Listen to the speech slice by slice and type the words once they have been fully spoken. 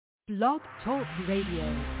Blog Talk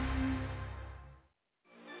Radio.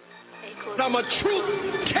 I'm a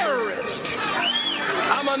truth terrorist.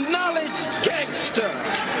 I'm a knowledge gangster.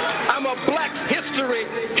 I'm a black history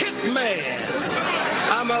hitman.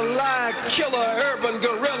 I'm a lie killer, urban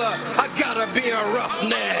gorilla. I gotta be a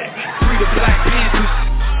roughneck. Free the Black Panthers,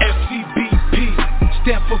 FCBP,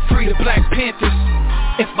 stand for Free the Black Panthers,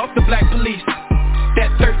 and fuck the black police.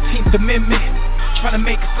 That 13th Amendment, trying to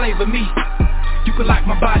make a slave of me. You can lock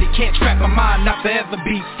my body, can't trap my mind, not forever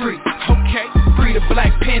be free. Okay, free the Black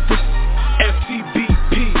Panthers,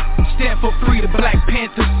 FCBP, stand for Free the Black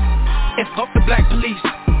Panthers, and fuck the black police.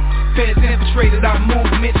 Feds infiltrated our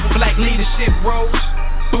movement for black leadership roles,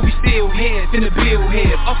 but we still heads in the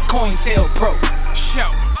billhead of COINTELPRO.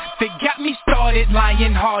 Show, they got me started,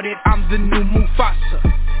 lion-hearted, I'm the new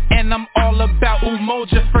Mufasa. And I'm all about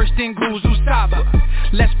Umoja, first in Guzu Saba.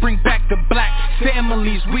 Let's bring back the black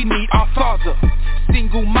families, we need our father.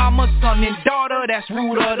 Single mama, son and daughter, that's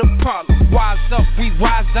root of the problem. Wise up, we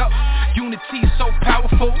wise up, unity is so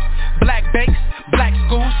powerful. Black banks, black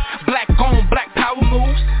schools, black on, black power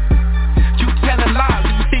moves. You telling lies,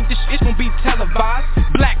 you think this shit gon' be televised.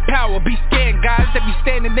 Black power, be scared guys that be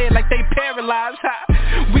standing there like they paralyzed.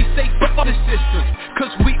 We say fuck the system,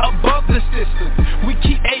 cause we above the system. We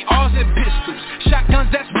keep ARs and pistols,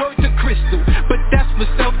 shotguns that's worth the crystal, but that's for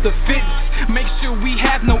self-defense. Make sure we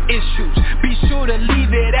have no issues, be sure to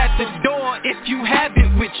leave it at the door if you have it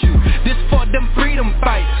with you. This for them freedom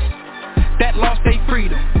fighters that lost their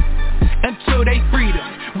freedom. Until they freedom,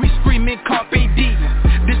 we screaming carpe diem.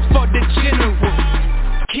 This for the general,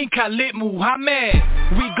 King Khalid Muhammad.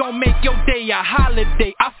 We gon' make your day a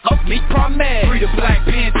holiday, I fuck me promise. Free the Black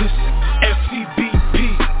Panthers, FCBP,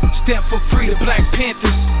 stand for Free the Black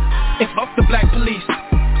Panthers, and fuck the black police.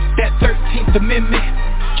 That 13th Amendment,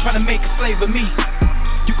 trying to make a slave of me.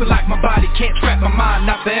 You can lock my body, can't trap my mind,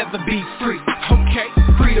 not forever be free. Okay,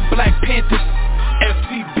 Free the Black Panthers,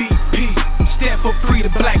 FCBP, stand for Free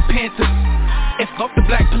the Black Panthers, and fuck the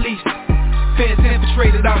black police. Feds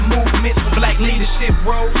infiltrated our movement for black leadership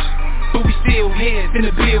roles, but we still heads in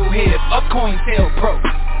the billhead of COINTELPRO.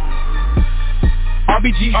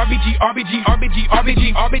 RBG, RBG, RBG, RBG,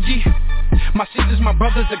 RBG, RBG. My sisters, my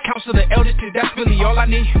brothers, the council, the elders, cause that's really all I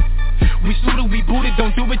need. We suited, we booted,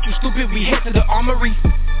 don't do it, you stupid, we head to the armory.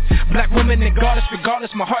 Black woman that guard us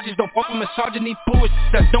regardless, my heart just don't fuck with misogyny, bullshit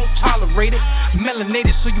that don't tolerate it.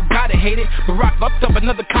 Melanated, so you gotta hate it. Barack fucked up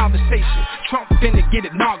another conversation, Trump finna get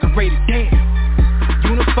inaugurated, damn.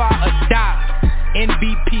 Unify or die,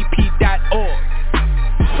 NBPP.org.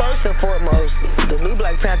 First and foremost, the new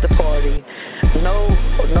Black Panther Party, no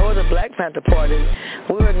other Black Panther Party,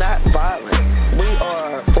 we are not violent. We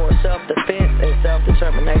are for self-defense and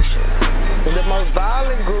self-determination. The most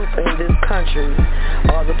violent group in this country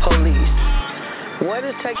are the police. What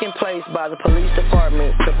is taking place by the police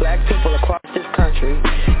department to black people across this country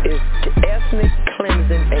is ethnic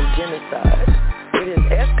cleansing and genocide. It has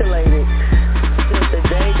escalated since the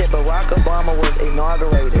day that Barack Obama was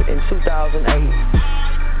inaugurated in 2008.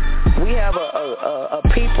 We have a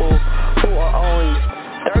people who are only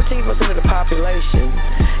 13% of the population,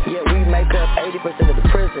 yet we make up 80% of the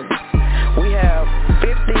prisons. We have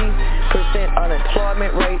 50%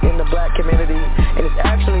 unemployment rate in the black community, and it's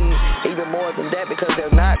actually even more than that because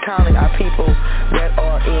they're not counting our people that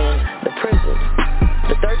are in the prisons.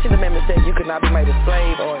 The 13th Amendment says you cannot be made a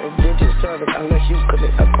slave or indentured servant unless you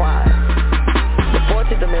commit a crime. The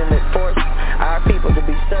 14th Amendment forced our people to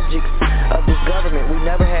be subjects of this government. We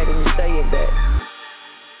never had any say in that.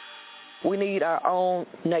 We need our own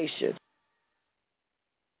nation.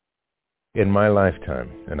 In my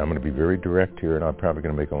lifetime, and I'm going to be very direct here, and I'm probably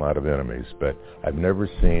going to make a lot of enemies, but I've never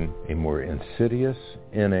seen a more insidious,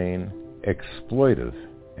 inane, exploitive,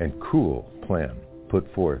 and cruel plan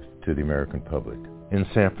put forth to the American public. In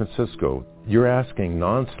San Francisco, you're asking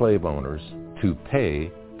non-slave owners to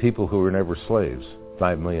pay people who were never slaves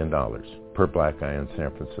 $5 million per black guy in San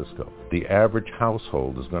Francisco. The average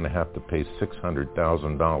household is going to have to pay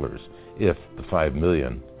 $600,000 if the $5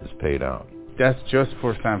 million is paid out. That's just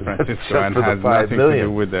for San Francisco and for has nothing to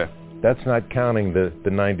do with the... That's not counting the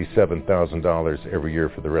 $97,000 every year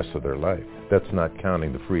for the rest of their life. That's not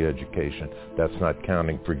counting the free education. That's not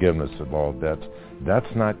counting forgiveness of all debts.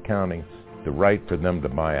 That's not counting the right for them to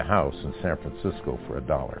buy a house in San Francisco for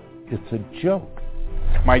 $1. It's a joke.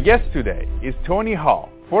 My guest today is Tony Hall,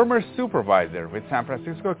 former supervisor with San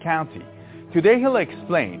Francisco County. Today he'll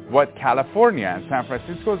explain what California and San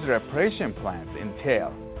Francisco's reparation plans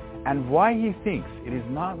entail and why he thinks it is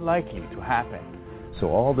not likely to happen. So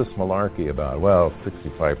all this malarkey about, well,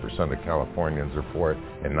 65% of Californians are for it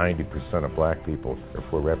and 90% of black people are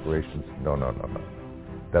for reparations. No.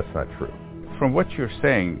 That's not true. From what you're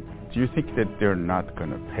saying, do you think that they're not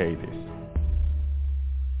going to pay this?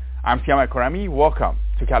 I'm Siamak Karami. Welcome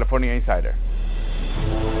to California Insider.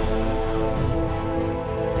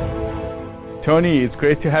 Tony, it's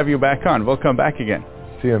great to have you back on. Welcome back again.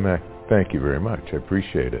 Siamak, thank you very much. I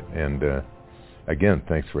appreciate it. And again,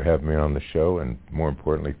 thanks for having me on the show. And more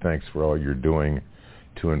importantly, thanks for all you're doing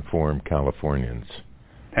to inform Californians.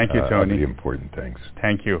 Thank you, Tony. The important things.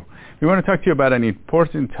 Thank you. We want to talk to you about an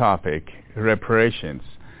important topic, reparations.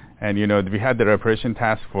 And you know, we had the Reparation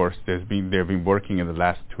Task Force. They've been working in the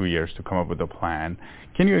last 2 years to come up with a plan.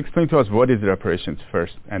 Can you explain to us what is reparations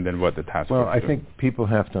first, and then what the task force Well, I do? think people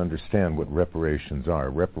have to understand what reparations are.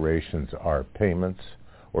 Reparations are payments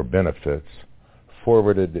or benefits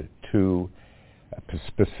forwarded to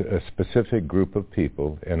a specific group of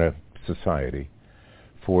people in a society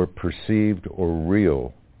for perceived or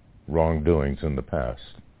real wrongdoings in the past.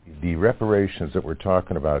 The reparations that we're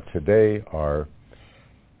talking about today are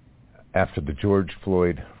after the George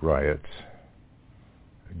Floyd riots.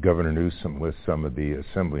 Governor Newsom, with some of the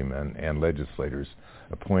assemblymen and legislators,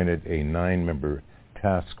 appointed a 9-member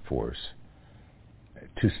task force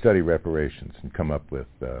to study reparations and come up with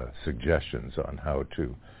suggestions on how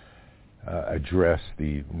to address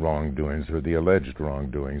the wrongdoings or the alleged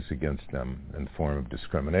wrongdoings against them in the form of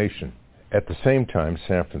discrimination. At the same time,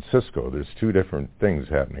 San Francisco, there's two different things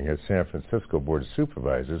happening. At San Francisco Board of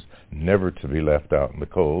Supervisors, never to be left out in the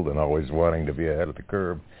cold and always wanting to be ahead of the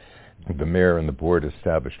curve, the mayor and the board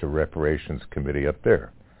established a reparations committee up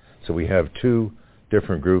there. So we have two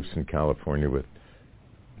different groups in California with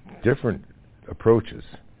different approaches.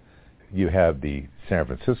 You have the San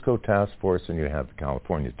Francisco Task Force and you have the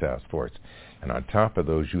California Task Force. And on top of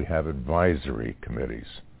those, you have advisory committees.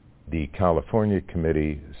 The California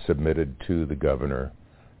committee submitted to the governor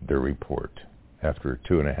their report. After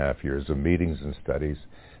 2.5 years of meetings and studies,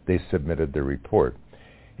 they submitted their report.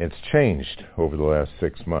 It's changed over the last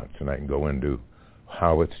 6 months, and I can go into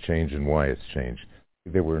how it's changed and why it's changed.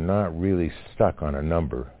 They were not really stuck on a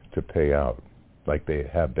number to pay out like they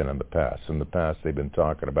have been in the past. In the past, they've been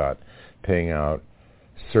talking about paying out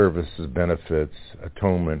services, benefits,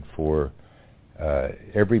 atonement for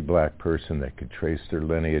every black person that could trace their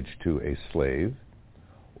lineage to a slave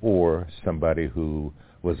or somebody who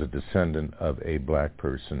was a descendant of a black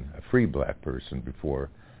person, a free black person before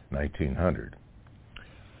 1900.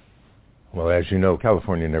 Well, as you know,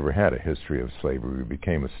 California never had a history of slavery. It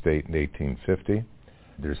became a state in 1850.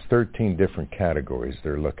 There's 13 different categories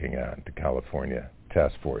they're looking at. The California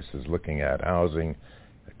Task Force is looking at housing,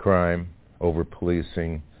 crime,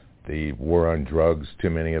 over-policing, the war on drugs.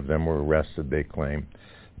 Too many of them were arrested, they claim.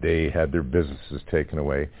 They had their businesses taken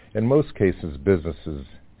away. In most cases, businesses,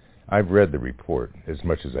 I've read the report as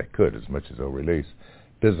much as I could, as much as they'll release,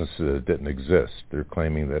 businesses that didn't exist. They're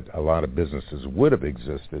claiming that a lot of businesses would have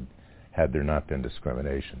existed had there not been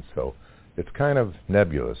discrimination. So it's kind of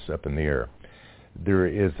nebulous, up in the air. There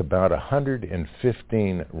is about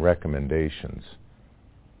 115 recommendations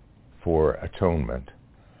for atonement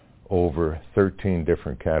over 13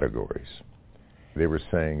 different categories. They were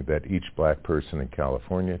saying that each black person in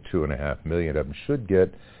California, 2.5 million of them, should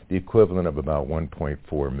get the equivalent of about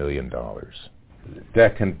 $1.4 million.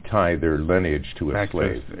 That can tie their lineage to a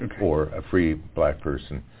slave or a free black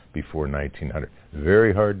person before 1900.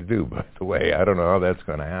 Very hard to do, by the way. I don't know how that's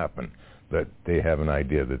going to happen, but they have an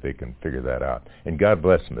idea that they can figure that out. And God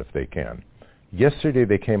bless them if they can. Yesterday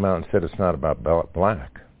they came out and said it's not about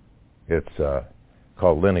black. It's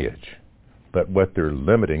called lineage. But what they're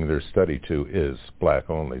limiting their study to is black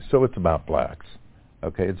only. So it's about blacks.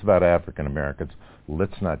 Okay, it's about African Americans.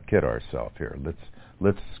 Let's not kid ourselves here.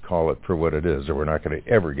 Let's call it for what it is, or we're not going to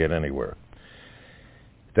ever get anywhere.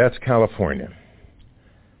 That's California.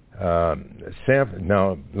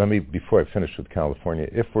 Now, before I finish with California,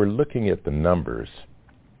 if we're looking at the numbers,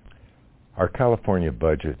 our California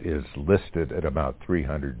budget is listed at about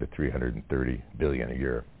 $300 to $330 billion a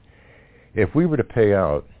year. If we were to pay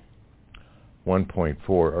out 1.4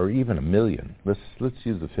 or even a million, let's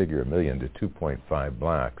use the figure 1 million to 2.5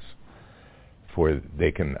 blacks, for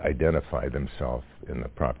they can identify themselves in the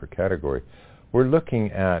proper category, we're looking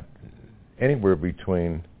at anywhere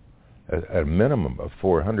between a minimum of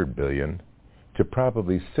 400 billion to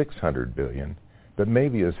probably 600 billion, but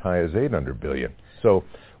maybe as high as 800 billion. So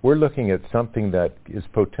we're looking at something that is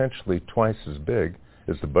potentially twice as big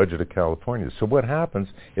as the budget of California. So what happens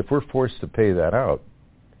if we're forced to pay that out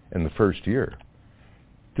in the first year?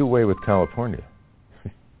 Do away with California.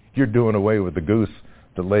 You're doing away with the goose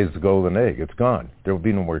that lays the golden egg. It's gone. There will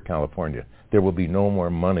be no more California. There will be no more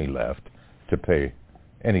money left to pay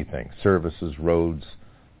anything, services, roads,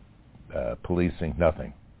 policing,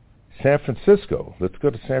 nothing. San Francisco, let's go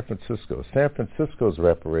to San Francisco. San Francisco's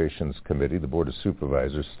Reparations Committee, the Board of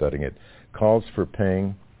Supervisors studying it, calls for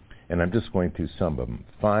paying, and I'm just going through some of them,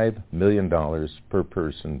 $5 million per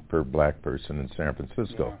person, per black person in San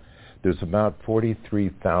Francisco. Yeah. There's about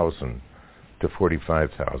 43,000 to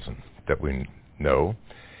 45,000 that we know.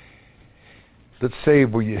 Let's say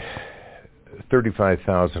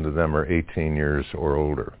 35,000 of them are 18 years or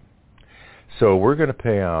older. So we're going to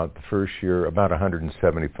pay out the first year about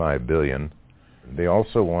 $175 billion. They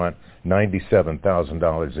also want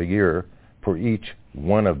 $97,000 a year for each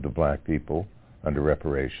one of the black people under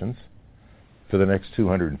reparations for the next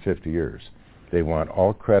 250 years. They want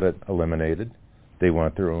all credit eliminated. They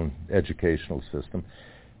want their own educational system.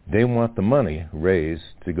 They want the money raised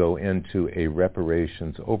to go into a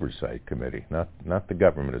reparations oversight committee, not the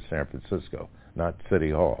government of San Francisco, not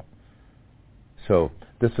City Hall. So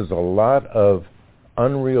this is a lot of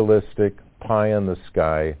unrealistic,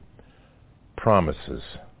 pie-in-the-sky promises.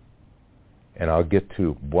 And I'll get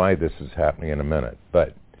to why this is happening in a minute.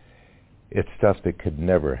 But it's stuff that could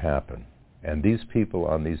never happen. And these people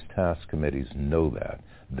on these task committees know that.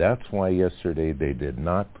 That's why yesterday they did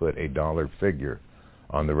not put a dollar figure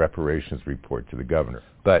on the reparations report to the governor.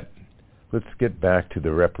 But let's get back to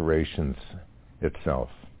the reparations itself.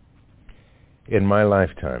 In my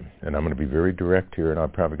lifetime, and I'm going to be very direct here, and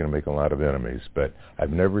I'm probably going to make a lot of enemies, but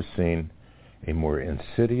I've never seen a more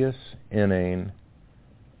insidious, inane,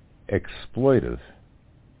 exploitive,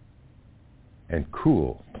 and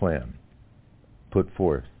cruel plan put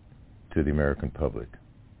forth to the American public.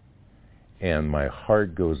 And my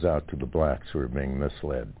heart goes out to the blacks who are being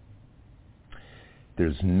misled.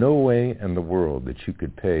 There's no way in the world that you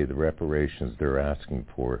could pay the reparations they're asking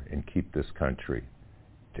for and keep this country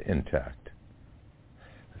intact.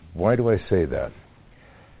 Why do I say that?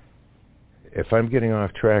 If I'm getting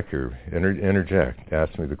off track here, interject.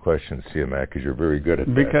 Ask me the question, CMAC, because you're very good at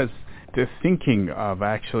that. Because the thinking of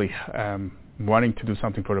actually wanting to do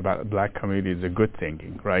something for the black community is a good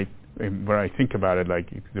thinking, right? When I think about it, like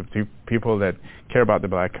the people that care about the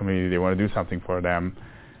black community, they want to do something for them.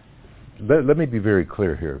 Let me be very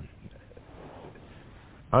clear here.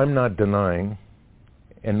 I'm not denying,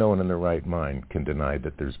 and no one in their right mind can deny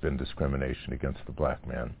that there's been discrimination against the black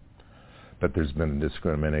man. But there's been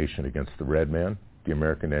discrimination against the red man, the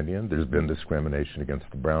American Indian. There's been discrimination against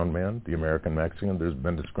the brown man, the American Mexican. There's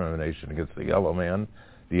been discrimination against the yellow man,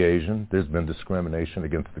 the Asian. There's been discrimination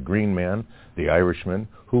against the green man, the Irishman,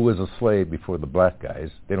 who was a slave before the black guys.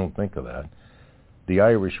 They don't think of that. The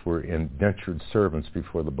Irish were indentured servants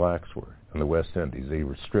before the blacks were in the West Indies. They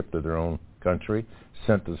were stripped of their own country,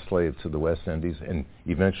 sent as slaves to the West Indies, and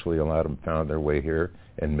eventually a lot of them found their way here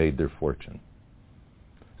and made their fortune.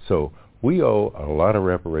 So we owe a lot of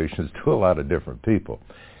reparations to a lot of different people.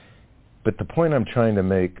 But the point I'm trying to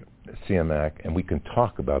make, CMAC, and we can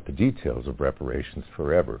talk about the details of reparations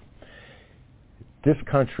forever, this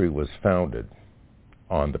country was founded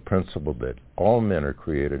on the principle that all men are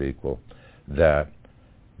created equal, that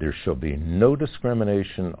there shall be no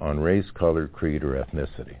discrimination on race, color, creed, or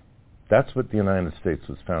ethnicity. That's what the United States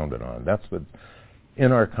was founded on. That's what's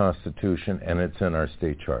in our Constitution, and it's in our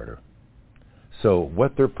state charter. So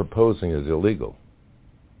what they're proposing is illegal.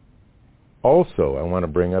 Also, I want to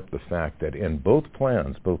bring up the fact that in both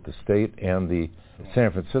plans, both the state and the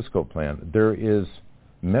San Francisco plan, there is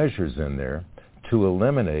measures in there to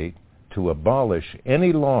eliminate, to abolish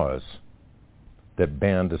any laws that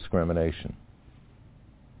ban discrimination.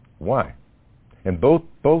 Why? And both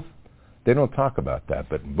they don't talk about that,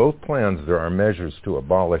 but in both plans there are measures to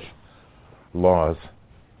abolish laws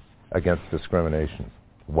against discrimination.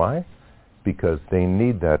 Why? Because they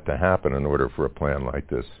need that to happen in order for a plan like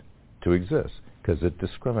this to exist, because it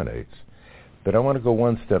discriminates. But I want to go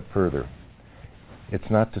one step further. It's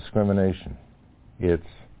not discrimination. It's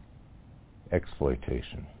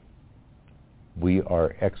exploitation. We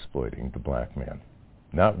are exploiting the black man.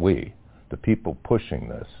 Not we. The people pushing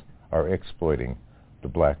this are exploiting the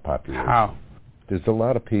black population. How? There's a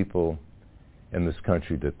lot of people in this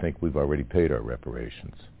country that think we've already paid our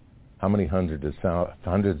reparations. How many hundreds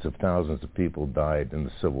of thousands of people died in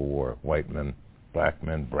the Civil War? White men, black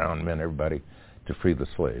men, brown men, everybody, to free the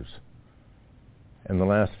slaves. In the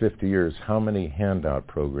last 50 years, how many handout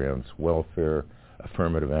programs, welfare,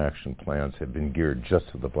 affirmative action plans have been geared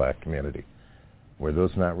just to the black community? Were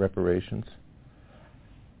those not reparations?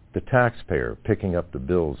 The taxpayer picking up the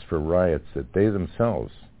bills for riots that they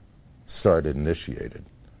themselves started, initiated.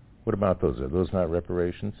 What about those? Are those not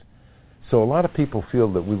reparations? So a lot of people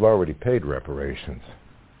feel that we've already paid reparations.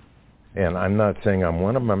 And I'm not saying I'm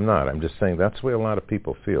one of them, I'm not. I'm just saying that's the way a lot of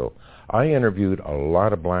people feel. I interviewed a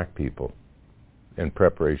lot of black people in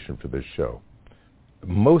preparation for this show.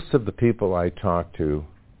 Most of the people I talked to,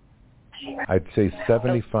 I'd say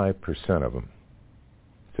 75% of them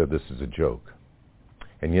said this is a joke.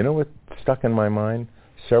 And you know what stuck in my mind?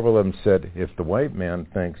 Several of them said, if the white man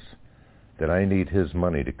thinks that I need his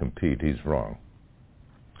money to compete, he's wrong.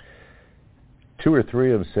 2 or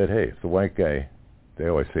 3 of them said, hey, if the white guy, they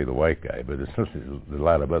always say the white guy, but there's a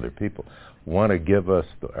lot of other people, want to give us,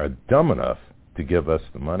 are dumb enough to give us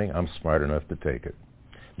the money, I'm smart enough to take it.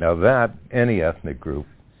 Now that any ethnic group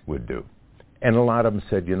would do. And a lot of them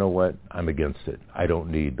said, you know what, I'm against it. I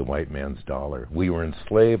don't need the white man's dollar. We were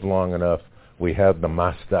enslaved long enough. We had the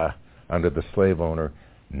masta under the slave owner.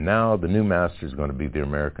 Now the new master is going to be the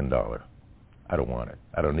American dollar. I don't want it.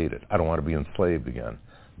 I don't need it. I don't want to be enslaved again.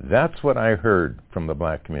 That's what I heard from the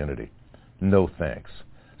black community. No thanks.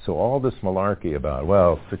 So all this malarkey about,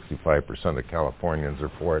 well, 65% of Californians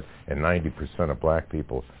are for it and 90% of black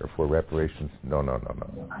people are for reparations. No.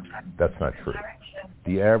 That's not true.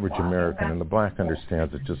 The average American and the black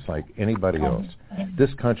understands it just like anybody else. This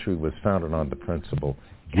country was founded on the principle,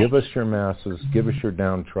 give us your masses, give us your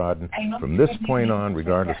downtrodden. From this point on,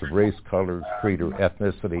 regardless of race, color, creed, or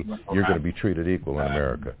ethnicity, you're going to be treated equal in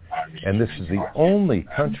America. And this is the only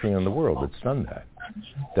country in the world that's done that.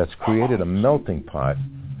 That's created a melting pot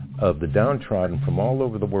of the downtrodden from all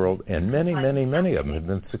over the world, and many of them have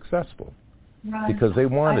been successful because they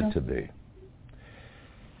wanted to be.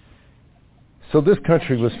 So this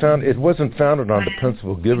country was founded, it wasn't founded on the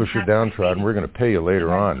principle, give us your downtrodden, we're going to pay you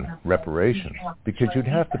later on reparations, because you'd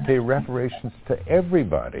have to pay reparations to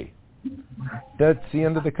everybody. That's the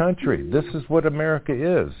end of the country. This is what America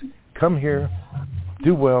is. Come here,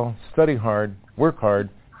 do well, study hard, work hard,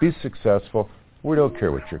 be successful. We don't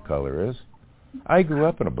care what your color is. I grew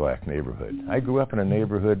up in a black neighborhood. I grew up in a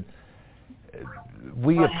neighborhood,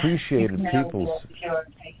 we appreciated people's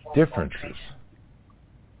differences.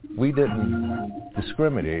 We didn't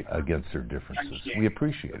discriminate against their differences. We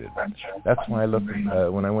appreciated it. That's why I looked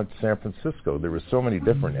when I went to San Francisco, there were so many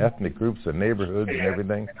different ethnic groups and neighborhoods and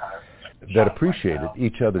everything that appreciated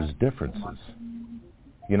each other's differences.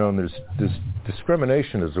 You know, and there's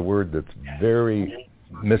discrimination is a word that's very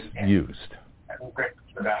misused.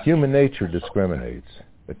 Human nature discriminates.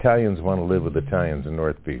 Italians want to live with Italians in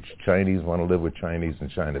North Beach. Chinese want to live with Chinese in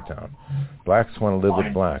Chinatown. Blacks want to live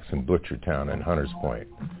with blacks in Butchertown and Hunters Point.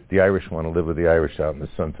 The Irish want to live with the Irish out in the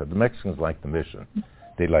Sunset. The Mexicans like the Mission.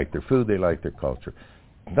 They like their food. They like their culture.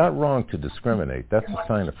 Not wrong to discriminate. That's a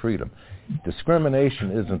sign of freedom.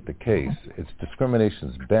 Discrimination isn't the case.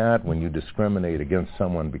 Discrimination's bad when you discriminate against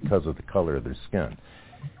someone because of the color of their skin.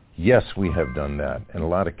 Yes, we have done that in a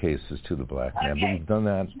lot of cases to the black man, but we've done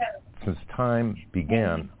that since time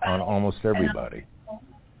began on almost everybody.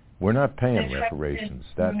 We're not paying reparations.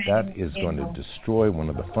 That is going to destroy one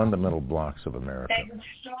of the fundamental blocks of America.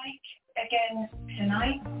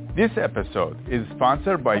 This episode is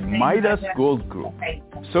sponsored by Midas Gold Group.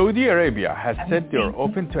 Saudi Arabia has said they are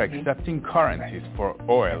open to accepting currencies for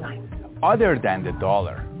oil other than the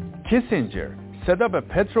dollar. Kissinger set up a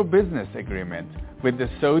petro-business agreement with the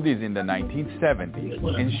Saudis in the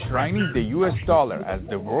 1970s, enshrining the US dollar as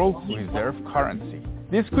the world's reserve currency.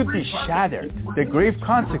 This could be shattered. The grave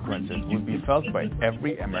consequences would be felt by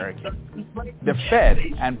every American. The Fed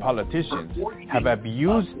and politicians have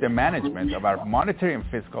abused the management of our monetary and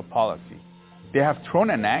fiscal policy. They have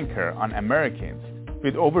thrown an anchor on Americans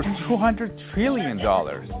with over $200 trillion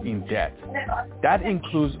in debt. That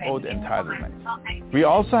includes owed entitlements. We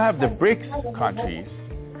also have the BRICS countries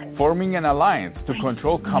forming an alliance to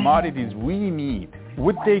control commodities we need.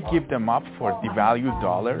 Would they give them up for devalued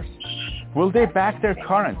dollars? Will they back their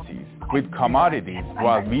currencies with commodities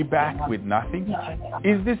while we back with nothing?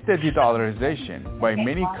 Is this the de-dollarization by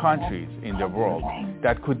many countries in the world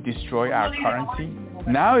that could destroy our currency?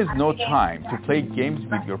 Now is no time to play games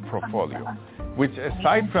with your portfolio, which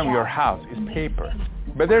aside from your house is paper.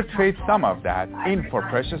 Better trade some of that in for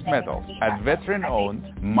precious metals at veteran-owned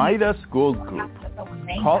Midas Gold Group.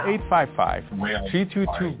 Call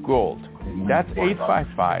 855-322-GOLD. That's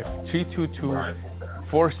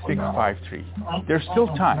 855-322-4653. There's still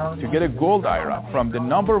time to get a gold IRA from the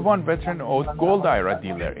 #1 veteran-owned gold IRA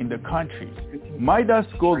dealer in the country. Midas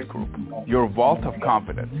Gold Group, your vault of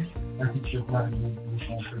confidence.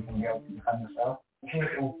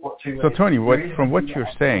 So Tony, from what you're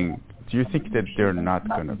saying, do you think that they're not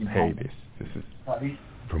going to pay this?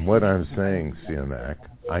 From what I'm saying, CMAC,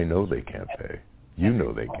 I know they can't pay. You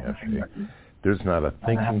know they can't pay. There's not a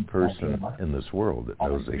thinking person in this world that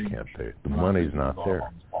knows they can't pay. The money's not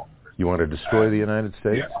there. You want to destroy the United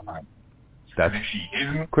States? That's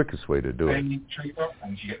the quickest way to do it.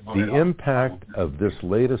 The impact of this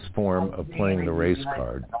latest form of playing the race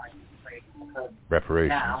card,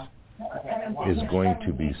 reparations, is going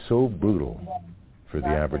to be so brutal for the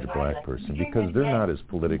average black person because they're not as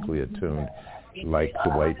politically attuned like the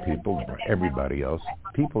white people, everybody else.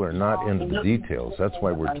 People are not into the details. That's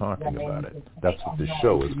why we're talking about it. That's what this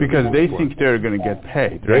show is. Because they think they're going to get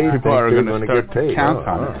paid. Right? People are going to start to count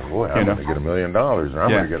on it. Boy, I'm going to get $1 million, or I'm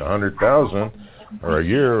going to get 100,000, or a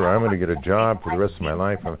year, or I'm going to get a job for the rest of my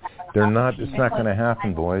life. They're not. It's not going to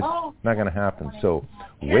happen, boys. Not going to happen. So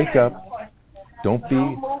wake up. Don't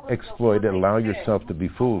be exploited. Allow yourself to be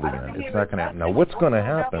fooled again. It's not going to happen. Now, what's going to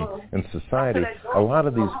happen in society, a lot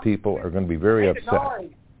of these people are going to be very upset.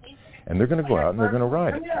 And they're going to go out and they're going to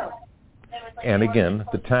riot. And again,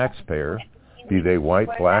 the taxpayer, be they white,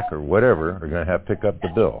 black, or whatever, are going to have to pick up the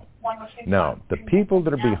bill. Now, the people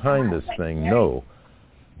that are behind this thing know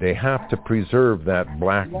they have to preserve that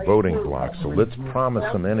black voting bloc, so let's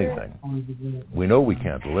promise them anything. We know we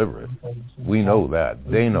can't deliver it. We know that.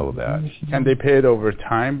 They know that. Can they pay it over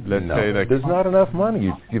time? Let's say there's not enough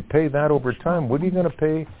money. You pay that over time. What are you going to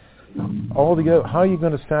pay all the other? How are you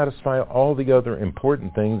going to satisfy all the other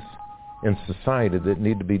important things in society that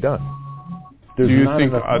need to be done? Do you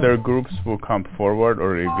think other groups will come forward,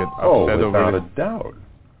 or you get upset over it? Without a doubt.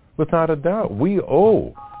 Without a doubt. We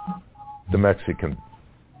owe the Mexican.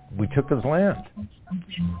 We took his land.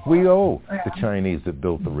 We owe the Chinese that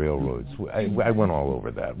built the railroads. I went all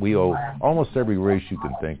over that. We owe almost every race you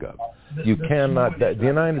can think of. You cannot. The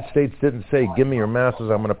United States didn't say, give me your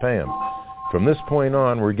masses, I'm going to pay them. From this point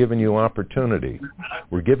on, we're giving you opportunity.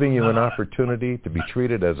 We're giving you an opportunity to be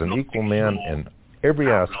treated as an equal man in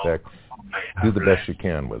every aspect. Do the best you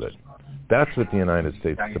can with it. That's what the United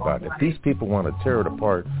States is about. If these people want to tear it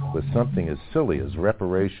apart with something as silly as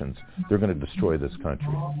reparations, they're going to destroy this country.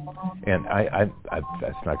 And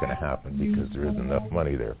that's not going to happen because there isn't enough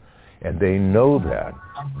money there. And they know that.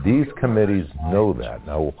 These committees know that.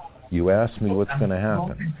 Now, you ask me what's going to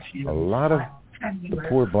happen. A lot of the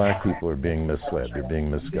poor black people are being misled. They're being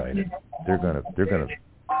misguided. They're going to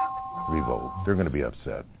revolt. They're going to be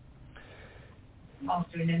upset.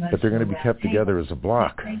 But they're going to be kept together as a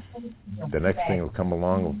block. The next thing will come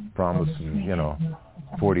along will promise,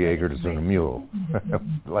 40 acres and a mule,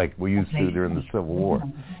 like we used to during the Civil War.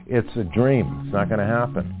 It's a dream. It's not going to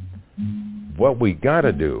happen. What we got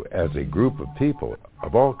to do as a group of people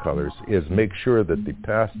of all colors is make sure that the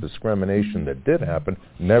past discrimination that did happen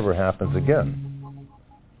never happens again.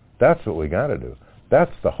 That's what we got to do.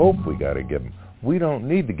 That's the hope we got to give them. We don't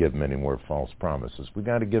need to give them any more false promises. We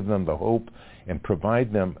got to give them the hope and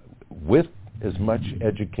provide them with as much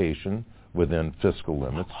education within fiscal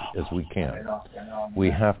limits as we can. We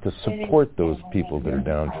have to support those people that are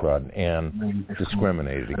downtrodden and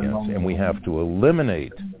discriminated against, and we have to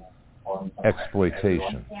eliminate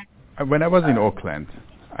exploitation. When I was in Oakland,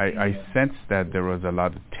 I sensed that there was a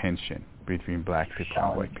lot of tension between black people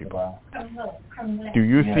and white people. Do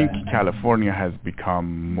you think California has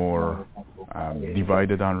become more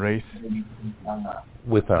divided on race?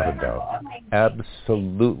 Without a doubt.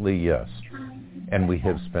 Absolutely yes. And we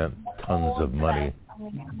have spent tons of money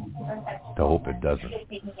to hope it doesn't.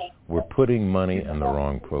 We're putting money in the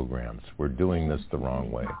wrong programs. We're doing this the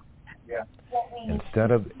wrong way. Instead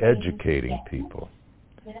of educating people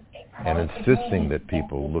and insisting that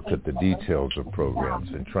people look at the details of programs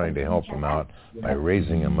and trying to help them out by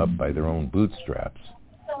raising them up by their own bootstraps,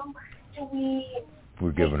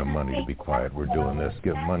 we're giving them money to be quiet. We're doing this.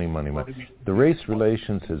 Give money, money, money. The race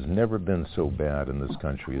relations has never been so bad in this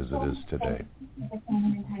country as it is today.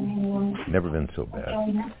 Never been so bad.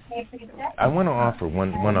 I want to offer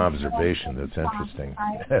one observation that's interesting.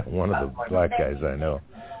 One of the black guys I know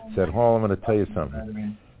said, Hall, I'm going to tell you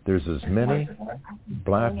something. There's as many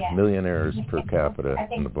black millionaires per capita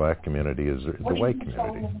in the black community as the white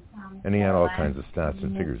community. And he had all kinds of stats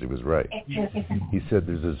and figures. He was right. He said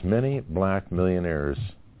there's as many black millionaires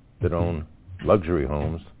that own luxury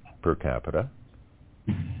homes per capita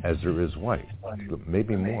as there is white, but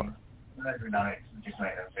maybe more.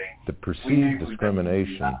 The perceived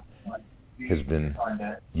discrimination has been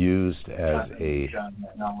used as a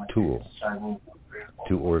tool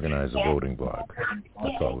to organize a voting bloc.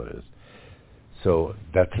 That's all it is. So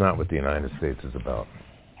that's not what the United States is about.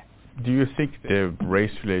 Do you think the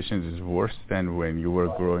race relations is worse than when you were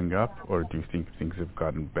growing up, or do you think things have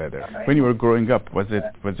gotten better? When you were growing up, was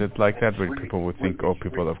it like that, where people would think, oh,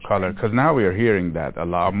 people of color? Because now we are hearing that a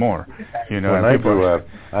lot more. When I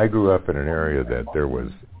grew up in an area that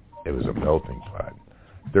it was a melting pot.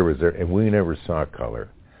 And we never saw color.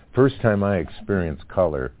 First time I experienced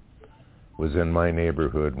color was in my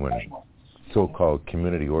neighborhood when so-called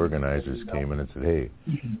community organizers came in and said, hey,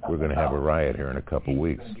 we're going to have a riot here in a couple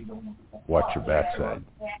weeks. Watch your backside.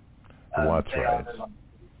 The Watts riots.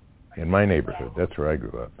 In my neighborhood, that's where I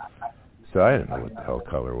grew up. So I didn't know what the hell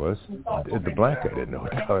color was. The black guy didn't know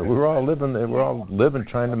what color. We were all living,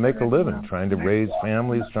 trying to make a living, trying to raise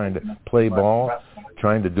families, trying to play ball,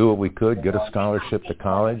 trying to do what we could, get a scholarship to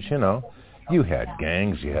college, you know. You had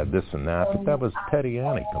gangs, you had this and that, but that was petty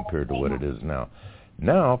ante compared to what it is now.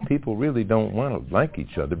 Now, people really don't want to like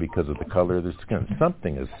each other because of the color of their skin.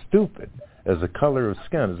 Something as stupid as the color of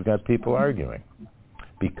skin has got people arguing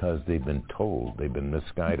because they've been told, they've been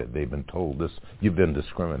misguided, they've been told this, you've been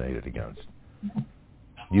discriminated against.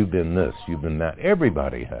 You've been this, you've been that.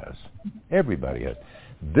 Everybody has. Everybody has.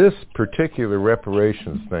 This particular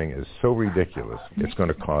reparations thing is so ridiculous, it's going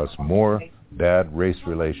to cause more bad race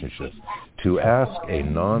relationships. To ask a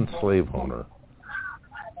non-slave owner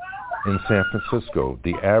in San Francisco,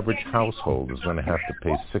 the average household is going to have to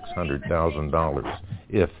pay $600,000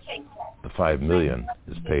 if the $5 million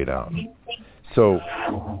is paid out. So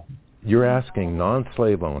you're asking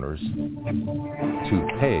non-slave owners to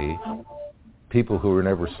pay people who were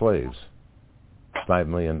never slaves $5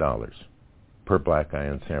 million per black guy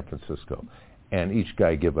in San Francisco, and each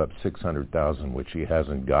guy give up $600,000, which he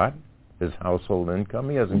hasn't got. His household income,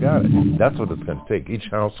 he hasn't got it. That's what it's going to take. Each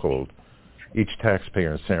household, each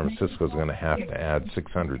taxpayer in San Francisco is going to have to add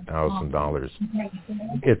 $600,000.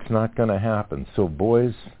 It's not going to happen. So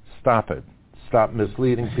boys, stop it. Stop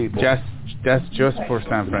misleading people. That's just for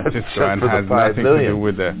San Francisco and has nothing to do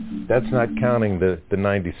with the... That's not counting the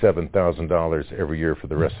 $97,000 every year for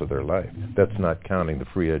the rest of their life. That's not counting the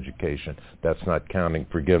free education. That's not counting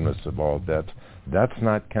forgiveness of all debts. That's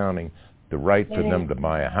not counting the right for them to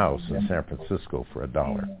buy a house in San Francisco for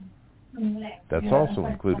 $1. That's also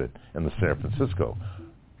included in the San Francisco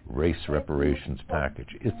race reparations package.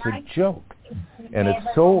 It's a joke. And it's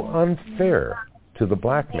so unfair to the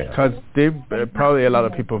black man. Because probably a lot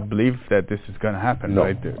of people believe that this is going to happen, no,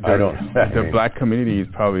 right? I don't. The black community is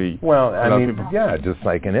probably... Well, I mean, yeah, just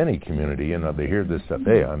like in any community, you know, they hear this stuff,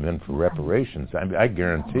 hey, I'm in for reparations. I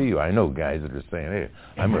guarantee you, I know guys that are saying, hey,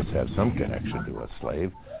 I must have some connection to a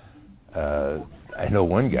slave. I know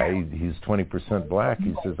one guy, he's 20% black.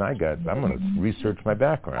 He says, I'm going to research my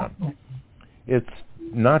background. It's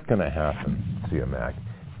not going to happen, CMAC.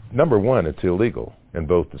 Number one, it's illegal in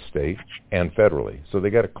both the state and federally. So they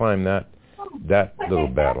got to climb that little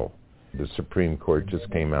battle. The Supreme Court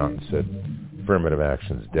just came out and said affirmative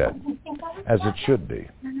action's dead, as it should be.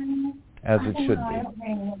 As it should be.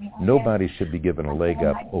 Nobody should be given a leg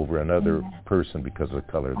up over another person because of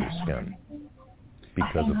the color of their skin.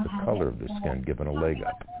 Because of the color of their skin, given a leg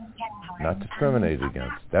up. Not discriminated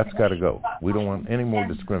against. That's got to go. We don't want any more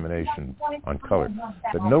discrimination on color.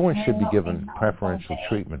 But no one should be given preferential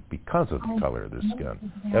treatment because of the color of their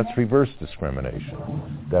skin. That's reverse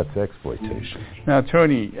discrimination. That's exploitation. Now,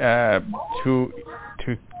 Tony, to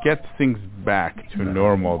get things back to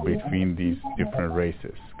normal between these different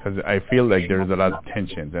races, because I feel like there's a lot of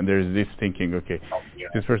tensions, and there's this thinking, okay,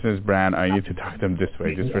 this person is brown, I need to talk to them this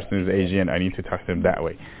way. This person is Asian, I need to talk to them that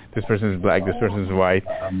way. This person is black, this person is white.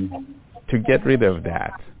 To get rid of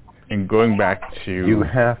that and going back to... You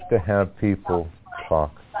have to have people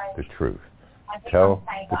talk the truth. Tell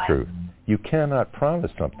the truth. You cannot promise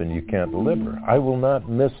something you can't deliver. I will not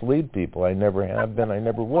mislead people. I never have been, I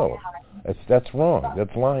never will. That's wrong.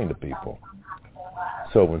 That's lying to people.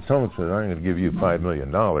 So when someone says, I'm going to give you $5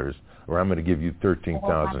 million, or I'm going to give you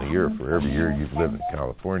 $13,000 a year for every year you've lived in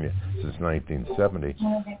California since 1970,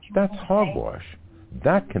 that's hogwash.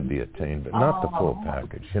 That can be attained, but not the full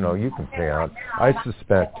package. You know, you can pay out. I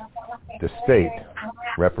suspect the state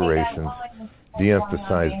reparations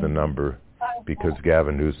de-emphasized the number because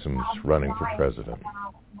Gavin Newsom's running for president.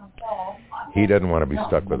 He doesn't want to be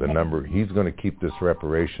stuck with a number. He's going to keep this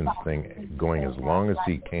reparations thing going as long as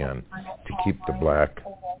he can to keep the black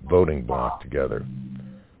voting bloc together.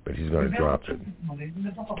 But he's going to drop it.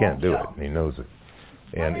 He can't do it, and he knows it.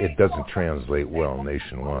 And it doesn't translate well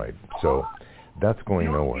nationwide. So that's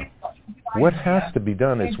going nowhere. What has to be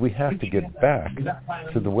done is we have to get back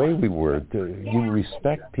to the way we were. You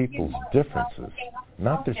respect people's differences,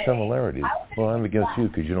 not their similarities. Well, I'm against you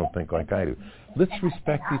because you don't think like I do. Let's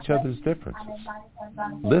respect each other's differences.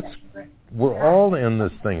 We're all in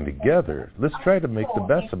this thing together. Let's try to make the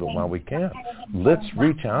best of it while we can. Let's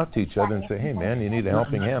reach out to each other and say, hey, man, you need a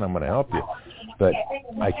helping hand. I'm going to help you. But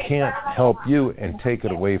I can't help you and take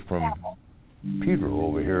it away from Peter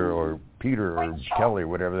over here, or Peter or Kelly, or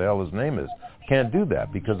whatever the hell his name is. can't do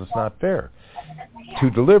that because it's not fair. To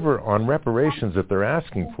deliver on reparations that they're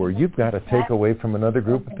asking for, you've got to take away from another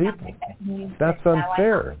group of people. That's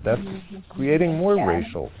unfair. That's creating more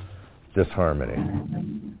racial disharmony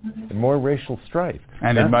and more racial strife.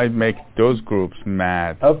 And it might make those groups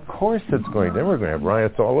mad. Of course it's going to. We're going to have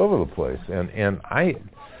riots all over the place.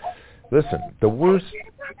 Listen, the worst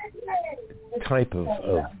type of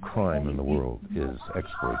crime in the world is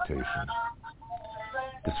exploitation.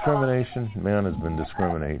 Discrimination, man has been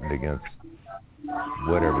discriminating against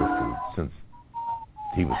whatever since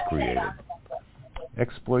he was created.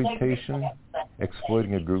 Exploitation,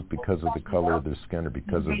 exploiting a group because of the color of their skin or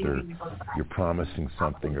because of you're promising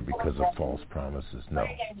something or because of false promises. No,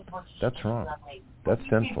 that's wrong. That's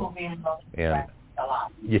sinful. And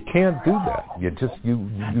you can't do that.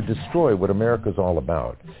 You destroy what America's all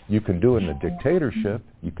about. You can do it in a dictatorship.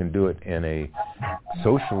 You can do it in a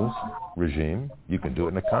socialist regime. You can do it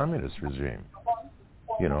in a communist regime.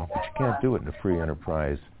 But you can't do it in a free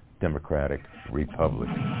enterprise, democratic republic.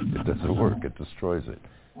 It doesn't work. It destroys it.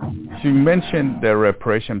 You mentioned the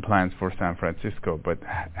reparation plans for San Francisco, but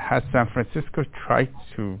has San Francisco tried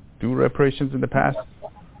to do reparations in the past?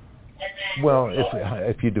 Well,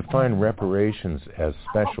 if you define reparations as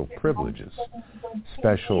special privileges,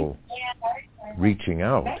 special reaching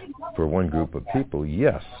out for one group of people,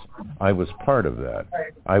 yes, I was part of that.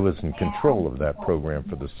 I was in control of that program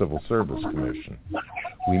for the Civil Service Commission.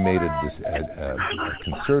 We made a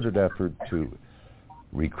concerted effort to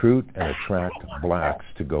recruit and attract blacks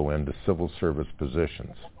to go into civil service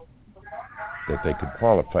positions that they could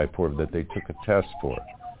qualify for, that they took a test for.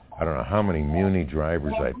 I don't know how many Muni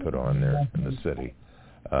drivers I put on there in the city.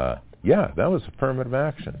 Yeah, that was affirmative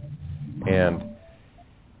action. And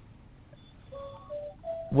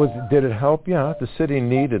did it help? Yeah, the city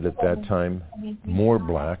needed at that time more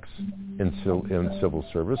blacks in civil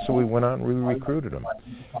service, so we went out and we recruited them.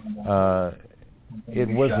 It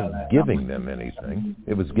wasn't giving them anything.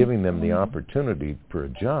 It was giving them the opportunity for a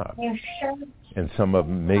job. And some of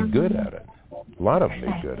them made good at it. A lot of them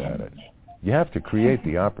made good at it. You have to create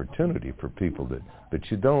the opportunity for people but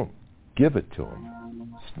you don't give it to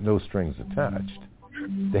them. No strings attached.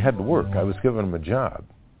 They had to work. I was giving them a job.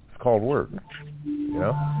 It's called work.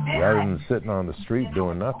 Rather than sitting on the street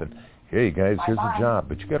doing nothing. Hey guys, here's a job,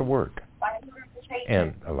 but you got to work.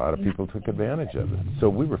 And a lot of people took advantage of it. So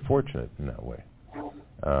we were fortunate in that way.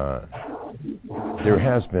 There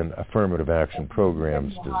has been affirmative action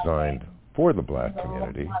programs designed for the black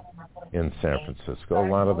community in San Francisco. A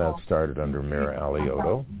lot of that started under Mayor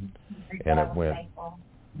Alioto, and it went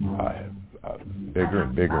bigger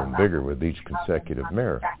and bigger and bigger with each consecutive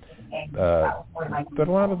mayor. But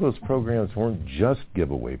a lot of those programs weren't just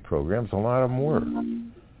giveaway programs. A lot of them were.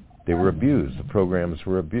 They were abused. The programs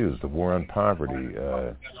were abused. The war on poverty.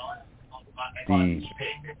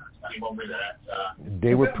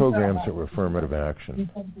 They were programs that were affirmative action.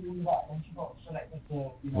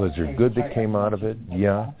 Was there good that came out of it?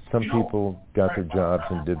 Yeah. Some people got their jobs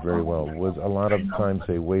and did very well. A lot of times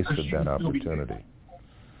they wasted that opportunity.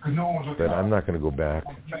 But I'm not going to go back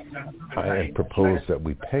and propose that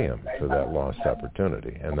we pay them for that lost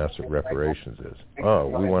opportunity, and that's what reparations is. We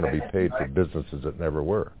want to be paid for businesses that never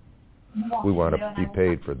were. We want to be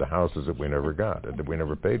paid for the houses that we never got, that we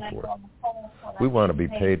never paid for. We want to be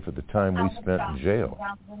paid for the time we spent in jail,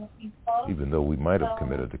 even though we might have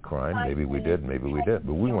committed the crime. Maybe we did, maybe we did,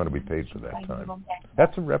 but we want to be paid for that time.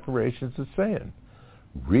 That's what reparations is saying.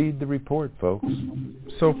 Read the report, folks.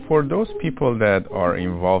 So for those people that are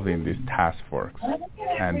involved in these task force,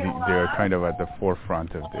 and they're kind of at the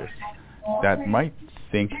forefront of this, that might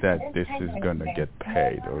think that this is going to get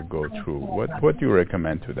paid or go through, what do you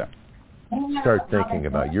recommend to them? Start thinking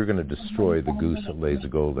about, you're going to destroy the goose that lays a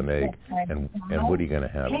golden egg, and what are you going to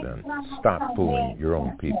have then? Stop fooling your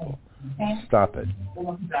own people. Stop it.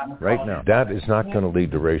 Right now. That is not going to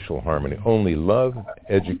lead to racial harmony. Only love,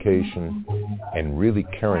 education, and really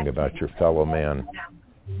caring about your fellow man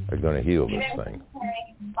are going to heal this thing.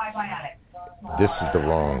 This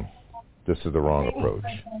is the wrong approach.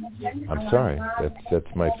 I'm sorry.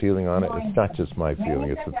 That's my feeling on it. It's not just my feeling.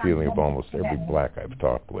 It's the feeling of almost every black I've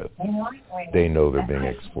talked with. They know they're being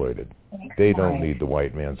exploited. They don't need the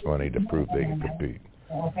white man's money to prove they can compete.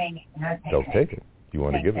 They'll take it. You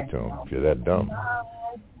want to give it to them if you're that dumb.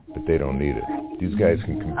 But they don't need it. These guys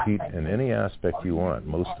can compete in any aspect you want,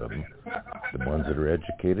 most of them. The ones that are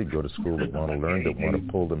educated, go to school, that want to learn, that want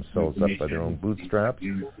to pull themselves up by their own bootstraps,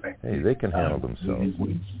 hey, they can handle themselves.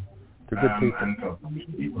 They're good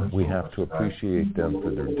people. We have to appreciate them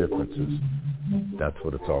for their differences. That's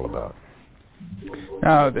what it's all about.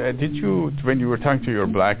 Now, did you, when you were talking to your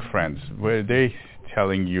black friends, were they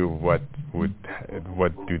telling you what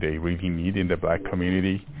do they really need in the black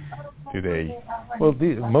community? Do they? Well,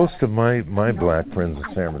 most of my black friends in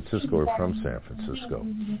San Francisco are from San Francisco.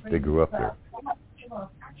 They grew up there.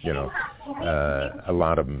 You know, a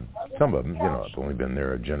lot of them, some of them, you know, have only been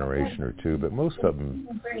there a generation or two, but most of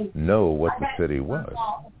them know what the city was.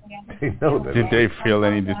 They know that. Did they feel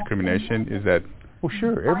any discrimination? Is that? Well,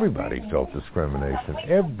 sure. Everybody felt discrimination.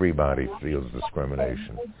 Everybody feels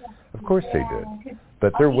discrimination. Of course they did.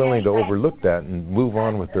 But they're willing to overlook that and move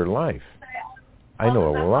on with their life. I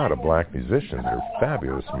know a lot of black musicians. They're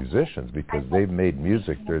fabulous musicians because they've made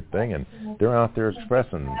music their thing, and they're out there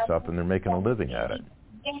expressing themselves, and they're making a living at it.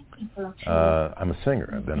 I'm a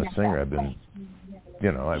singer. I've been a singer.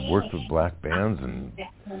 I've worked with black bands, and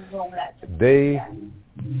they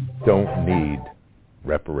don't need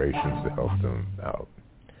reparations to help them out.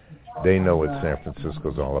 They know what San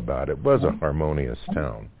Francisco's all about. It was a harmonious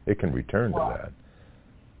town. It can return to that.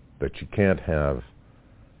 But you can't have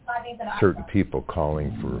certain people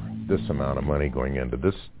calling for this amount of money going into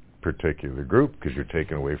this particular group because you're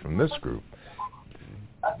taking away from this group.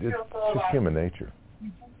 It's just human nature.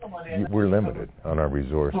 We're limited on our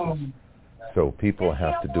resources. So people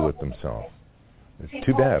have to do it themselves. It's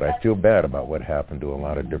too bad. I feel bad about what happened to a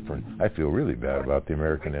lot of different. I feel really bad about the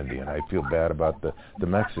American Indian. I feel bad about the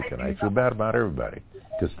Mexican. I feel bad about everybody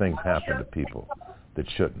because things happen to people that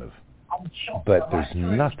shouldn't have. But there's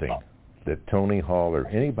nothing that Tony Hall or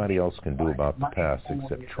anybody else can do about the past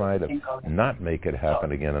except try to not make it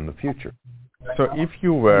happen again in the future. So if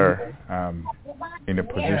you were in a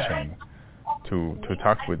position to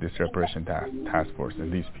talk with this reparation task force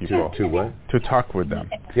and these people, to what? To talk with them,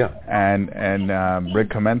 yeah, and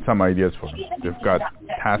recommend some ideas for them. They've got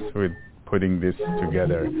tasked with putting this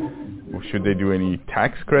together. Should they do any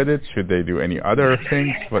tax credits? Should they do any other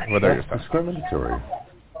things? What are your thoughts? Discriminatory.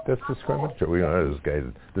 That's discriminatory. This guy,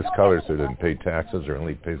 this color so doesn't pay taxes or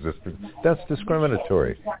only pays this. That's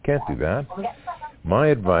discriminatory. Can't do that. My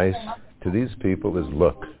advice to these people is,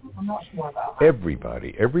 look,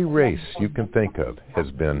 everybody, every race you can think of has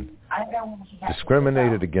been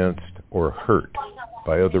discriminated against or hurt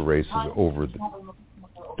by other races over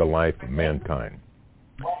the life of mankind.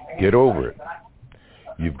 Get over it.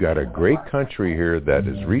 You've got a great country here that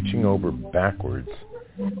is reaching over backwards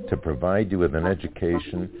to provide you with an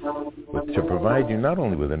education, to provide you not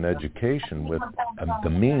only with an education, with the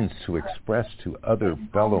means to express to other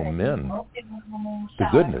fellow men the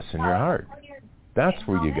goodness in your heart. That's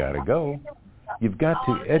where you got to go. You've got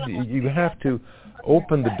to you have to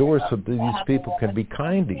open the door so that these people can be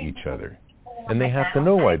kind to each other, and they have to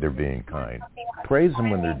know why they're being kind. Praise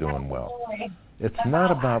them when they're doing well. It's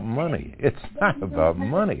not about money. It's not about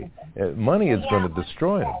money. Money is going to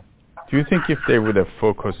destroy them. Do you think if they would have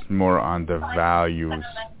focused more on the values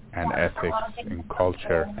and ethics and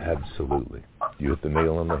culture? Absolutely. You hit the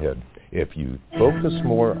nail on the head. If you focus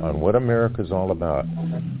more on what America's all about,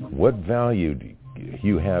 what value do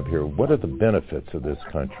you have here, what are the benefits of this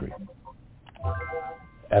country,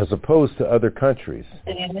 as opposed to other countries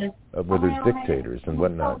where there's dictators and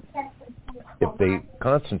whatnot. If they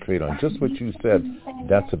concentrate on just what you said,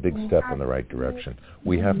 that's a big step in the right direction.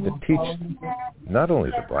 We have to teach not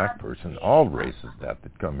only the black person, all races that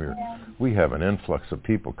come here. We have an influx of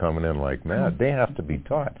people coming in like mad. They have to be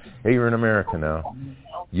taught, hey, you're in America now.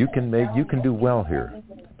 You can do well here,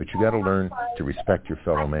 but you got to learn to respect your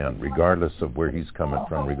fellow man, regardless of where he's coming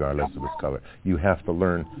from, regardless of his color. You have to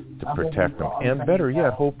learn to protect him, and better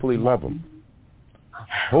yet, hopefully love him.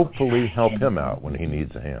 Hopefully help him out when he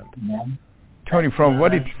needs a hand. Tony, from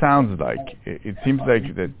what it sounds like, it seems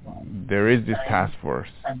like that there is this task force.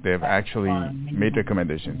 They have actually made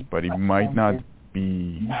recommendations, but it might not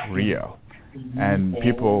be real. And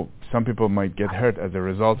some people might get hurt as a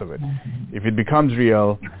result of it. If it becomes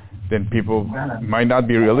real, then people might not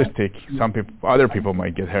be realistic. Other people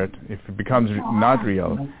might get hurt. If it becomes not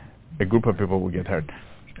real, a group of people will get hurt.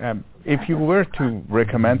 If you were to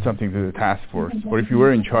recommend something to the task force, or if you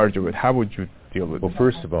were in charge of it, how would you deal with it? Well,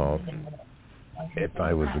 first of all, if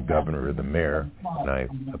I was the governor or the mayor and I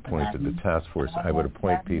appointed the task force, I would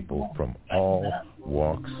appoint people from all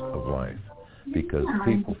walks of life, because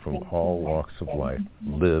people from all walks of life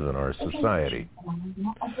live in our society.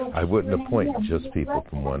 I wouldn't appoint just people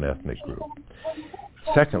from one ethnic group.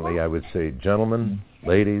 Secondly, I would say, gentlemen,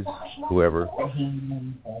 ladies, whoever,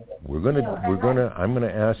 I'm going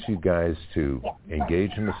to ask you guys to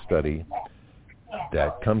engage in a study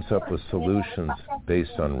that comes up with solutions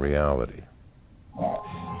based on reality.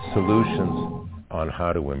 Solutions on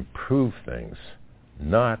how to improve things,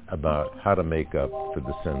 not about how to make up for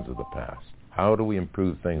the sins of the past. How do we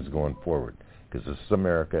improve things going forward? because this is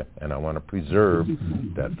America, and I want to preserve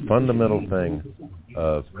that fundamental thing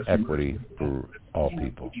of equity for all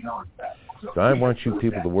people. So I want you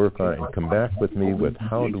people to work on it and come back with me with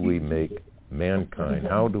how do we make mankind,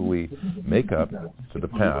 how do we make up for the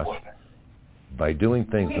past by doing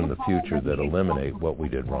things in the future that eliminate what we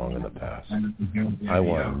did wrong in the past. I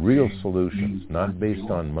want real solutions, not based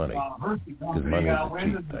on money, because money is a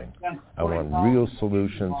cheap thing. I want real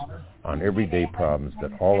solutions on everyday problems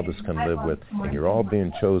that all of us can live with, and you're all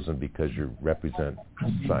being chosen because you represent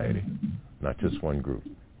society, not just one group.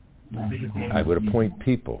 I would appoint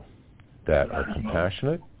people that are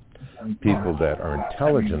compassionate, people that are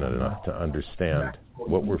intelligent enough to understand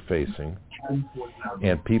what we're facing,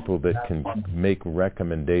 and people that can make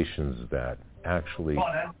recommendations that actually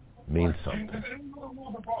mean something.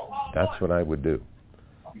 That's what I would do.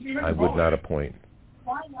 I would not appoint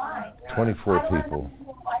 24 people,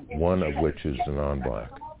 one of which is a non-black,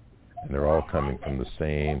 and they're all coming from the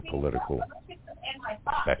same political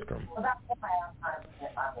spectrum.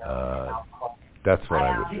 That's what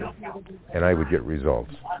I would do, and I would get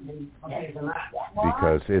results,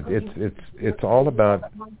 because it's all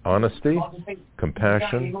about honesty,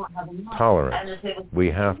 compassion, tolerance. We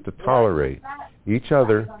have to tolerate each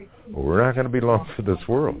other, or we're not going to be long for this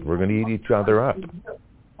world. We're going to eat each other up.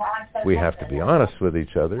 We have to be honest with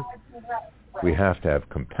each other. We have to have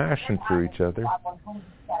compassion for each other,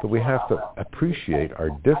 but we have to appreciate our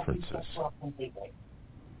differences.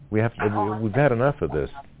 We've had enough of this.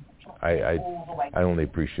 I only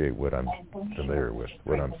appreciate what I'm familiar with,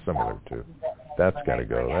 what I'm similar to. That's got to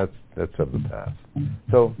go. That's of the past.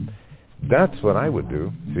 So that's what I would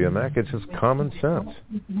do. CMAC, it's just common sense.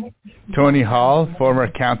 Tony Hall, former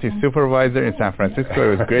county supervisor in San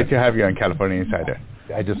Francisco. It was great to have you on California Insider.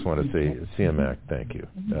 I just want to say, CMAC, thank you.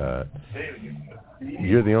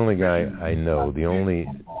 You're the only guy I know, the only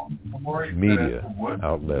media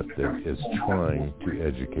outlet that is trying to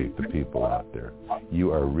educate the people out there.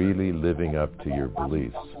 You are really living up to your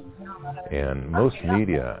beliefs. And most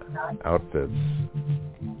media outfits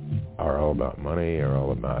are all about money, are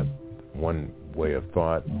all about one way of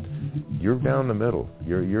thought. You're down the middle.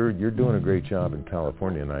 You're doing a great job in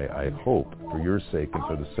California, and I hope, for your sake and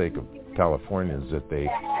for the sake of Californians, that they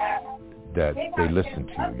listen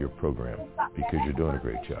to your program, because you're doing a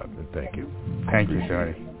great job. And thank you. Thank you,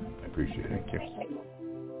 Tony. I appreciate it. Thank you.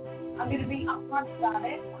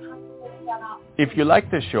 If you like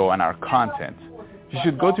the show and our content, you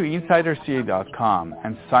should go to InsiderCA.com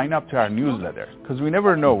and sign up to our newsletter, because we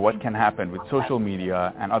never know what can happen with social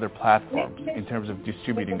media and other platforms in terms of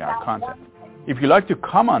distributing our content. If you'd like to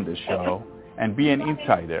come on the show and be an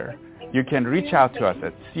insider, you can reach out to us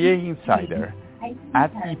at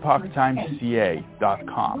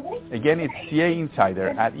cainsider@epochtimesca.com. Again, it's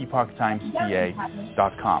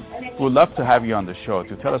cainsider@epochtimesca.com. We'd love to have you on the show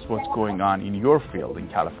to tell us what's going on in your field in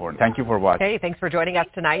California. Thank you for watching. Hey, thanks for joining us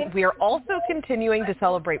tonight. We are also continuing to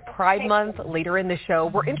celebrate Pride Month. Later in the show,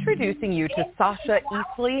 we're introducing you to Sasha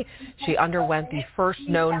Easley. She underwent the first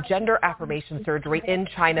known gender affirmation surgery in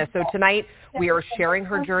China. So tonight, we are sharing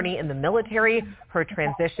her journey in the military, her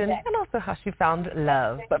transition, and also how she found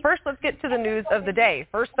love. But first, let's get to the news of the day.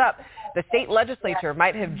 First up, the state legislature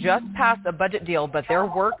might have just passed a budget deal, but their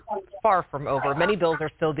work far from over. Many bills are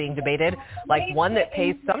still being debated, like one that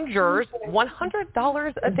pays some jurors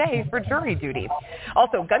 $100 a day for jury duty.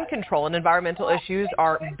 Also, gun control and environmental issues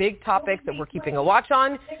are big topics that we're keeping a watch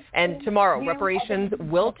on. And tomorrow, reparations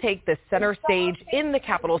will take the center stage in the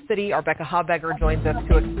capital city. Our Becca Habegger joins us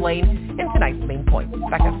to explain in tonight's main point.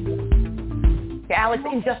 Becca. Alex,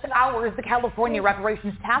 in just hours, the California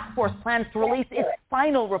Reparations Task Force plans to release its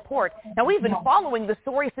final report. Now, we've been following the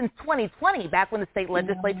story since 2020, back when the state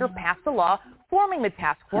legislature passed a law forming the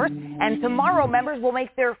task force, and tomorrow members will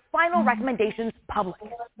make their final recommendations public.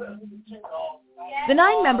 The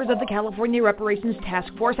 9 members of the California Reparations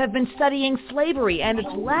Task Force have been studying slavery and its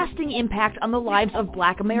lasting impact on the lives of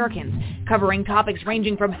Black Americans, covering topics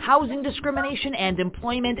ranging from housing discrimination and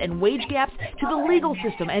employment and wage gaps to the legal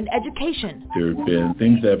system and education. There have been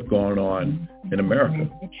things that have gone on in America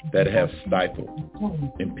that have stifled,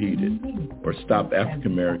 impeded, or stopped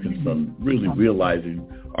African Americans from really realizing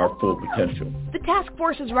our full potential. The task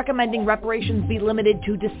force is recommending reparations be limited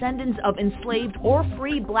to descendants of enslaved or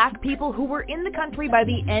free Black people who were in the country by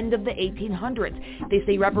the end of the 1800s. They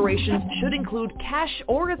say reparations should include cash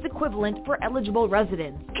or its equivalent for eligible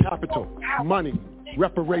residents. Capital, money,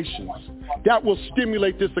 reparations. That will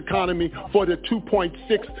stimulate this economy for the 2.6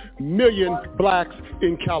 million blacks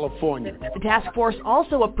in California. The task force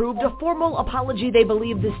also approved a formal apology they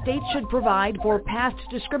believe the state should provide for past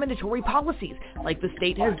discriminatory policies, like the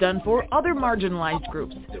state has done for other marginalized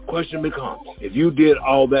groups. The question becomes, if you did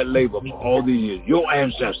all that labor for all these years, your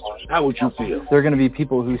ancestors, how would you feel? There are going to be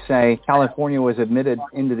people who say California was admitted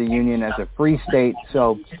into the Union as a free state,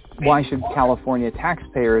 so why should California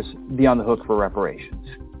taxpayers be on the hook for reparations?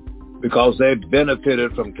 Because they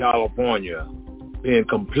benefited from California being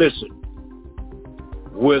complicit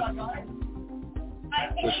with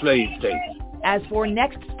the slave states. As for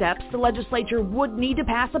next steps, the legislature would need to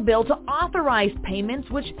pass a bill to authorize payments,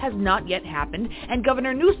 which has not yet happened, and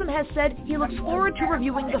Governor Newsom has said he looks forward to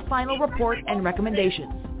reviewing the final report and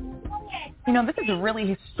recommendations. You know, this is a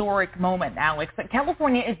really historic moment, Alex.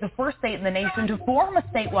 California is the first state in the nation to form a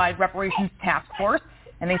statewide reparations task force.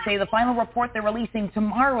 And they say the final report they're releasing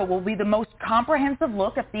tomorrow will be the most comprehensive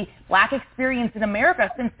look at the black experience in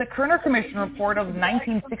America since the Kerner Commission report of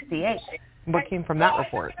 1968. What came from that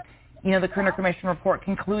report? You know, the Kerner Commission report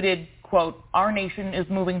concluded, quote, our nation is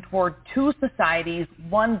moving toward two societies,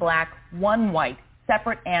 one black, one white,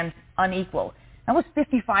 separate and unequal. That was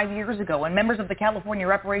 55 years ago, and members of the California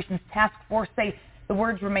Reparations Task Force say the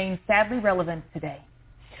words remain sadly relevant today.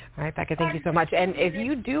 All right, Becca, thank you so much. And if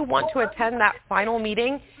you do want to attend that final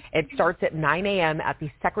meeting, it starts at 9 a.m. at the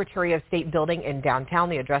Secretary of State building in downtown.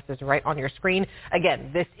 The address is right on your screen. Again,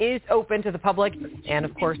 this is open to the public, and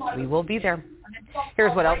of course, we will be there.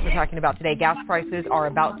 Here's what else we're talking about today. Gas prices are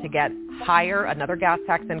about to get higher. Another gas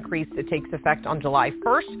tax increase that takes effect on July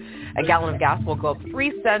 1st. A gallon of gas will go up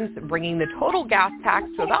 3 cents, bringing the total gas tax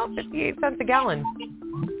to about 58 cents a gallon.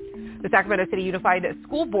 The Sacramento City Unified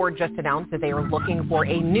School Board just announced that they are looking for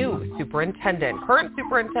a new superintendent. Current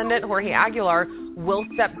superintendent Jorge Aguilar will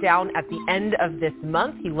step down at the end of this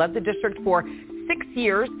month. He led the district for 6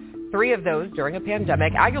 years, 3 of those during a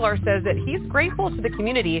pandemic. Aguilar says that he's grateful to the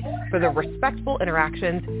community for the respectful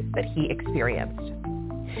interactions that he experienced.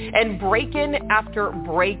 And break-in after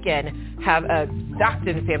break-in have a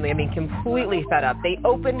Stockton family, completely fed up. They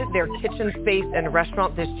opened their kitchen space and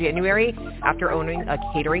restaurant this January after owning a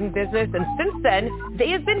catering business. And since then, they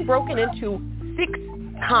have been broken into 6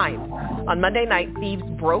 times. On Monday night, thieves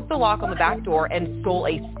broke the lock on the back door and stole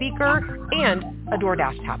a speaker and a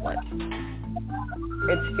DoorDash tablet.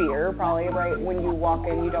 It's fear, probably, right? When you walk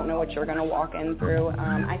in, you don't know what you're going to walk in through.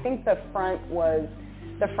 I think the front,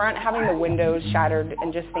 having the windows shattered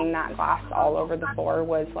and just seeing that glass all over the floor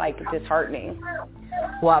was disheartening.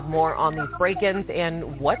 We'll have more on these break-ins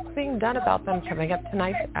and what's being done about them coming up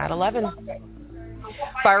tonight at 11.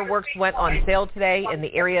 Fireworks went on sale today in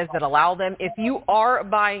the areas that allow them. If you are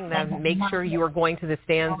buying them, make sure you are going to the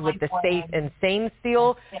stands with the Safe and Sane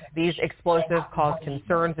seal. These explosives cause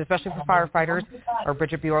concerns, especially for firefighters. Our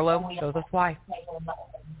Bridget Biorlo shows us why.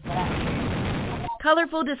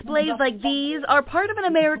 Colorful displays like these are part of an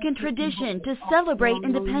American tradition to celebrate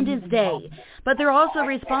Independence Day, but they're also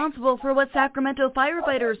responsible for what Sacramento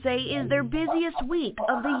firefighters say is their busiest week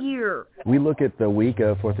of the year. We look at the week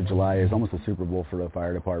of 4th of July as almost a Super Bowl for the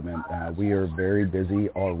fire department. We are very busy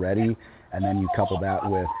already, and then you couple that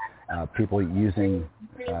with people using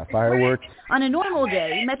fireworks. On a normal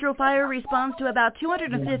day, Metro Fire responds to about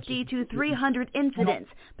 250 to 300 incidents,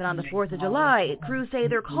 but on the 4th of July, crews say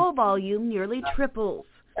their call volume nearly triples.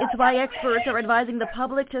 It's why experts are advising the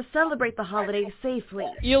public to celebrate the holiday safely.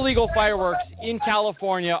 Illegal fireworks in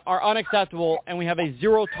California are unacceptable, and we have a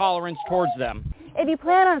zero tolerance towards them. If you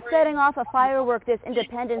plan on setting off a firework this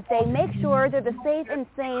Independence Day, make sure they're the safe and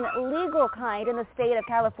sane legal kind in the state of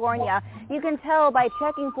California. You can tell by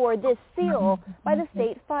checking for this seal by the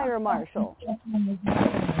state fire marshal.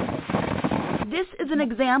 This is an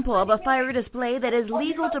example of a fire display that is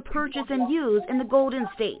legal to purchase and use in the Golden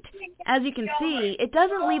State. As you can see, it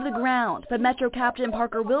doesn't leave the ground, but Metro Captain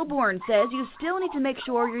Parker Wilborn says you still need to make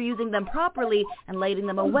sure you're using them properly and lighting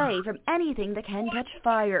them away from anything that can catch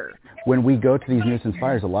fire. When we go to these nuisance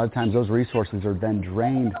fires, a lot of times those resources are then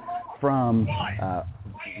drained from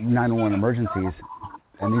 911 emergencies,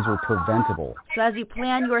 and these are preventable. So as you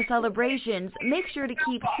plan your celebrations, make sure to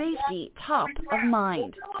keep safety top of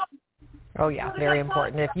mind. Oh, yeah, very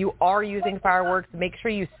important. If you are using fireworks, make sure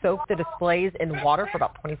you soak the displays in water for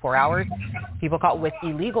about 24 hours. People caught with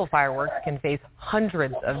illegal fireworks can face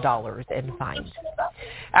hundreds of dollars in fines.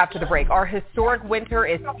 After the break, our historic winter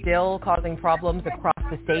is still causing problems across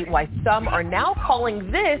the state, why some are now calling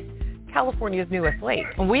this California's newest lake.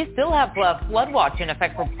 We still have flood watch in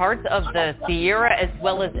effect for parts of the Sierra, as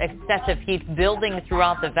well as excessive heat building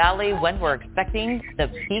throughout the valley when we're expecting the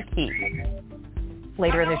peak heat.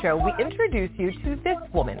 Later in the show, we introduce you to this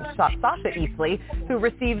woman, Sasha Easley, who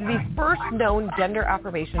received the first known gender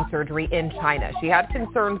affirmation surgery in China. She had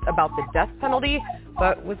concerns about the death penalty,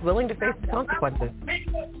 but was willing to face the consequences.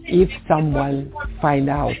 If someone find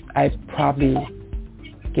out, I'd probably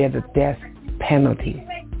get a death penalty.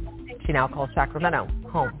 She now calls Sacramento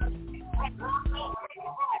home.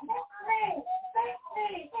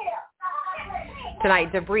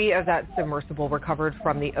 Tonight, debris of that submersible recovered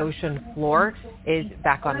from the ocean floor is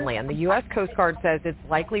back on land. The U.S. Coast Guard says it's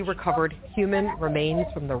likely recovered human remains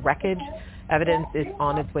from the wreckage. Evidence is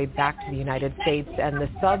on its way back to the United States, and the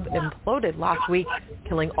sub imploded last week,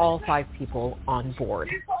 killing all 5 people on board.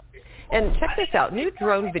 And check this out. New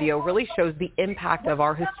drone video really shows the impact of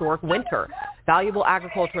our historic winter. Valuable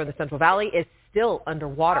agriculture in the Central Valley is still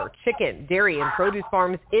underwater. Chicken, dairy, and produce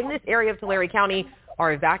farms in this area of Tulare County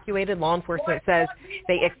are evacuated. Law enforcement says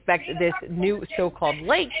they expect this new so-called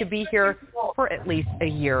lake to be here for at least a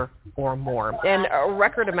year or more. And a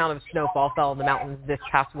record amount of snowfall fell in the mountains this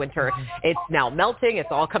past winter. It's now melting. It's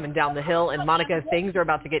all coming down the hill. And Monica, things are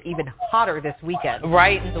about to get even hotter this weekend.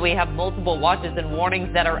 Right. So we have multiple watches and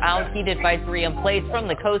warnings that are out. Heat advisory in place from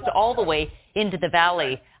the coast all the way into the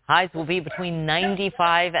valley. Highs will be between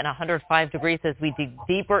 95 and 105 degrees as we dig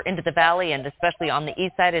deeper into the valley, and especially on the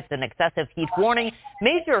east side, it's an excessive heat warning.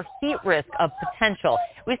 Major heat risk of potential.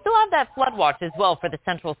 We still have that flood watch as well for the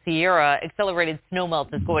Central Sierra. Accelerated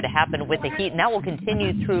snowmelt is going to happen with the heat, and that will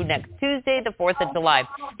continue through next Tuesday, the 4th of July.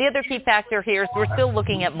 The other key factor here is we're still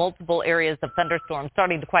looking at multiple areas of thunderstorms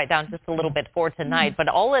starting to quiet down just a little bit for tonight, but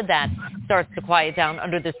all of that starts to quiet down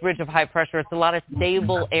under this ridge of high pressure. It's a lot of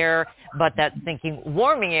stable air, but that sinking,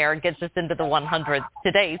 warming air gets us into the 100s.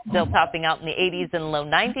 Today, still topping out in the 80s and low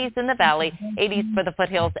 90s in the valley, 80s for the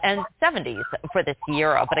foothills, and 70s for the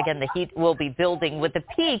Sierra. But again, the heat will be building with the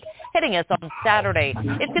peak hitting us on Saturday.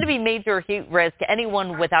 It's going to be major heat risk.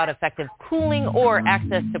 Anyone without effective cooling or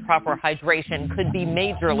access to proper hydration could be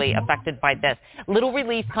majorly affected by this. Little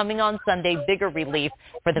relief coming on Sunday, bigger relief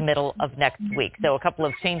for the middle of next week. So a couple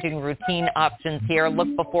of changing routine options here.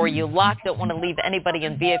 Look before you lock. Don't want to leave anybody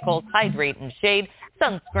in vehicles. Hydrate and shade.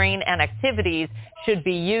 Sunscreen and activities should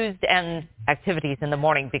be used, and activities in the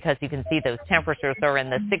morning, because you can see those temperatures are in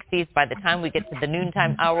the 60s. By the time we get to the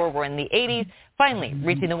noontime hour, we're in the 80s, finally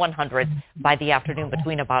reaching the 100s by the afternoon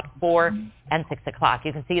between about 4 and 6 o'clock.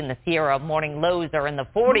 You can see in the Sierra, morning lows are in the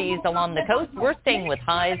 40s. Along the coast, we're staying with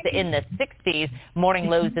highs in the 60s. Morning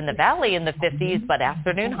lows in the valley in the 50s, but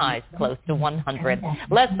afternoon highs close to 100.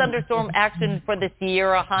 Less thunderstorm action for the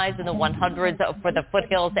Sierra, highs in the 100s for the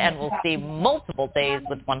foothills, and we'll see multiple days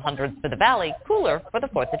with 100s for the valley, cooler for the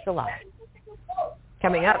 4th of July.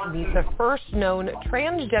 Coming up, meet the first known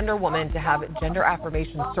transgender woman to have gender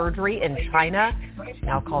affirmation surgery in China. She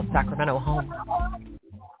now calls Sacramento home.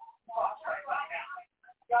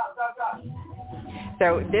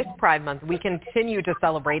 So this Pride Month, we continue to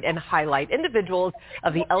celebrate and highlight individuals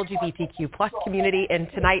of the LGBTQ plus community. And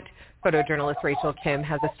tonight, photojournalist Rachel Kim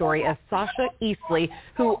has a story of Sasha Easley,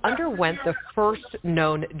 who underwent the first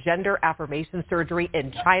known gender affirmation surgery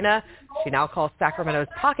in China. She now calls Sacramento's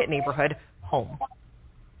Pocket neighborhood home.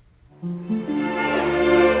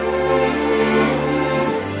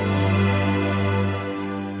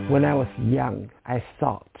 When I was young, I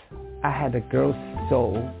thought I had a girl's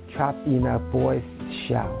soul trapped in a boy's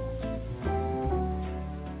shell.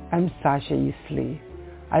 I'm Sasha Easley.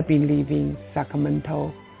 I've been living in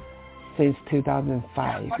Sacramento since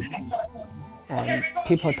 2005. And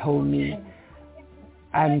people told me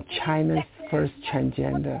I'm China's first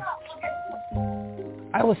transgender.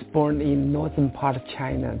 I was born in northern part of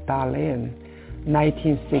China, Dalian,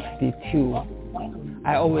 1962.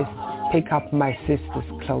 I always pick up my sister's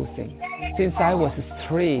clothing. Since I was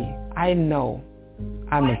 3, I know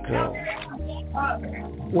I'm a girl.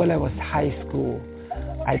 When I was high school,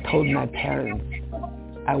 I told my parents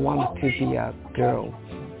I wanted to be a girl.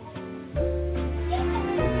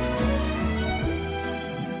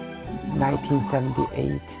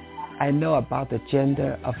 1978, I know about the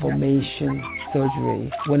gender affirmation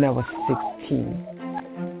surgery when I was 16.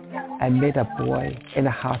 I met a boy in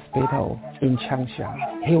a hospital in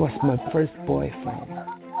Changsha. He was my first boyfriend.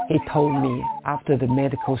 He told me after the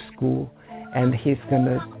medical school and he's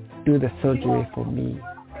gonna do the surgery for me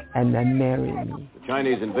and then marry me. The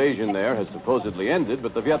Chinese invasion there has supposedly ended,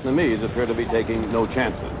 but the Vietnamese appear to be taking no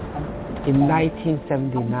chances. In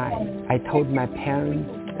 1979, I told my parents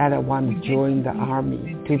that I want to join the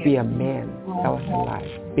army to be a man that was alive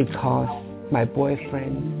because my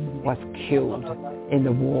boyfriend was killed in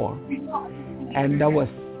the war. And that was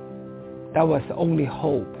the only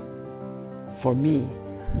hope for me.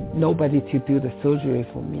 nobody to do the surgery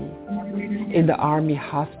for me. In the Army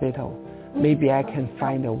hospital, maybe I can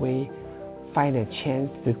find a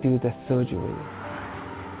chance to do the surgery.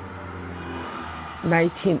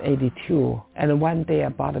 1982, and one day I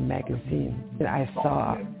bought a magazine, and I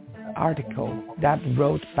saw an article that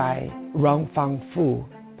wrote by Rong Fang Fu,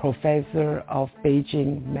 professor of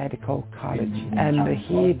Beijing Medical College, and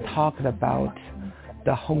he talked about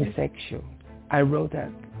the homosexual. I wrote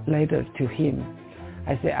a letter to him.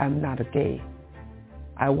 I said, I'm not gay.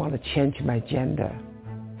 I want to change my gender.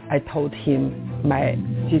 I told him my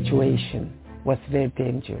situation was very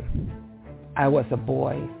dangerous. I was a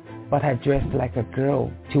boy, but I dressed like a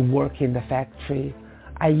girl to work in the factory.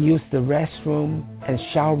 I used the restroom and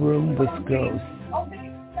shower room with girls.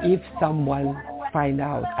 If someone find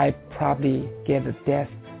out, I probably get a death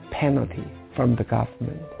penalty from the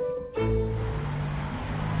government.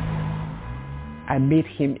 I meet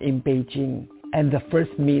him in Beijing, and the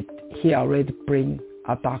first meet, he already bring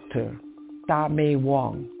a doctor, Da Mei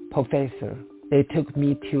Wang, professor. They took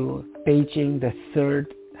me to Beijing, the 3rd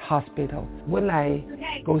hospital. When I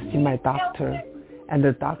go see my doctor, and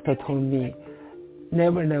the doctor told me,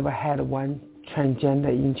 never had one transgender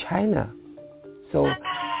in China. So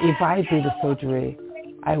if I do the surgery,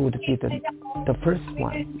 I would be the first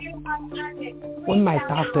one. When my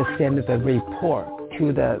doctor sent the report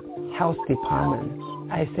to the health department,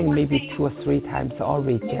 I think maybe 2 or 3 times all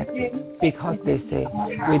rejected because they say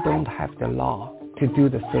we don't have the law to do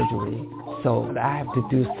the surgery. So I have to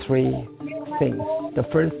do 3 things. The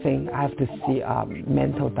first thing, I have to see a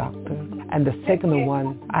mental doctor. And the second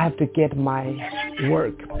one, I have to get my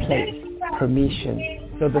workplace permission.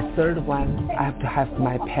 So the third one, I have to have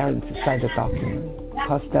my parents sign the document.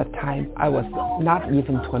 Because that time I was not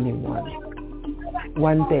even 21.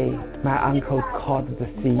 One day, my uncle called the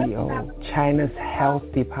CEO. China's health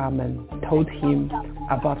department told him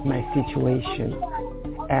about my situation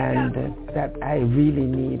and that I really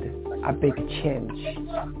need a big change.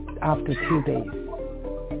 After 2 days,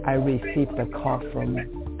 I received a call from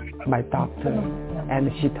my doctor,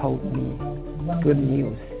 and she told me good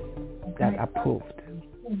news that approved.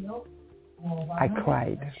 I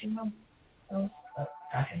cried.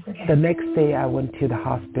 The next day I went to the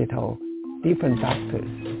hospital, different doctors,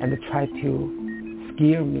 and tried to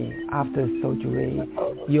scare me after surgery.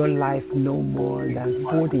 Your life no more than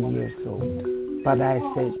 40 years old. But I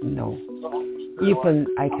said no. Even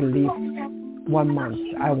I can live 1 month,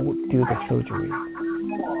 I would do the surgery.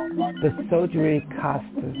 The surgery cost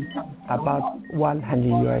about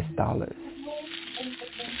 $100.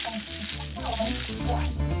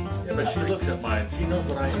 Yeah, but she looks at mine. She knows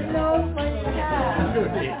what I am.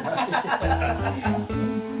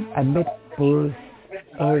 I met Bruce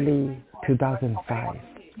early 2005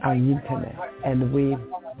 on internet, and we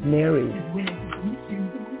married.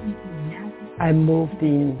 I moved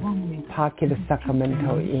in Pocket,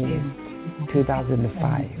 Sacramento in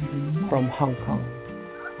 2005 from Hong Kong.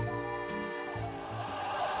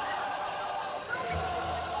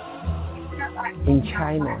 In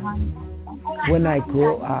China, when I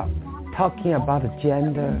grew up, talking about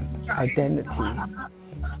gender identity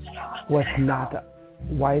was not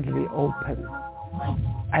widely open.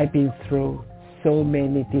 I've been through so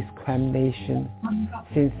many discrimination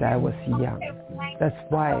since I was young. That's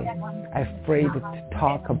why I'm afraid to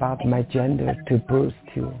talk about my gender to Bruce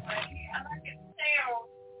too.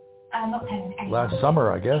 Last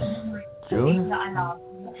summer, I guess, June,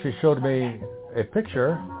 she showed me a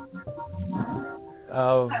picture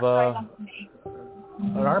of an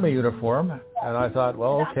army uniform, and I thought,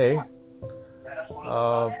 well, okay,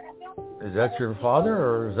 is that your father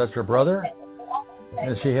or is that your brother?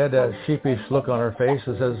 And she had that sheepish look on her face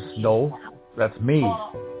that says, no, that's me.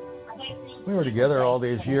 We were together all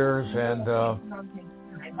these years, and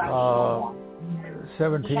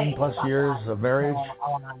 17 plus years of marriage,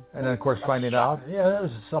 and then of course finding out, yeah, it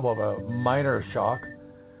was somewhat of a minor shock,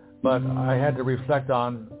 but I had to reflect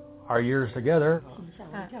on our years together.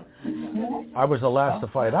 I was the last to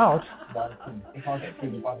find out.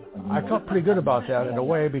 I felt pretty good about that in a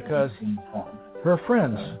way because her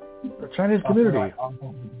friends, the Chinese community,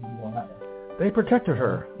 they protected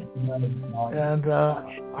her. And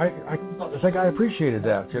I think I appreciated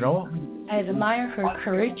that, you know. I admire her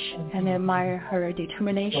courage and admire her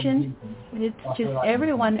determination. It's just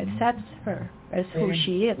everyone accepts her as who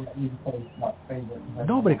she is.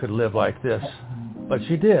 Nobody could live like this, but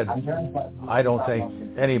she did. I don't think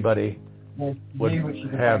anybody would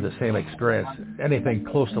have the same experience, anything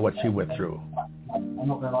close to what she went through.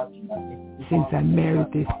 Since I married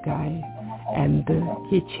this guy, and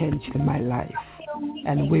he changed my life,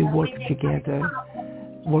 and we worked together,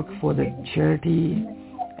 worked for the charity,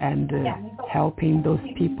 and helping those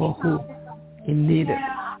people who in need.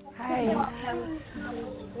 Hi.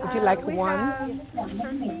 Would you like one?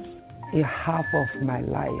 In half of my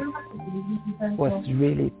life was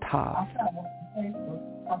really tough.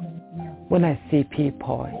 When I see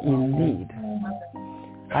people in need,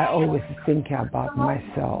 I always think about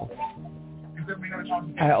myself.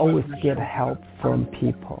 I always get help from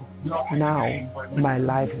people. Now my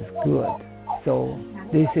life is good, so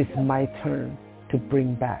this is my turn to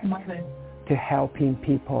bring back, to helping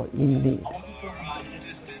people in need.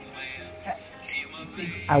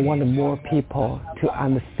 I want more people to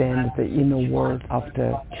understand the inner world of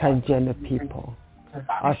the transgender people,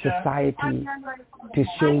 our society to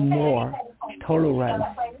show more tolerance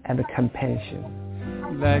and compassion.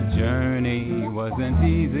 That journey wasn't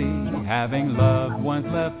easy, having loved ones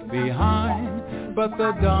left behind, but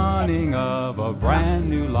the dawning of a brand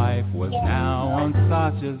new life was now on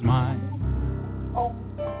Sasha's mind.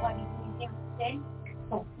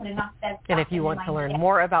 And if you want to learn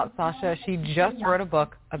more about Sasha, she just wrote a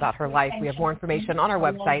book about her life. We have more information on our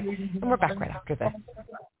website, and we're back right after this.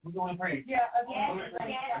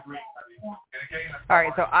 All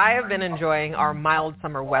right, so I have been enjoying our mild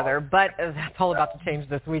summer weather, but that's all about to change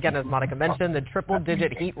this weekend. As Monica mentioned, the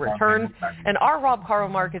triple-digit heat returns, and our Rob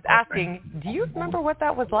Carlmark is asking, do you remember what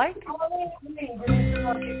that was like?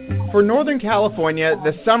 For Northern California,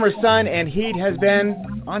 the summer sun and heat has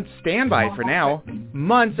been on standby for now.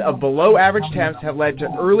 Months of below-average temps have led to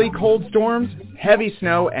early cold storms, heavy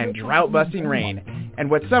snow, and drought-busting rain, and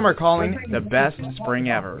what some are calling the best spring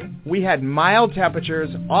ever. We had mild temperatures,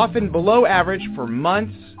 often below average, for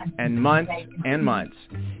months and months and months.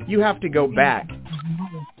 You have to go back,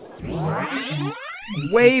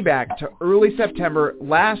 way back to early September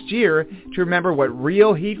last year to remember what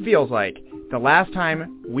real heat feels like. The last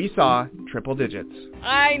time we saw triple digits.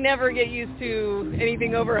 I never get used to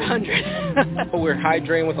anything over 100. We're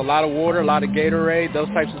hydrating with a lot of water, a lot of Gatorade, those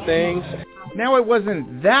types of things. Now, it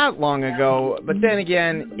wasn't that long ago, but then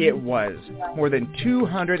again, it was. More than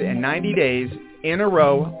 290 days in a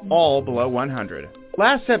row, all below 100.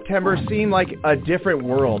 Last September seemed like a different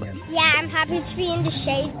world. Yeah, I'm happy to be in the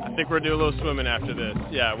shade. I think we're doing a little swimming after this.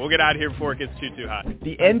 Yeah, we'll get out of here before it gets too hot.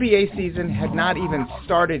 The NBA season had not even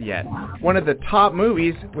started yet. One of the top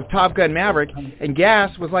movies was Top Gun Maverick, and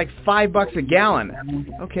gas was like $5 a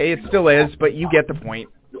gallon. Okay, it still is, but you get the point.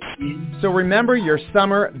 So remember your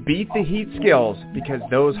summer beat the heat skills, because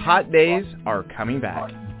those hot days are coming back.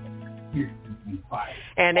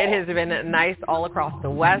 And it has been nice all across the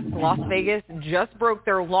West. Las Vegas just broke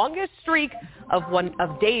their longest streak of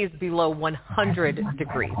days below 100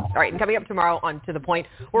 degrees. All right, and coming up tomorrow on To The Point,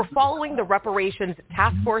 we're following the Reparations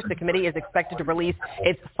Task Force. The committee is expected to release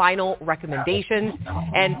its final recommendations.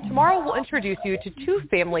 And tomorrow we'll introduce you to two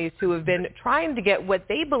families who have been trying to get what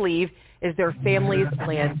they believe is their family's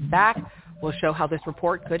land back. We'll show how this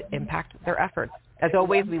report could impact their efforts. As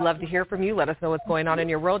always, we love to hear from you. Let us know what's going on in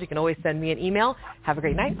your world. You can always send me an email. Have a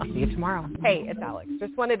great night. I'll see you tomorrow. Hey, it's Alex.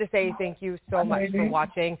 Just wanted to say thank you so much for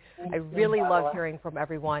watching. I really love hearing from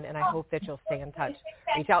everyone, and I hope that you'll stay in touch.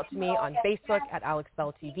 Reach out to me on Facebook at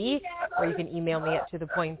AlexBellTV, or you can email me at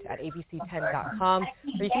tothepoint@abc10.com,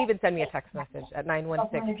 or you can even send me a text message at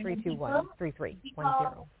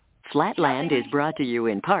 916-321-3310. Flatland is brought to you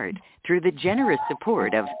in part through the generous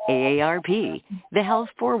support of AARP, the Health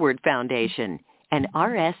Forward Foundation, and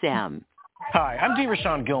RSM. Hi, I'm D.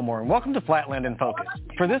 Rashawn Gilmore, and welcome to Flatland in Focus.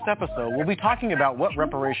 For this episode, we'll be talking about what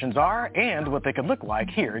reparations are and what they could look like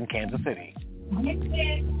here in Kansas City.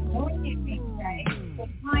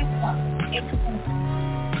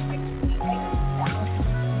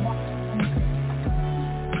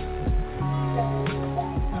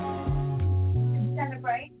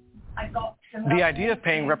 The idea of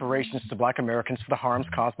paying reparations to Black Americans for the harms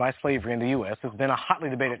caused by slavery in the U.S. has been a hotly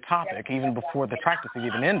debated topic even before the practice had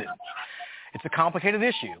even ended. It's a complicated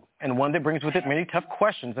issue, and one that brings with it many tough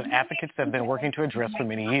questions that advocates have been working to address for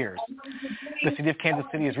many years. The city of Kansas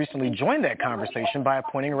City has recently joined that conversation by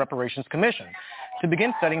appointing a reparations commission to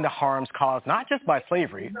begin studying the harms caused not just by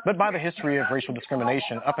slavery, but by the history of racial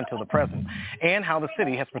discrimination up until the present, and how the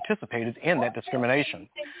city has participated in that discrimination.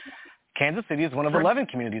 Kansas City is one of 11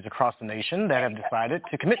 communities across the nation that have decided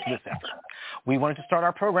to commit to this effort. We wanted to start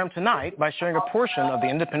our program tonight by showing a portion of the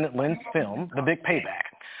independent lens film, The Big Payback,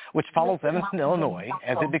 which follows Evanston, Illinois,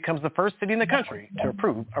 as it becomes the first city in the country to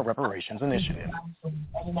approve a reparations initiative.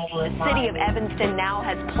 The city of Evanston now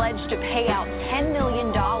has pledged to pay out $10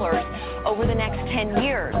 million over the next 10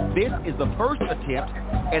 years. This is the first attempt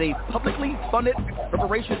at a publicly funded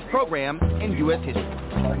reparations program in U.S. history.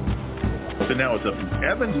 So now it's up to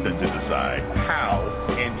Evanston to decide how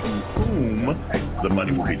and to whom Alabama, the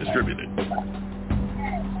money will be distributed.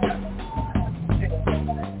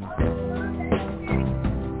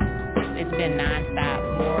 It's been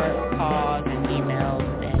nonstop, more calls and emails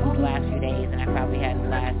in the last few days than I probably had in the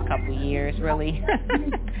last couple of years, really.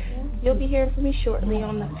 You'll be hearing from me shortly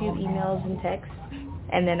on a few emails and texts,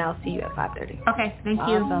 and then I'll see you at 5:30. Okay, thank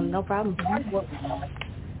you. Awesome, no problem.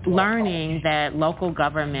 Learning that local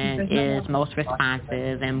government is most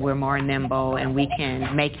responsive and we're more nimble and we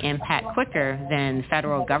can make impact quicker than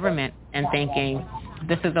federal government, and thinking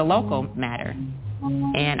this is a local matter.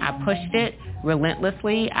 And I pushed it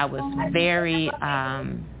relentlessly. I was very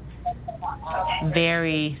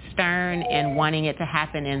stern in wanting it to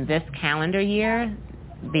happen in this calendar year,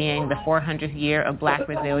 being the 400th year of Black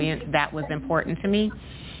resilience. That was important to me.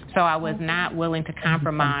 So I was not willing to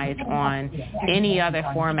compromise on any other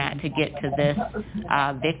format to get to this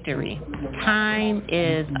victory. Time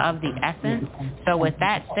is of the essence. So with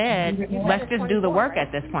that said, let's just do the work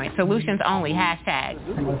at this point. Solutions only, hashtag.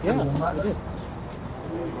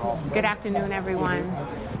 Good afternoon, everyone.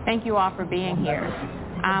 Thank you all for being here.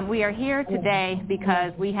 We are here today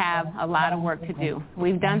because we have a lot of work to do.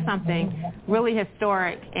 We've done something really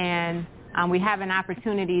historic, and we have an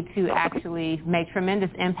opportunity to actually make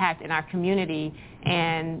tremendous impact in our community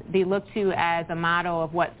and be looked to as a model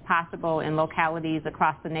of what's possible in localities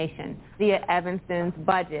across the nation. Via Evanston's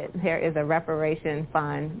budget, there is a reparation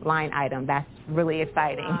fund line item. That's really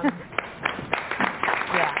exciting.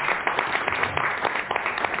 Yeah.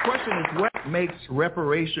 The question is, what makes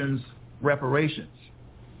reparations reparations?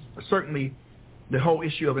 Certainly, the whole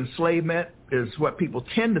issue of enslavement is what people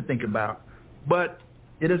tend to think about, but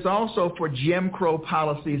it is also for Jim Crow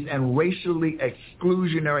policies and racially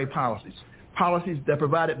exclusionary policies, policies that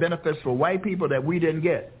provided benefits for white people that we didn't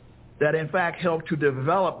get, that in fact helped to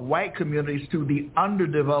develop white communities to the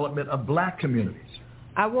underdevelopment of Black communities.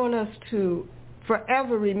 I want us to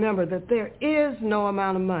forever remember that there is no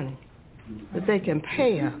amount of money that they can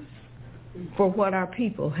pay us for what our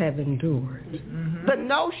people have endured. Mm-hmm. The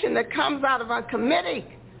notion that comes out of our committee,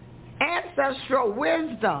 ancestral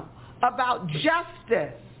wisdom about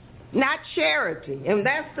justice, not charity. And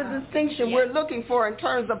that's the distinction we're looking for in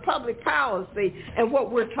terms of public policy and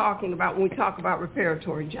what we're talking about when we talk about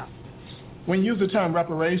reparatory justice. When you use the term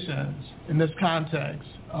reparations in this context,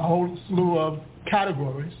 a whole slew of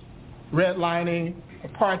categories, redlining,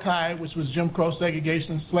 apartheid, which was Jim Crow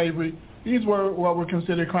segregation, slavery, these were what were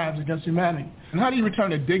considered crimes against humanity. And how do you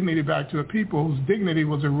return a dignity back to a people whose dignity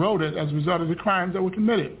was eroded as a result of the crimes that were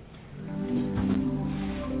committed?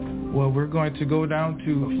 Well, we're going to go down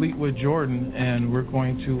to Fleetwood, Jordan, and we're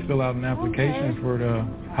going to fill out an application for the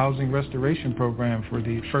Housing Restoration Program for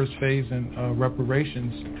the first phase in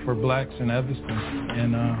reparations for Blacks in Evanston,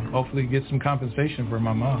 and hopefully get some compensation for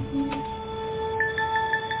my mom.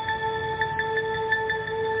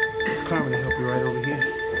 Carmen, I'll help you right over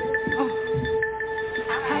here.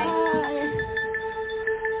 Hi.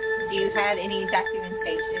 Do you have any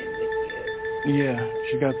documentation with you? Yeah,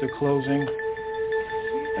 she got the closing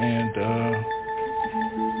and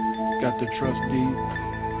got the trust deed.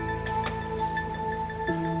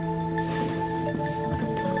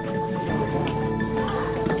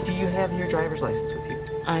 Do you have your driver's license with you?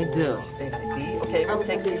 I do. State ID. Okay, we'll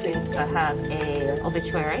take these things. I have a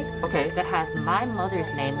obituary. Okay. That has my mother's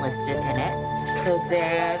name listed in it. So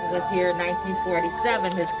Dad was here in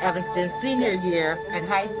 1947, his Evanston senior year in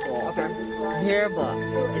high school. Okay. Yearbook,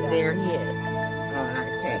 and there he is.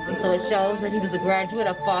 Okay. And so it shows that he was a graduate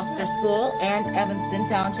of Foster School and Evanston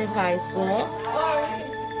Township High School.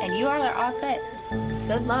 And you are all set.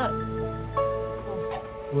 Good luck.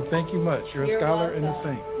 Well, thank you much. You're a scholar and a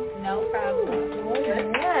saint. No problem.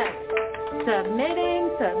 Yes. Submitting.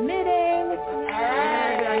 Good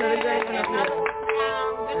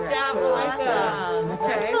job, Awesome.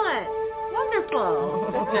 Okay. Excellent. Wonderful.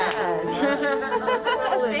 Yes.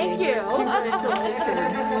 Thank you.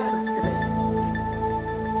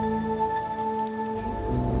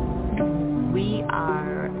 We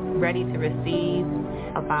are ready to receive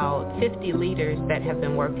about 50 leaders that have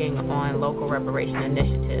been working on local reparation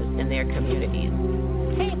initiatives in their communities.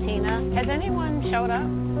 Hey, Tina, has anyone showed up?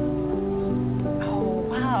 Oh,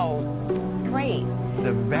 wow. Great.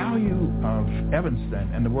 The value of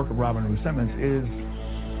Evanston and the work of Robin Rue Simmons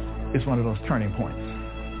is one of those turning points.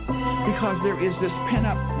 Because there is this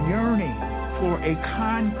pent-up yearning for a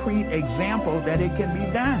concrete example that it can be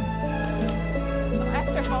done.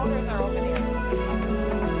 Extra folders are over there.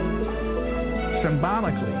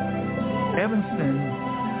 Symbolically, Evanston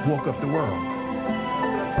woke up the world.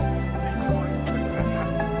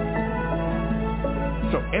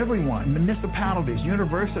 So everyone, municipalities,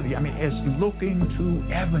 university, is looking to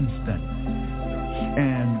Evanston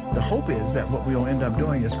And the hope is that what we'll end up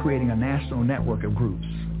doing is creating a national network of groups.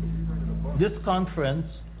 This conference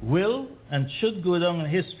will and should go down in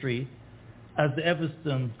history as the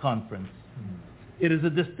Evanston Conference. It is a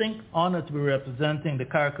distinct honor to be representing the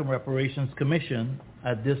CARICOM Reparations Commission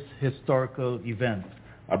at this historical event.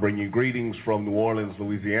 I bring you greetings from New Orleans,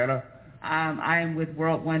 Louisiana. I am with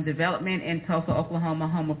World One Development in Tulsa, Oklahoma,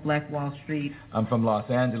 home of Black Wall Street. I'm from Los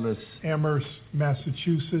Angeles. Amherst,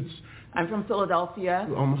 Massachusetts. I'm from Philadelphia.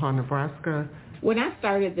 Omaha, Nebraska. When I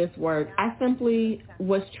started this work, I simply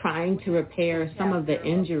was trying to repair some of the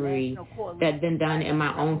injury that had been done in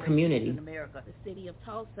my own community.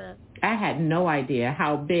 I had no idea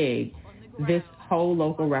how big this whole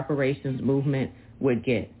local reparations movement would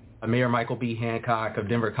get. I'm Mayor Michael B. Hancock of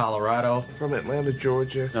Denver, Colorado. From Atlanta,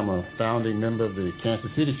 Georgia. I'm a founding member of the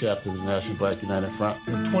Kansas City chapter of the National Black United Front.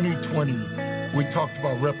 In 2020, we talked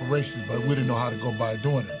about reparations, but we didn't know how to go by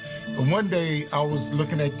doing it. But one day, I was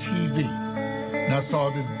looking at TV, and I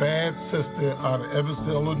saw this bad sister out of Evanston,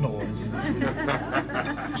 Illinois.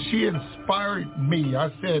 She inspired me. I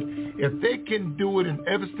said, if they can do it in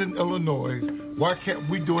Evanston, Illinois, why can't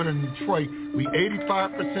we do it in Detroit? We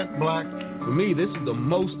 85% black. For me, this is the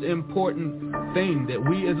most important thing that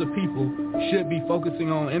we as a people should be focusing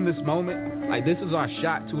on in this moment. Like, this is our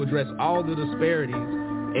shot to address all the disparities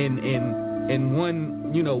in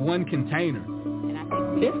one container.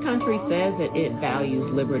 This country says that it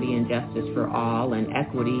values liberty and justice for all, and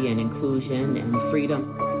equity and inclusion and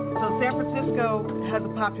freedom. So San Francisco has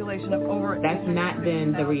a population of over... That's not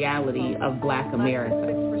been the reality of Black America.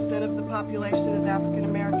 6% of the population is African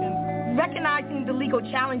American. Recognizing the legal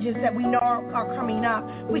challenges that we know are coming up,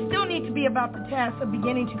 we still need to be about the task of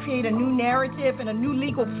beginning to create a new narrative and a new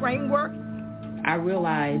legal framework. I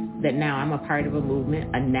realize that now I'm a part of a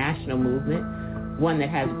movement, a national movement, one that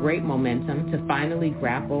has great momentum to finally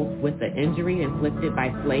grapple with the injury inflicted by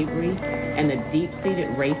slavery and the deep-seated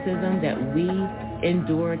racism that we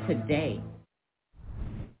endure today.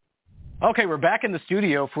 Okay, we're back in the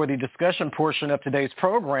studio for the discussion portion of today's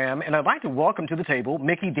program, and I'd like to welcome to the table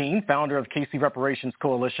Mickey Dean, founder of KC Reparations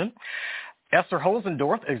Coalition, Esther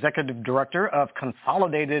Holzendorf, Executive Director of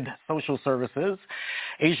Consolidated Social Services,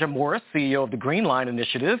 Asia Morris, CEO of the Green Line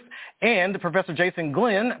Initiative, and Professor Jason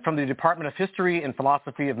Glenn from the Department of History and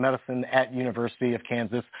Philosophy of Medicine at University of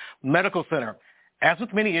Kansas Medical Center. As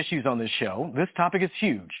with many issues on this show, this topic is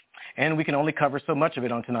huge, and we can only cover so much of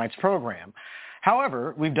it on tonight's program.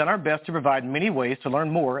 However, we've done our best to provide many ways to learn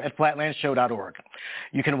more at flatlandshow.org.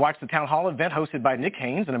 You can watch the town hall event hosted by Nick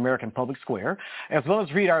Haynes in American Public Square, as well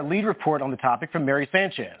as read our lead report on the topic from Mary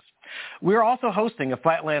Sanchez. We're also hosting a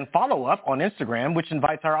Flatland follow-up on Instagram, which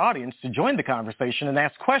invites our audience to join the conversation and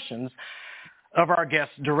ask questions of our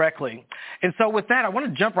guests directly. And so with that, I want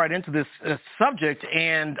to jump right into this subject,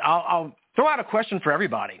 and I'll throw out a question for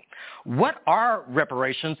everybody. What are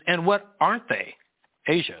reparations and what aren't they?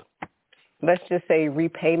 Asia. Let's just say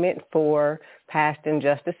repayment for past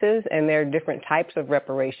injustices, and there are different types of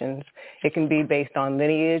reparations. It can be based on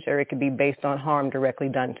lineage, or it could be based on harm directly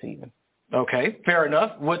done to you. Okay, fair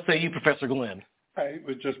enough. What say you, Professor Glenn? I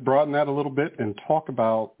would just broaden that a little bit and talk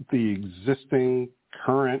about the existing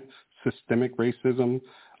current systemic racism,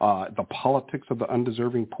 the politics of the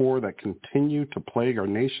undeserving poor that continue to plague our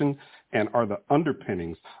nation and are the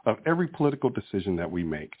underpinnings of every political decision that we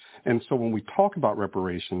make. And so when we talk about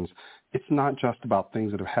reparations, it's not just about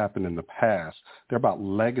things that have happened in the past. They're about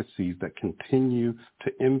legacies that continue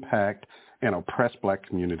to impact and oppress black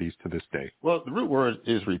communities to this day. Well, the root word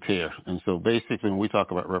is repair. And so basically when we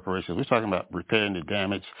talk about reparations, we're talking about repairing the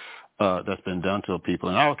damage that's been done to people.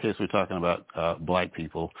 In our case, we're talking about black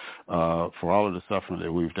people for all of the suffering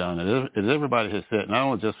that we've done. And as everybody has said, not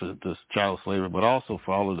only just for this child slavery, but also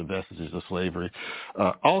for all of the vestiges of slavery.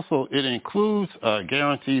 Also, it includes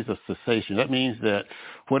guarantees of cessation. That means that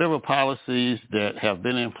whatever policies that have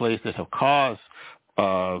been in place that have caused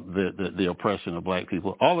the oppression of black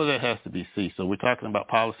people, all of that has to be ceased. So we're talking about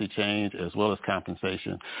policy change as well as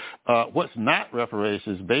compensation. What's not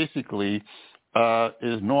reparations basically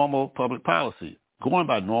is normal public policy. Going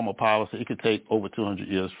by normal policy, it could take over 200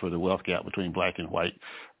 years for the wealth gap between black and white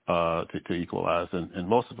to equalize, and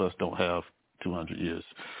most of us don't have 200 years.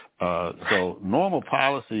 So normal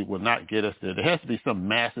policy will not get us there. There has to be some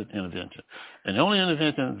massive intervention. And the only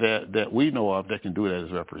intervention that we know of that can do that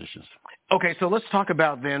is reparations. Okay, so let's talk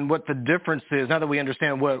about then what the difference is, now that we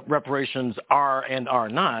understand what reparations are and are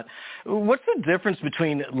not. What's the difference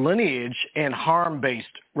between lineage and harm-based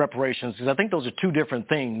reparations? Because I think those are two different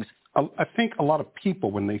things. I think a lot of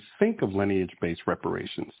people, when they think of lineage-based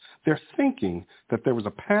reparations, they're thinking that there was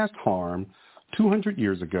a past harm 200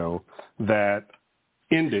 years ago that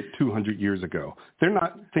ended 200 years ago. They're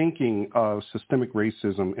not thinking of systemic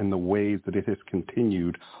racism in the ways that it has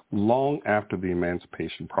continued long after the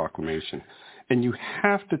Emancipation Proclamation. And you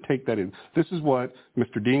have to take that in. This is what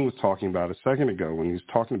Mr. Dean was talking about a second ago when he was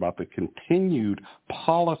talking about the continued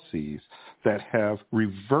policies that have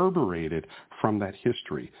reverberated from that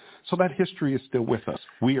history. So that history is still with us.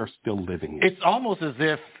 We are still living it. It's almost as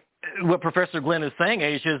if what Professor Glenn is saying,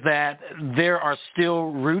 Asia, is that there are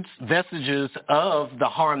still roots, vestiges of the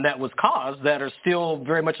harm that was caused that are still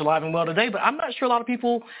very much alive and well today. But I'm not sure a lot of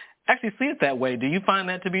people actually see it that way. Do you find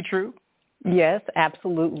that to be true? Yes,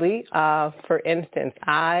 absolutely. For instance,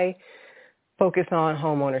 I focus on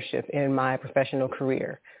homeownership in my professional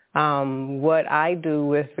career. What I do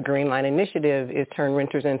with the Green Line Initiative is turn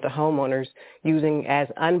renters into homeowners using as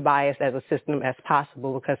unbiased as a system as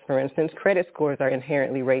possible because, for instance, credit scores are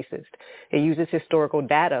inherently racist. It uses historical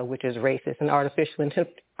data, which is racist, and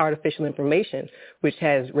artificial information, which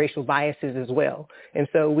has racial biases as well. And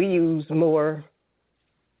so we use more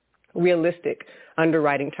realistic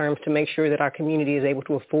underwriting terms to make sure that our community is able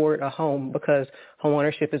to afford a home because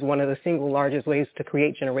homeownership is one of the single largest ways to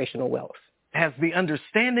create generational wealth. Has the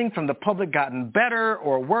understanding from the public gotten better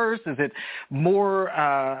or worse? Is it more,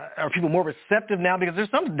 are people more receptive now? Because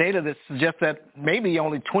there's some data that suggests that maybe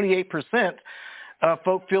only 28% of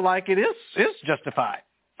folk feel like it is justified.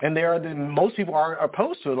 And most people are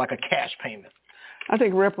opposed to it, like a cash payment. I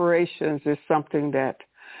think reparations is something that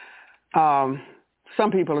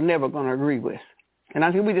some people are never going to agree with. And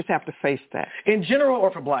I think we just have to face that. In general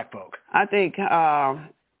or for black folk? I think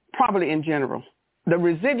probably in general. The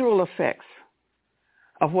residual effects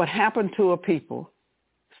of what happened to a people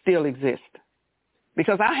still exist.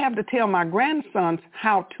 Because I have to tell my grandsons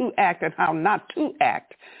how to act and how not to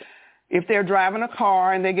act. If they're driving a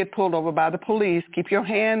car and they get pulled over by the police, keep your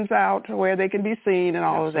hands out where they can be seen and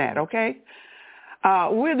all of that, okay?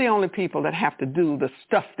 We're the only people that have to do the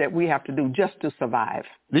stuff that we have to do just to survive.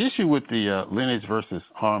 The issue with the lineage versus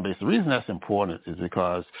harm-based, the reason that's important is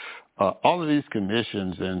because all of these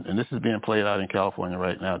commissions, and this is being played out in California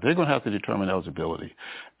right now, they're going to have to determine eligibility.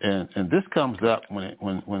 And this comes up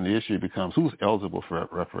when the issue becomes who's eligible for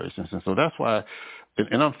reparations. And so that's why,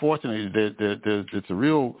 and unfortunately, it's a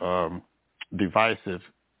real divisive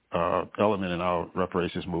element in our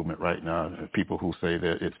reparations movement right now. People who say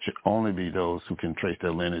that it should only be those who can trace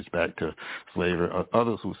their lineage back to slavery.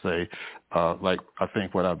 Others who say, like I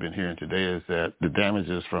think what I've been hearing today is that the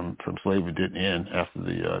damages from slavery didn't end after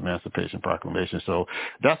the Emancipation Proclamation. So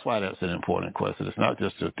that's why that's an important question. It's not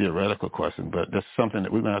just a theoretical question, but that's something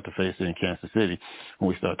that we're going to have to face in Kansas City when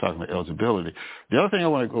we start talking about eligibility. The other thing I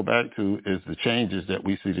want to go back to is the changes that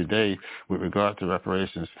we see today with regard to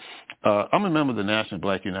reparations. I'm a member of the National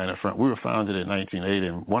Black United Front. We were founded in 1980,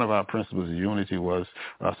 and one of our principles of unity was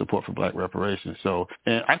support for black reparations. So,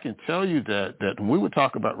 and I can tell you that when we would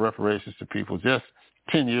talk about reparations to people just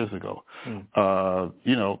 10 years ago,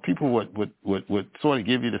 people would sort of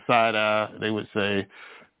give you the side eye. They would say,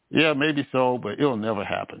 yeah, maybe so, but it'll never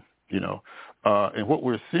happen, And what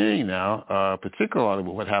we're seeing now, particularly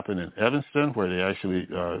with what happened in Evanston, where they actually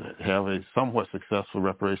have a somewhat successful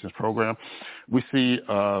reparations program, we see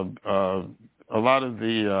a lot of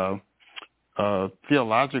the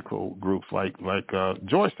theological groups like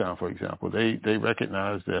Georgetown, for example, they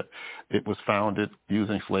recognize that it was founded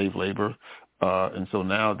using slave labor. And so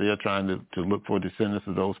now they're trying to look for descendants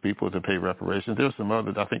of those people to pay reparations. There's some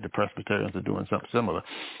others. I think the Presbyterians are doing something similar.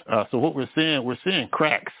 So what we're seeing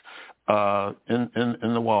cracks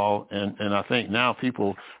in the wall, and I think now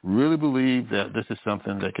people really believe that this is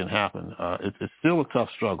something that can happen. It's still a tough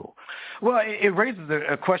struggle. Well, it raises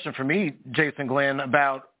a question for me, Jason Glenn,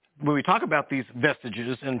 about when we talk about these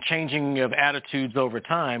vestiges and changing of attitudes over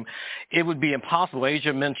time, it would be impossible.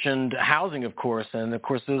 Asia mentioned housing, of course, and of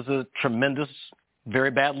course there's a tremendous,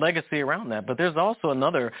 very bad legacy around that. But there's also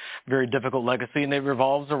another very difficult legacy, and it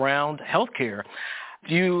revolves around healthcare.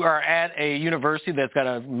 You are at a university that's got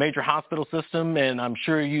a major hospital system, and I'm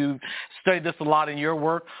sure you studied this a lot in your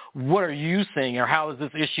work. What are you seeing, or how is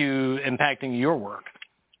this issue impacting your work?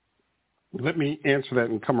 Let me answer that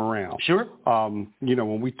and come around. Sure.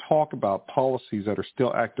 When we talk about policies that are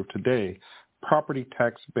still active today, property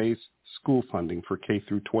tax-based school funding for K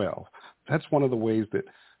through 12, that's one of the ways that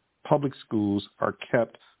public schools are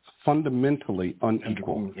kept fundamentally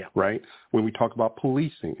unequal, right? When we talk about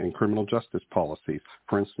policing and criminal justice policies,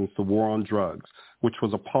 for instance, the war on drugs, which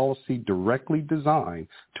was a policy directly designed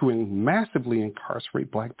to massively incarcerate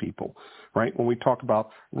black people, right? When we talk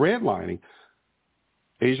about redlining,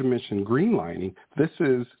 Asia mentioned greenlining. This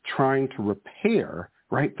is trying to repair,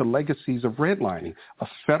 right, the legacies of redlining, a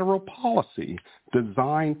federal policy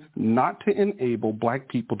designed not to enable black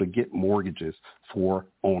people to get mortgages for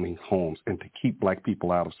owning homes and to keep black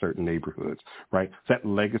people out of certain neighborhoods, right? That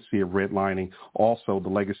legacy of redlining, also the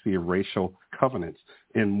legacy of racial covenants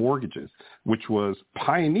in mortgages, which was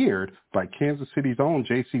pioneered by Kansas City's own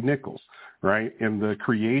J.C. Nichols, right, in the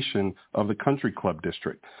creation of the Country Club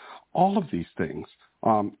District. All of these things.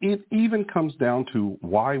 It even comes down to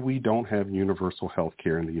why we don't have universal health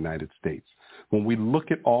care in the United States. When we look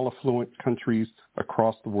at all affluent countries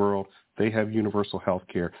across the world, they have universal health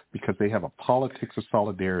care because they have a politics of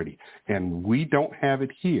solidarity. And we don't have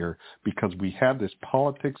it here because we have this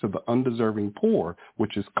politics of the undeserving poor,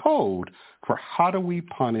 which is code for how do we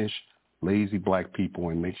punish lazy black people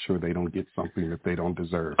and make sure they don't get something that they don't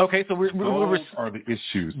deserve. Okay, so those are the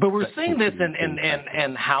issues. But we're seeing this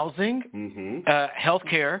in housing,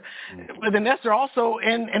 healthcare, but then that's also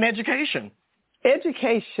in education.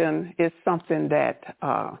 Education is something that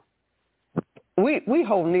we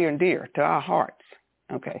hold near and dear to our hearts.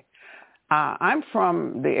 Okay, I'm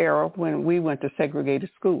from the era when we went to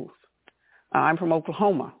segregated schools. I'm from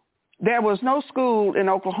Oklahoma. There was no school in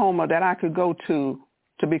Oklahoma that I could go to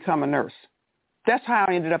become a nurse. That's how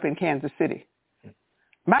I ended up in Kansas City.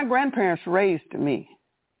 My grandparents raised me.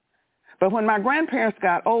 But when my grandparents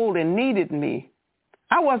got old and needed me,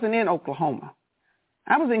 I wasn't in Oklahoma.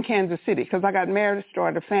 I was in Kansas City because I got married,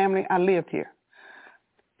 started a family. I lived here.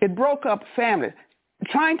 It broke up families.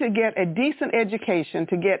 Trying to get a decent education,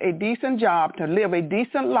 to get a decent job, to live a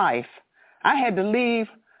decent life, I had to leave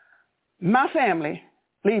my family,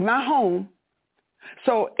 leave my home.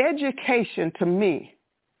 So education to me,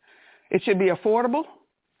 it should be affordable.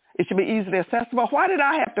 It should be easily accessible. Why did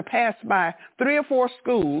I have to pass by 3 or 4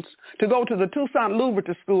 schools to go to the Toussaint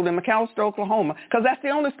Louverture School in McAlester, Oklahoma? Because that's the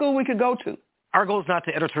only school we could go to. Our goal is not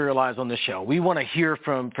to editorialize on this show. We want to hear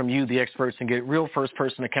from you, the experts, and get real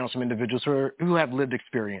first-person accounts from individuals who have lived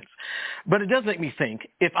experience. But it does make me think,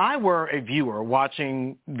 if I were a viewer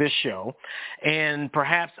watching this show, and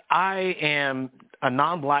perhaps I am a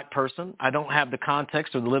non-black person, I don't have the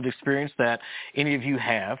context or the lived experience that any of you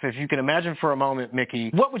have. If you can imagine for a moment,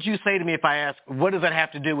 Mickey, what would you say to me if I asked, what does that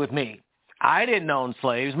have to do with me? I didn't own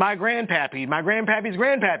slaves. My grandpappy's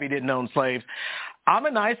grandpappy didn't own slaves. I'm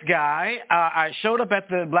a nice guy. I showed up at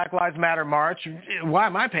the Black Lives Matter march. Why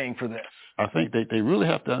am I paying for this? I think they really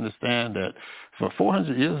have to understand that for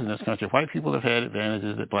 400 years in this country, white people have had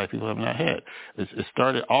advantages that black people have not had. It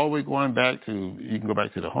started all the way going back to, you can go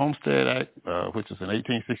back to the Homestead Act, which was in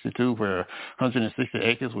 1862, where 160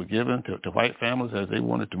 acres were given to white families as they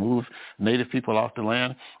wanted to move native people off the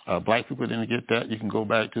land. Black people didn't get that. You can go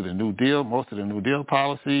back to the New Deal, most of the New Deal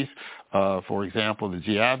policies. For example, the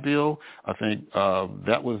GI Bill, I think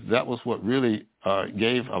that was what really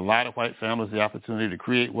gave a lot of white families the opportunity to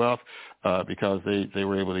create wealth because they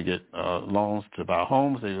were able to get loans to buy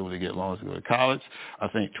homes. They were able to get loans to go to college. I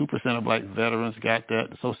think 2% of black veterans got that.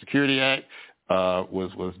 The Social Security Act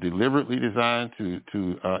was deliberately designed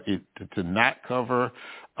to not cover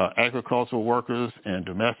agricultural workers and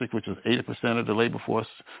domestic, which was 80% of the labor force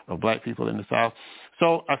of black people in the South.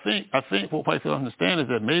 So I think what white people understand is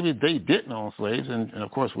that maybe they didn't own slaves, and of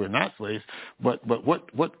course we're not slaves. But what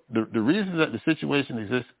the reason that the situation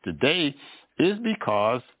exists today is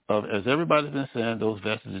because of, as everybody's been saying, those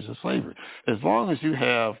vestiges of slavery. As long as you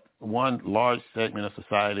have one large segment of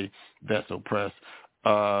society that's oppressed,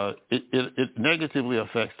 it negatively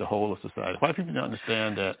affects the whole of society. White people don't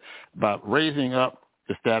understand that by raising up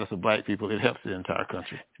the status of black people, it helps the entire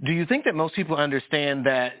country. Do you think that most people understand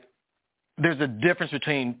that there's a difference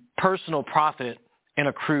between personal profit and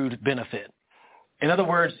accrued benefit? In other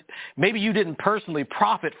words, maybe you didn't personally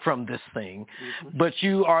profit from this thing, but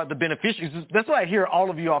you are the beneficiaries. That's what I hear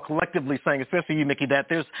all of you all collectively saying, especially you, Mickey, that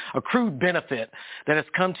there's accrued benefit that has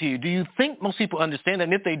come to you. Do you think most people understand that?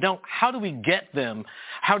 And if they don't, how do we get them?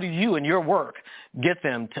 How do you and your work get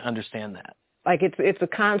them to understand that? Like it's a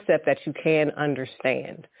concept that you can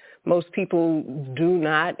understand. Most people do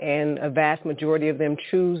not, and a vast majority of them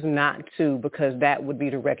choose not to because that would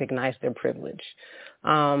be to recognize their privilege.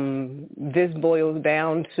 This boils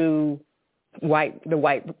down to white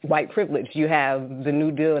privilege. You have the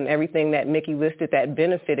New Deal and everything that Mickey listed that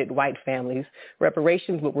benefited white families.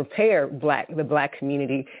 Reparations would repair the black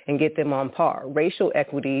community and get them on par. Racial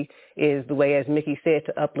equity is the way, as Mickey said,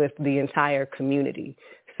 to uplift the entire community.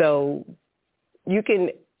 So you can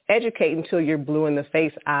educate until you're blue in the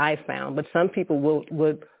face, I found, but some people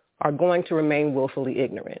are going to remain willfully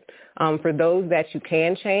ignorant. For those that you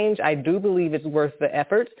can change, I do believe it's worth the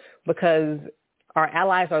effort because Our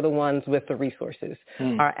allies are the ones with the resources.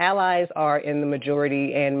 Our allies are in the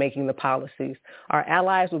majority and making the policies. Our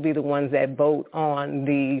allies will be the ones that vote on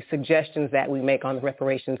the suggestions that we make on the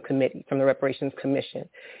Reparations Committee, from the Reparations Commission.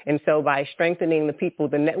 And so by strengthening the people,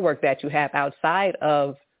 the network that you have outside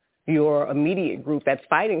of your immediate group that's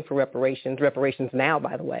fighting for reparations now,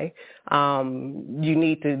 by the way, you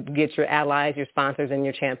need to get your allies, your sponsors, and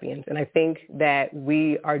your champions. And I think that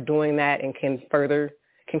we are doing that and can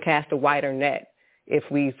cast a wider net if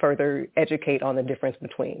we further educate on the difference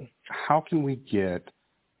between. How can we get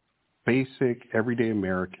basic everyday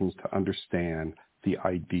Americans to understand the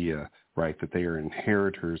idea, right, that they are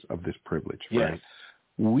inheritors of this privilege, right?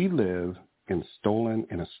 We live in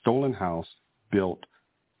a stolen house built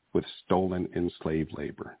with stolen enslaved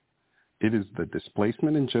labor. It is the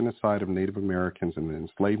displacement and genocide of Native Americans and the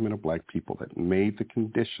enslavement of black people that made the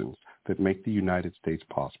conditions that make the United States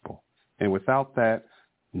possible. And without that,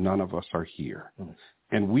 none of us are here.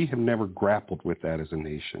 And we have never grappled with that as a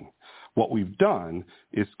nation. What we've done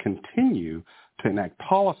is continue to enact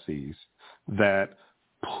policies that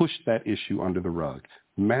push that issue under the rug.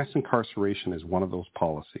 Mass incarceration is one of those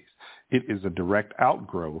policies. It is a direct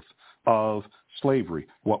outgrowth of slavery.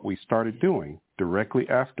 What we started doing directly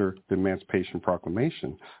after the Emancipation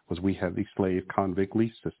Proclamation was we had the slave convict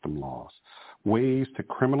lease system laws, ways to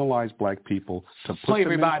criminalize black people, to put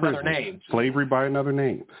slavery them in by prison. another name. Slavery by another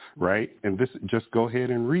name, right? And this, just go ahead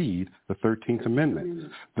and read the 13th Amendment,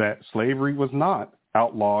 that slavery was not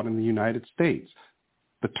outlawed in the United States.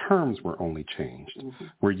 The terms were only changed,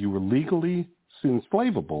 where you were legally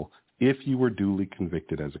enslavable if you were duly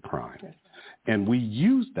convicted as a crime. And we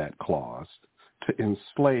used that clause to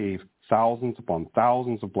enslave thousands upon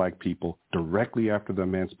thousands of black people directly after the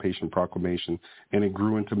Emancipation Proclamation, and it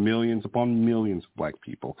grew into millions upon millions of black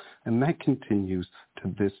people. And that continues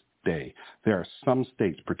to this day. There are some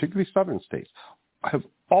states, particularly southern states, have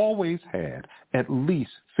always had at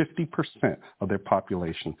least 50% of their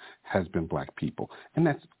population has been black people. And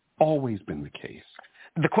that's always been the case.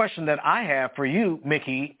 The question that I have for you,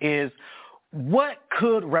 Mickey, is what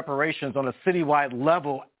could reparations on a citywide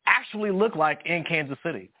level actually look like in Kansas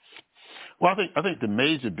City? Well, I think the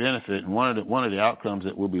major benefit and one of the outcomes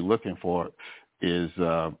that we'll be looking for is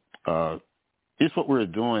what we're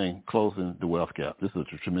doing, closing the wealth gap. This is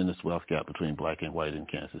a tremendous wealth gap between black and white in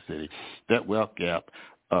Kansas City. That wealth gap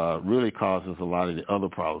really causes a lot of the other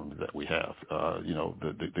problems that we have,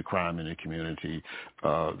 the crime in the community,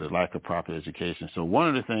 the lack of proper education. So one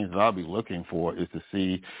of the things that I'll be looking for is to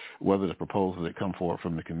see whether the proposals that come forward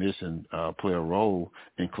from the commission play a role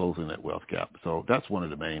in closing that wealth gap. So that's one of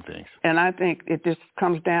the main things. And I think it just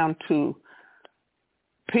comes down to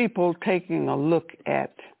people taking a look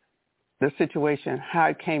at the situation, how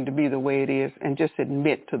it came to be the way it is, and just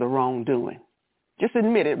admit to the wrongdoing. Just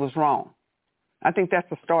admit it was wrong. I think that's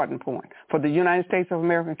the starting point for the United States of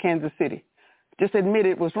America and Kansas City. Just admit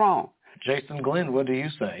it was wrong. Jason Glenn, what do you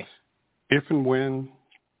say? If and when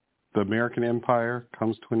the American empire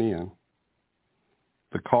comes to an end,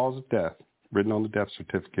 the cause of death written on the death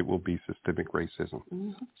certificate will be systemic racism.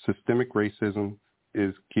 Systemic racism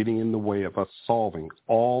is getting in the way of us solving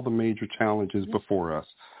all the major challenges before us,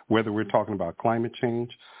 whether we're talking about climate change,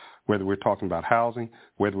 whether we're talking about housing,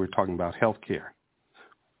 whether we're talking about health care.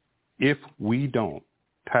 If we don't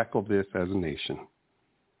tackle this as a nation,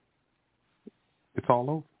 it's all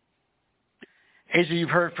over. Asia, you've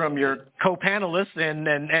heard from your co-panelists,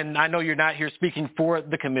 and I know you're not here speaking for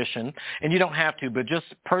the commission, and you don't have to, but just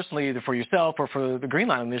personally, either for yourself or for the Green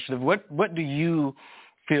Line Initiative, what do you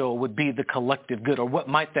feel would be the collective good, or what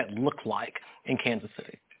might that look like in Kansas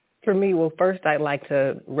City? For me, well, first I'd like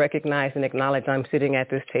to recognize and acknowledge I'm sitting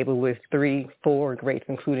at this table with 4 greats,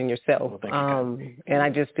 including yourself. And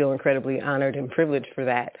I just feel incredibly honored and privileged for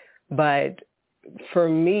that. But for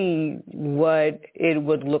me, what it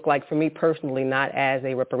would look like for me personally, not as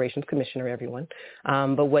a reparations commissioner, everyone,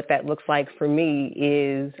 but what that looks like for me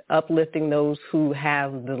is uplifting those who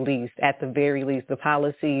have the least. At the very least, the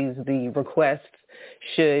policies, the requests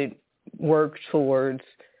should work towards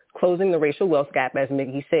closing the racial wealth gap, as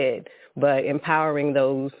Mickey said, but empowering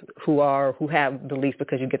those who have the least,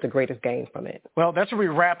 because you get the greatest gain from it. Well, that's where we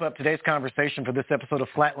wrap up today's conversation for this episode of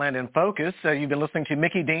Flatland in Focus. You've been listening to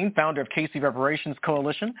Mickey Dean, founder of KC Reparations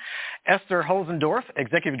Coalition, Esther Holzendorf,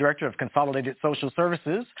 Executive Director of Consolidated Social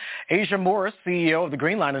Services, Asia Morris, CEO of the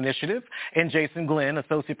Green Line Initiative, and Jason Glenn,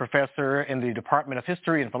 Associate Professor in the Department of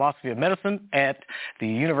History and Philosophy of Medicine at the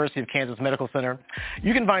University of Kansas Medical Center.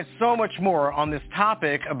 You can find so much more on this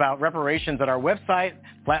topic about reparations at our website,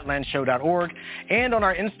 flatlandshow.org, and on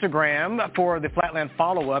our Instagram for the Flatland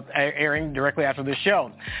follow-up airing directly after this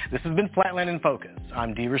show. This has been Flatland in Focus.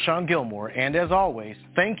 I'm D. Rashawn Gilmore, and as always,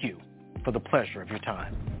 thank you for the pleasure of your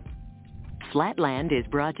time. Flatland is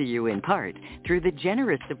brought to you in part through the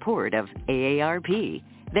generous support of AARP,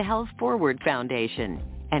 the Health Forward Foundation,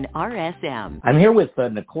 and RSM. I'm here with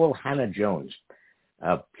Nicole Hannah-Jones,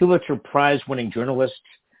 a Pulitzer Prize-winning journalist,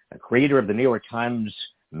 a creator of the New York Times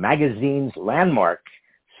Magazine's landmark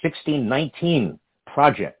 1619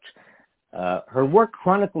 Project. Her work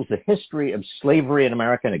chronicles the history of slavery in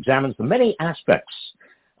America and examines the many aspects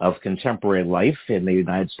of contemporary life in the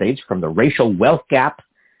United States, from the racial wealth gap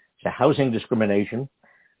to housing discrimination,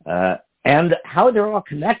 and how they're all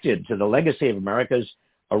connected to the legacy of America's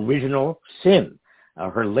original sin.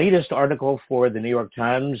 Her latest article for the New York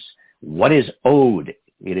Times, What is Owed?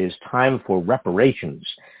 It is Time for Reparations.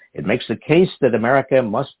 It makes the case that America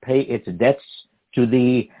must pay its debts to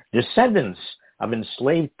the descendants of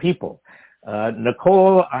enslaved people.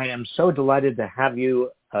 Nicole, I am so delighted to have you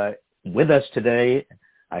with us today.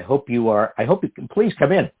 I hope you can please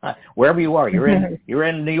come in wherever you are. You're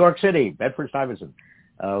in New York City, Bedford-Stuyvesant.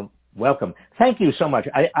 Welcome. Thank you so much.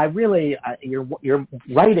 Your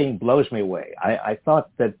writing blows me away. I thought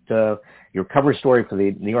that your cover story for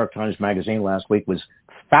the New York Times Magazine last week was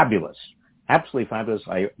fabulous, absolutely fabulous.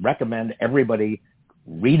 I recommend everybody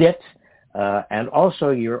read it. And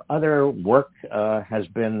also your other work has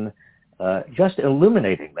been just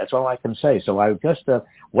illuminating. That's all I can say. So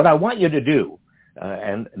what I want you to do,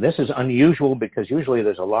 and this is unusual because usually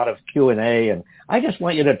there's a lot of Q&A, and I just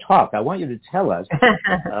want you to talk. I want you to tell us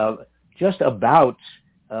just about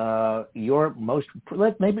let's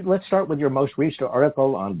start with your most recent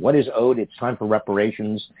article on What is Owed? It's Time for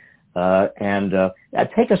Reparations. And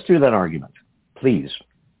take us through that argument, please.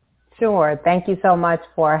 Sure. Thank you so much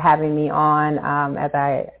for having me on. As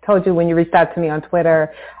I told you when you reached out to me on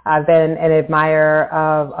Twitter, I've been an admirer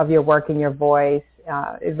of your work and your voice.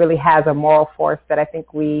 It really has a moral force that I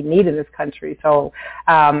think we need in this country. So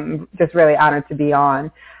just really honored to be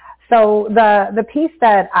on. So the piece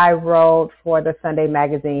that I wrote for the Sunday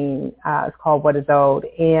magazine is called What is Owed?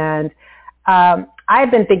 And I've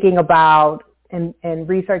been thinking about and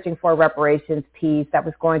researching for a reparations piece that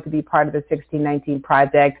was going to be part of the 1619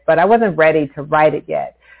 Project, but I wasn't ready to write it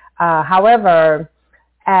yet. However,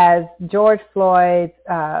 as George Floyd's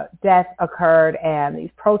death occurred and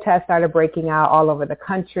these protests started breaking out all over the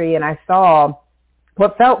country, and I saw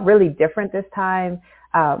what felt really different this time,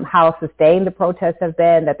 how sustained the protests have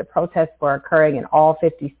been, that the protests were occurring in all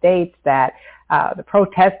 50 states, that the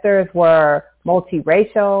protesters were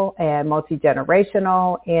multiracial and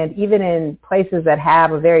multi-generational, and even in places that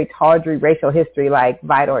have a very tawdry racial history like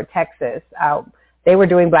Vidor, Texas, they were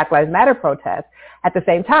doing Black Lives Matter protests. At the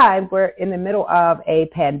same time, we're in the middle of a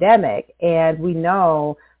pandemic, and we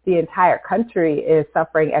know the entire country is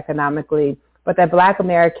suffering economically, but that Black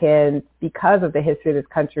Americans, because of the history of this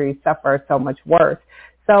country, suffer so much worse.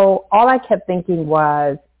 So all I kept thinking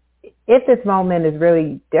was, if this moment is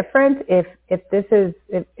really different, if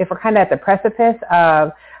we're kind of at the precipice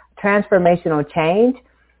of transformational change,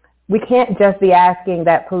 we can't just be asking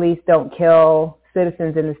that police don't kill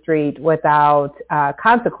citizens in the street without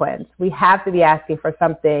consequence. We have to be asking for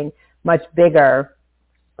something much bigger,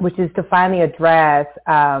 which is to finally address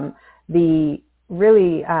the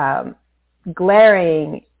really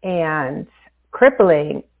glaring and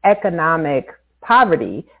crippling economic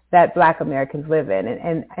poverty that Black Americans live in.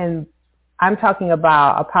 And I'm talking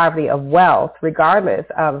about a poverty of wealth, regardless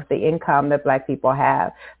of the income that Black people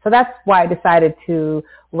have. So that's why I decided to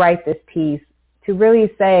write this piece, to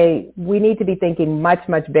really say we need to be thinking much,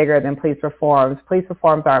 much bigger than police reforms. Police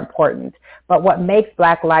reforms are important, but what makes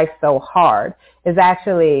Black life so hard is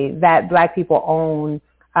actually that Black people own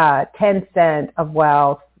 10 cents of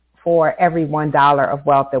wealth for every $1 of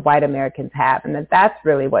wealth that white Americans have, and that's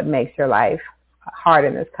really what makes your life hard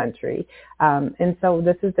in this country. And so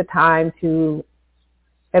this is the time to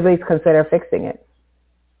at least consider fixing it.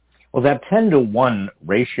 Well, that 10-to-1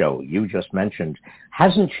 ratio you just mentioned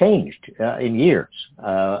hasn't changed in years.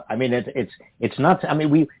 I mean, it's not. I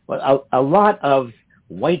mean, a lot of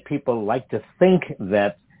white people like to think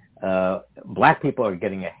that Black people are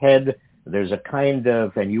getting ahead. There's a kind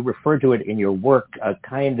of, and you refer to it in your work, a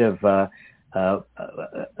kind of a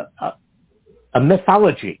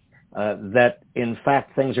mythology that, in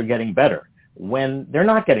fact, things are getting better when they're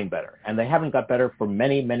not getting better, and they haven't got better for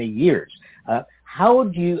many, many years. How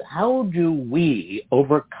do we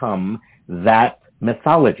overcome that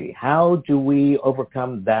mythology? How do we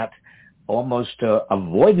overcome that almost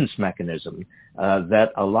avoidance mechanism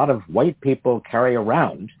that a lot of white people carry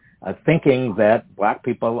around thinking that black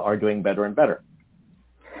people are doing better and better?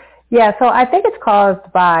 Yeah, so I think it's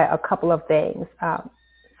caused by a couple of things.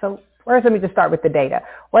 So first, let me just start with the data.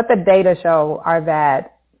 What the data show are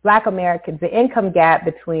that black Americans, the income gap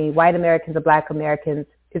between white Americans and black Americans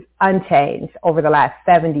is unchanged over the last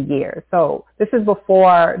 70 years. So this is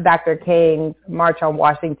before Dr. King's March on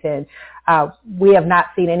Washington. We have not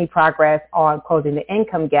seen any progress on closing the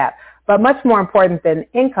income gap. But much more important than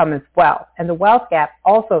income is wealth. And the wealth gap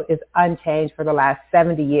also is unchanged for the last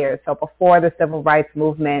 70 years. So before the civil rights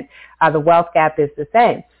movement, the wealth gap is the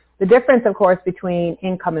same. The difference, of course, between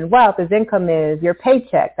income and wealth is income is your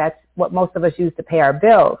paycheck. That's what most of us use to pay our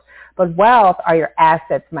bills. But wealth are your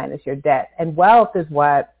assets minus your debt. And wealth is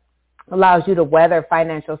what allows you to weather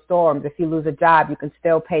financial storms. If you lose a job, you can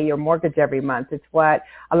still pay your mortgage every month. It's what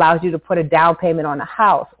allows you to put a down payment on a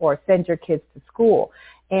house or send your kids to school.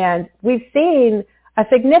 And we've seen a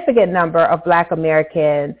significant number of black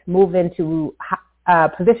Americans move into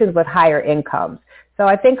positions with higher incomes. So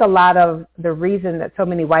I think a lot of the reason that so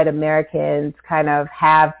many white Americans kind of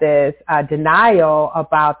have this denial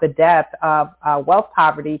about the depth of wealth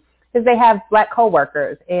poverty is they have black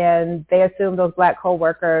coworkers, and they assume those black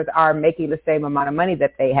coworkers are making the same amount of money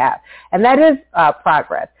that they have. And that is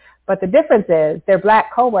progress. But the difference is their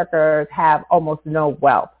black coworkers have almost no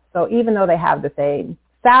wealth. So even though they have the same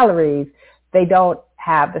salaries, they don't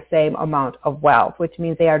have the same amount of wealth, which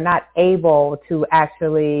means they are not able to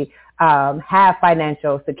actually have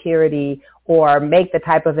financial security or make the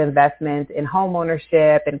type of investments in home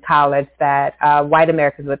ownership and college that white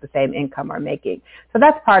Americans with the same income are making. So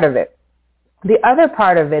that's part of it. The other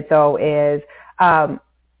part of it, though, is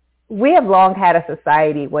we have long had a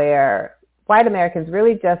society where white Americans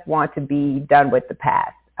really just want to be done with the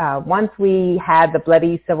past. Once we had the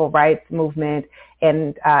bloody civil rights movement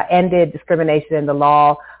and ended discrimination in the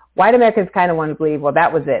law, white Americans kind of want to believe, well,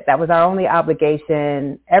 that was it. That was our only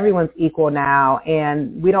obligation. Everyone's equal now,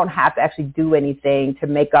 and we don't have to actually do anything to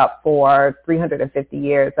make up for 350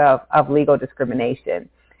 years of legal discrimination.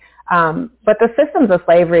 But the systems of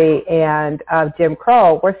slavery and of Jim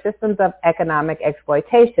Crow were systems of economic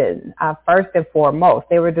exploitation, first and foremost.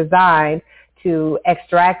 They were designed to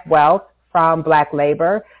extract wealth from black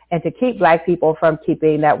labor and to keep black people from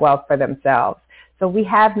keeping that wealth for themselves. So we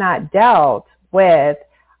have not dealt with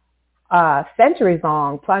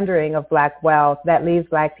centuries-long plundering of black wealth that leaves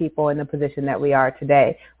black people in the position that we are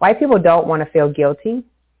today. White people don't want to feel guilty.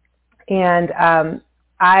 And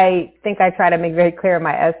I think I try to make very clear in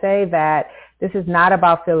my essay that this is not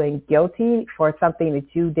about feeling guilty for something that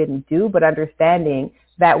you didn't do, but understanding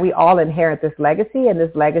that we all inherit this legacy, and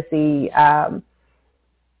this legacy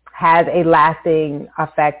has a lasting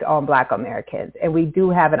effect on black Americans. And we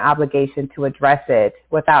do have an obligation to address it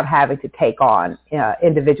without having to take on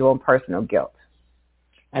individual and personal guilt.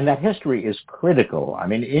 And that history is critical. I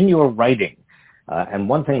mean, in your writing, and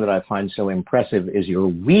one thing that I find so impressive is your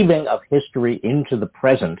weaving of history into the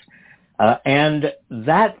present. And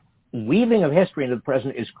that weaving of history into the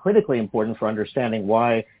present is critically important for understanding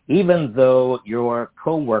why, even though your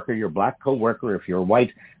coworker, your black coworker, if you're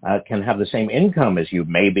white, can have the same income as you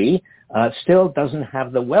maybe, still doesn't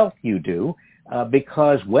have the wealth you do,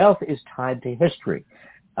 because wealth is tied to history.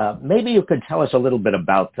 Maybe you could tell us a little bit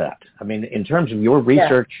about that. I mean, in terms of your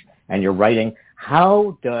research and your writing,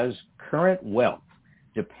 how does current wealth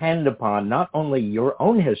depend upon not only your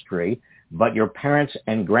own history, but your parents'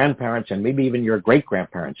 and grandparents' and maybe even your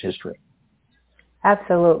great-grandparents' history?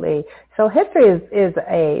 Absolutely. So history is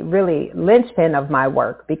a really linchpin of my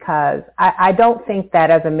work, because I don't think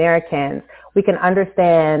that as Americans we can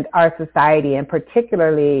understand our society, and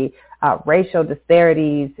particularly racial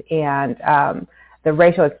disparities and the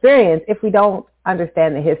racial experience, if we don't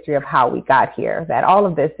understand the history of how we got here, that all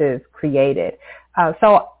of this is created.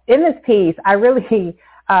 So in this piece, I really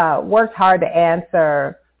worked hard to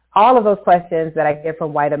answer all of those questions that I get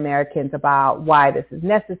from white Americans about why this is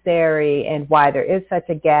necessary and why there is such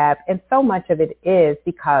a gap. And so much of it is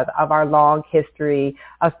because of our long history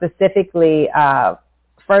of specifically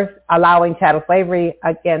first allowing chattel slavery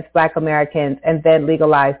against black Americans and then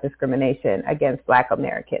legalized discrimination against black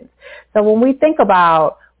Americans. So when we think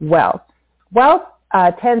about wealth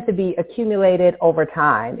tends to be accumulated over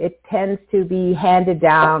time. It tends to be handed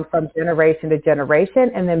down from generation to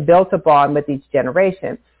generation and then built upon with each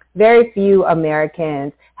generation. Very few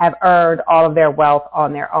Americans have earned all of their wealth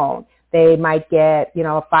on their own. They might get, a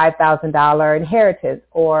 $5,000 inheritance,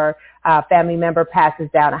 or a family member passes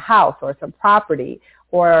down a house or some property,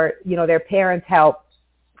 or, their parents help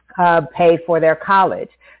pay for their college.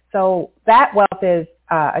 So that wealth is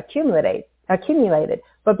accumulated. accumulated.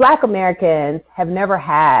 But Black Americans have never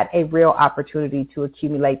had a real opportunity to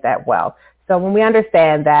accumulate that wealth. So when we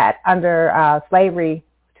understand that under slavery,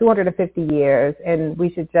 250 years, and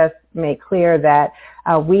we should just make clear that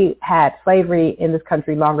we had slavery in this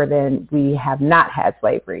country longer than we have not had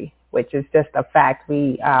slavery, which is just a fact.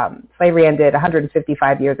 Slavery ended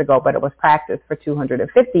 155 years ago, but it was practiced for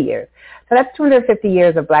 250 years. So that's 250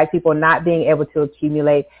 years of Black people not being able to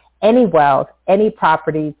accumulate any wealth, any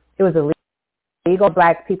property. It was illegal for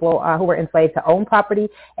Black people who were enslaved to own property.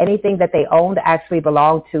 Anything that they owned actually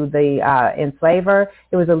belonged to the enslaver.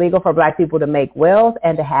 It was illegal for Black people to make wills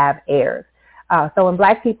and to have heirs. So when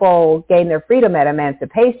Black people gained their freedom at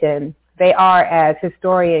emancipation, they are, as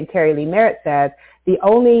historian Carrie Lee Merritt says, the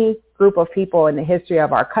only group of people in the history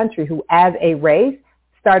of our country who, as a race,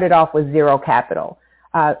 started off with zero capital.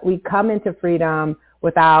 We come into freedom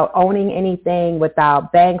without owning anything,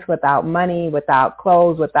 without banks, without money, without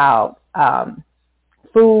clothes, without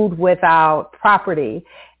food, without property.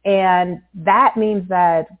 And that means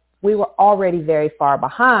that we were already very far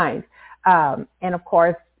behind. And of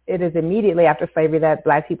course, it is immediately after slavery that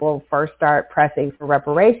Black people first start pressing for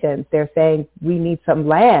reparations. They're saying, we need some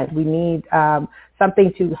land. We need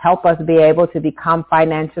something to help us be able to become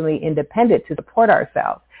financially independent, to support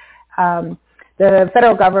ourselves. The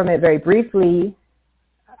federal government very briefly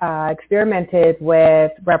experimented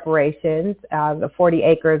with reparations. The 40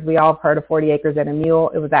 acres, we all have heard of 40 acres and a mule.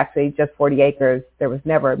 It was actually just 40 acres. There was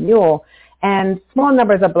never a mule. And small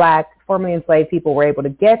numbers of Black, formerly enslaved people were able to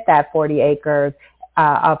get that 40 acres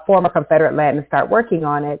of former Confederate land and start working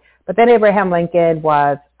on it. But then Abraham Lincoln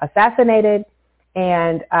was assassinated,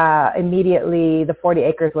 and immediately the 40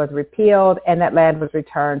 acres was repealed, and that land was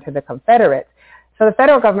returned to the Confederates. So the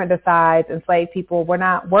federal government decides enslaved people were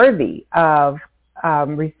not worthy of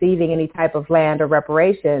receiving any type of land or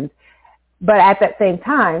reparations. But at that same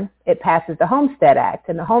time, it passes the Homestead Act,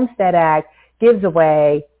 and the Homestead Act gives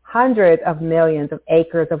away hundreds of millions of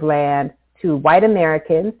acres of land to white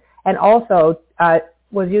Americans, and also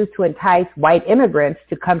was used to entice white immigrants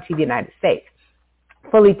to come to the United States.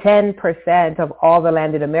 Fully 10% of all the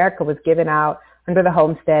land in America was given out under the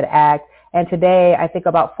Homestead Act. And today, I think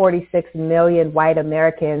about 46 million white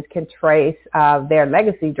Americans can trace their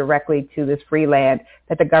legacy directly to this free land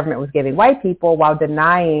that the government was giving white people while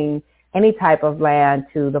denying any type of land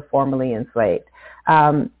to the formerly enslaved.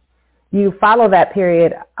 You follow that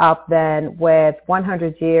period up then with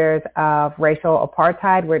 100 years of racial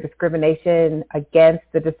apartheid, where discrimination against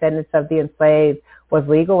the descendants of the enslaved was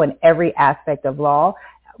legal in every aspect of law.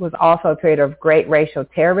 It was also a period of great racial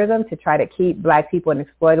terrorism to try to keep Black people in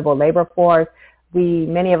exploitable labor force.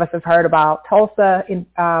 Many of us have heard about Tulsa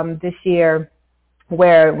this year,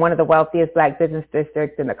 where one of the wealthiest Black business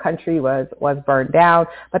districts in the country was burned down.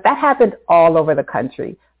 But that happened all over the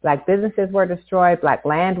country. Black businesses were destroyed. Black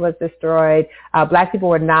land was destroyed. Black people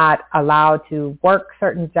were not allowed to work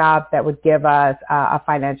certain jobs that would give us a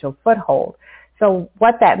financial foothold. So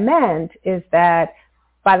what that meant is that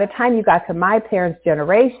by the time you got to my parents'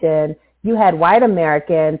 generation, you had white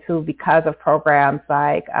Americans who, because of programs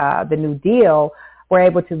like the New Deal, were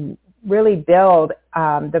able to really build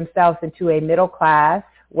themselves into a middle class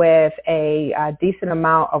with a decent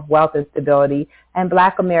amount of wealth and stability, and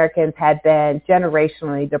Black Americans had been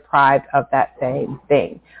generationally deprived of that same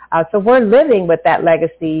thing. So we're living with that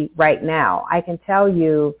legacy right now. I can tell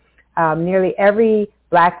you nearly every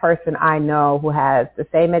Black person I know who has the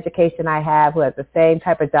same education I have, who has the same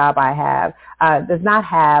type of job I have, does not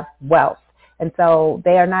have wealth. And so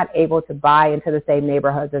they are not able to buy into the same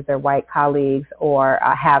neighborhoods as their white colleagues or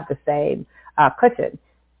have the same cushion.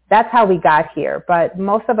 That's how we got here. But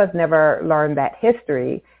most of us never learned that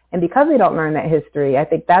history. And because we don't learn that history, I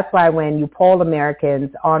think that's why when you poll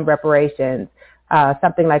Americans on reparations,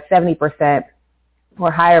 something like 70%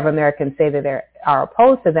 or higher of Americans say that they are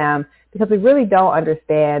opposed to them, because we really don't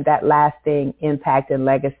understand that lasting impact and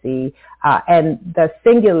legacy and the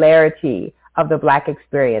singularity of the Black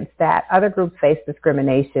experience, that other groups face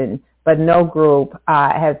discrimination, but no group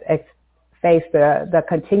has faced the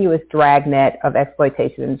continuous dragnet of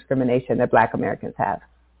exploitation and discrimination that Black Americans have.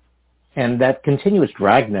 And that continuous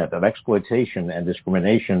dragnet of exploitation and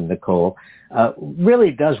discrimination, Nicole,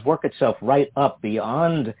 really does work itself right up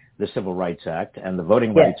beyond the Civil Rights Act and the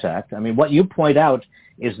Voting Rights Act. I mean, what you point out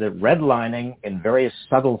is that redlining in various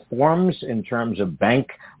subtle forms in terms of bank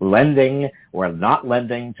lending or not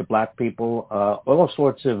lending to Black people, all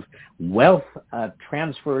sorts of wealth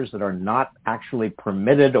transfers that are not actually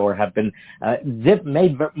permitted or have been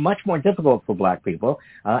made much more difficult for Black people,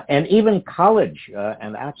 and even college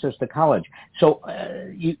and access to college. So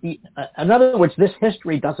in other words, this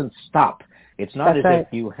history doesn't stop It's not That's as right. if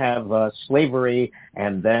you have slavery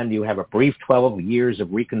and then you have a brief 12 years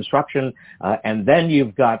of Reconstruction, and then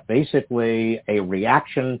you've got basically a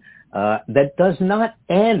reaction that does not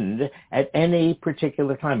end at any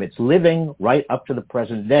particular time. It's living right up to the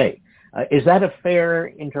present day. Is that a fair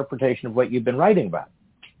interpretation of what you've been writing about?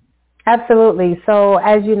 Absolutely. So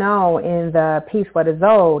as you know, in the piece, What is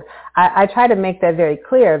Owed, I try to make that very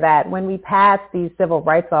clear that when we passed these civil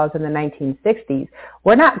rights laws in the 1960s,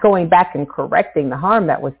 we're not going back and correcting the harm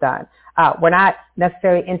that was done. We're not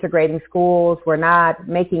necessarily integrating schools. We're not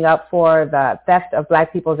making up for the theft of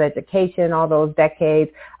Black people's education all those decades.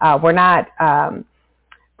 We're not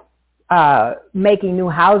making new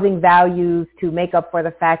housing values to make up for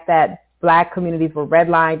the fact that Black communities were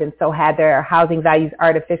redlined and so had their housing values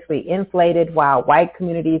artificially inflated, while white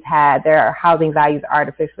communities had their housing values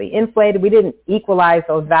artificially inflated. We didn't equalize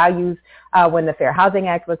those values when the Fair Housing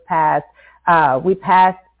Act was passed. We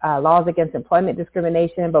passed laws against employment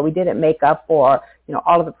discrimination, but we didn't make up for,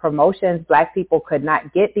 all of the promotions Black people could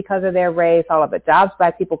not get because of their race, all of the jobs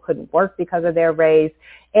Black people couldn't work because of their race.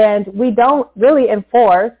 And we don't really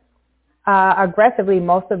enforce aggressively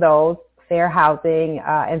most of those fair housing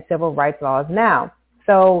and civil rights laws now.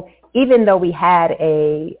 So even though we had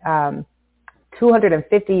a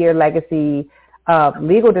 250-year legacy of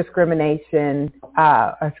legal discrimination,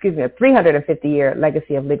 a 350-year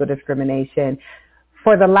legacy of legal discrimination,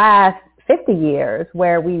 for the last 50 years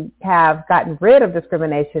where we have gotten rid of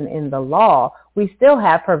discrimination in the law, we still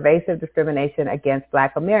have pervasive discrimination against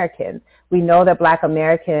Black Americans. We know that Black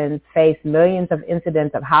Americans face millions of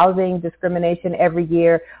incidents of housing discrimination every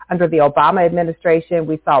year. Under the Obama administration,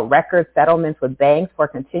 we saw record settlements with banks for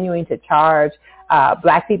continuing to charge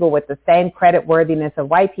Black people with the same credit worthiness of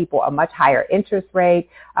white people a much higher interest rate.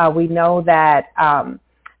 We know that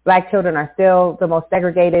Black children are still the most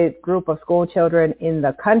segregated group of school children in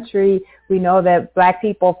the country. We know that Black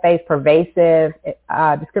people face pervasive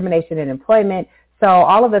discrimination in employment. So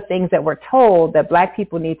all of the things that we're told that Black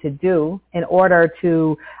people need to do in order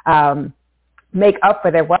to make up for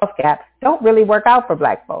their wealth gap don't really work out for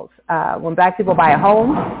Black folks. When Black people buy a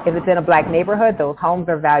home, if it's in a Black neighborhood, those homes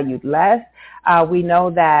are valued less. We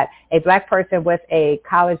know that a Black person with a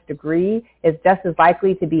college degree is just as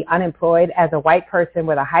likely to be unemployed as a white person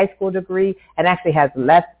with a high school degree, and actually has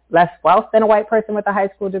less wealth than a white person with a high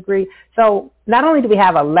school degree. So not only do we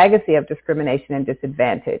have a legacy of discrimination and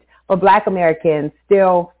disadvantage, but Black Americans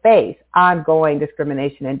still face ongoing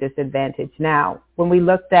discrimination and disadvantage now. When we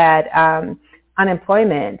looked at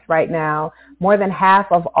unemployment right now, more than half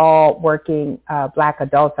of all working Black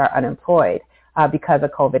adults are unemployed because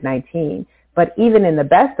of COVID-19. But even in the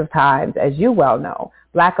best of times, as you well know,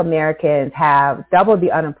 Black Americans have double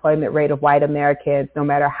the unemployment rate of white Americans, no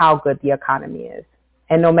matter how good the economy is,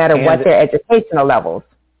 and no matter what their educational levels.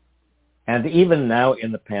 And even now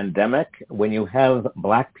in the pandemic, when you have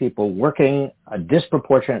Black people working, a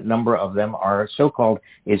disproportionate number of them are so-called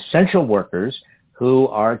essential workers who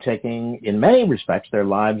are taking, in many respects, their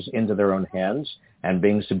lives into their own hands and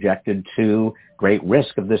being subjected to great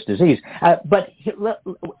risk of this disease.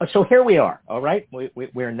 So here we are, all right?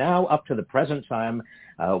 We're now up to the present time.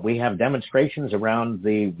 We have demonstrations around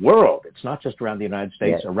the world. It's not just around the United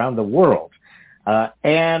States, around the world.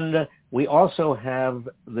 And we also have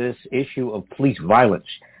this issue of police violence.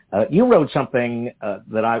 You wrote something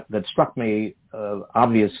that struck me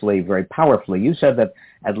obviously very powerfully. You said that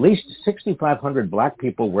at least 6,500 Black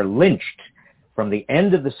people were lynched from the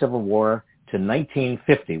end of the Civil War to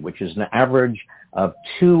 1950, which is an average of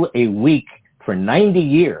 2 a week for 90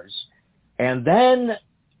 years. And then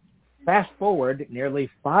fast forward, nearly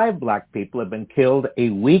 5 Black people have been killed a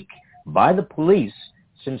week by the police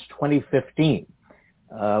since 2015.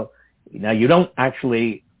 Now, you don't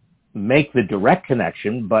actually make the direct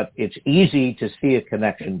connection, but it's easy to see a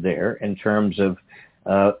connection there in terms of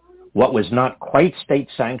what was not quite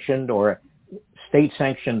state-sanctioned or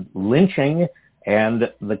state-sanctioned lynching and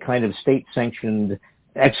the kind of state-sanctioned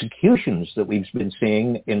executions that we've been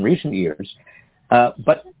seeing in recent years.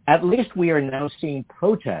 But at least we are now seeing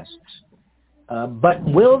protests. But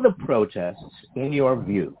will the protests, in your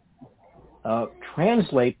view,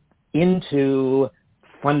 translate into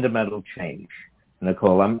fundamental change?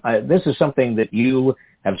 Nicole, this is something that you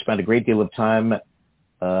have spent a great deal of time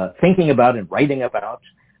thinking about and writing about.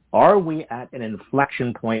 Are we at an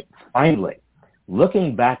inflection point finally?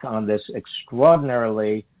 Looking back on this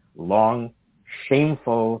extraordinarily long,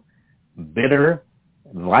 shameful, bitter,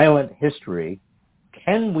 violent history,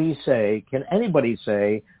 can anybody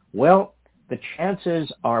say, well, the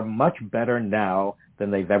chances are much better now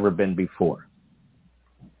than they've ever been before?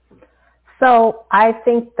 So I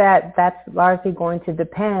think that that's largely going to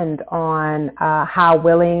depend on how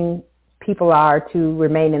willing people are to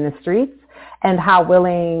remain in the streets and how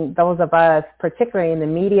willing those of us, particularly in the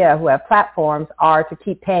media who have platforms, are to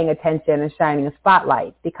keep paying attention and shining a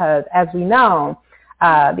spotlight. Because as we know,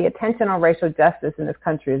 the attention on racial justice in this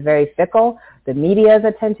country is very fickle. The media's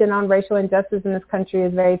attention on racial injustice in this country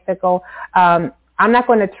is very fickle. I'm not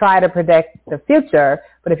going to try to predict the future,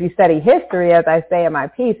 but if you study history, as I say in my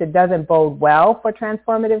piece, it doesn't bode well for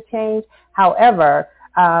transformative change. However,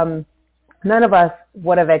 none of us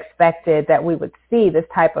would have expected that we would see this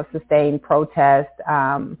type of sustained protest.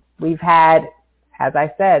 We've had, as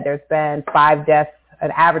I said, there's been 5 deaths,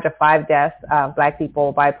 an average of 5 deaths of Black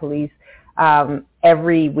people by police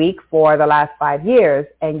every week for the last 5 years,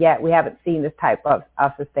 and yet we haven't seen this type of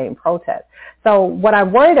sustained protest. So what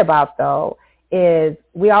I'm worried about, though, is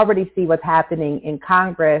we already see what's happening in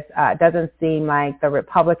Congress. It doesn't seem like the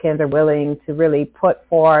Republicans are willing to really put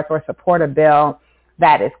forth or support a bill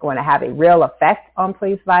that is going to have a real effect on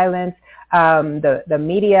police violence. The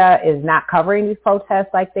media is not covering these protests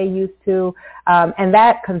like they used to, and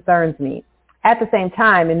that concerns me. At the same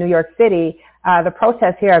time, in New York City, the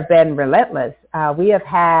protests here have been relentless. We have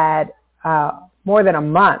had more than a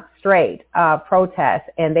month straight protests,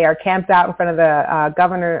 and they are camped out in front of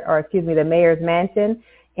the the mayor's mansion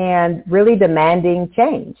and really demanding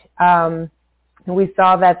change. And we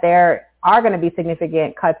saw that there are going to be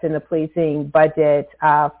significant cuts in the policing budget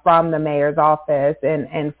from the mayor's office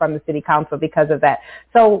and from the city council because of that.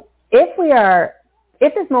 So if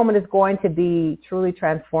this moment is going to be truly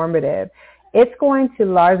transformative, it's going to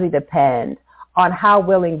largely depend on how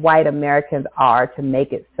willing white Americans are to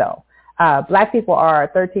make it so. Black people are a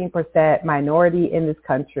 13% minority in this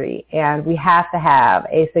country, and we have to have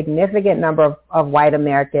a significant number of white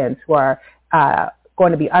Americans who are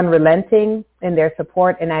going to be unrelenting in their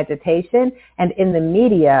support and agitation, and in the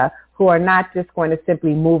media who are not just going to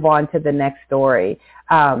simply move on to the next story.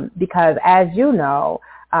 Because as you know,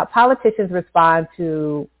 politicians respond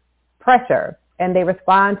to pressure, and they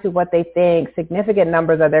respond to what they think significant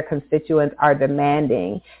numbers of their constituents are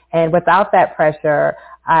demanding. And without that pressure,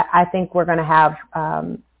 I think we're going to have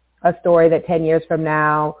a story that 10 years from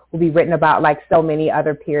now will be written about like so many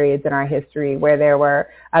other periods in our history where there were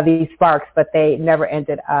these sparks, but they never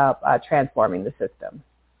ended up transforming the system.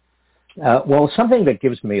 Well, something that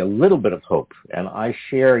gives me a little bit of hope, and I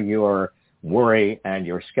share your worry and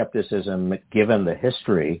your skepticism given the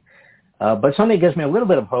history, but something that gives me a little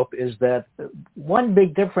bit of hope is that one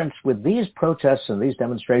big difference with these protests and these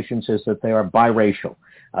demonstrations is that they are biracial.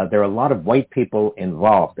 There are a lot of white people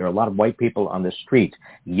involved. There are a lot of white people on the street.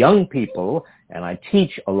 Young people, and I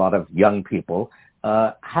teach a lot of young people,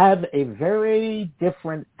 have a very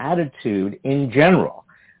different attitude in general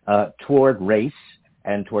toward race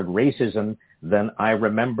and toward racism than I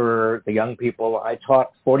remember the young people I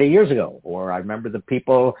taught 40 years ago, or I remember the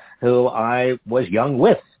people who I was young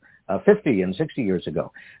with 50 and 60 years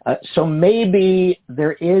ago. So maybe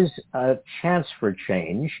there is a chance for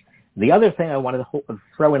change. The other thing I wanted to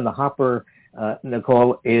throw in the hopper,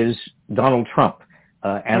 Nicole, is Donald Trump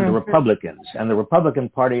and the Republicans, and the Republican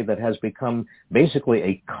Party that has become basically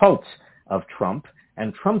a cult of Trump.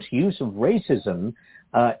 And Trump's use of racism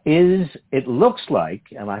it looks like,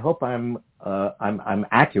 and I hope I'm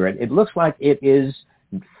accurate, it looks like it is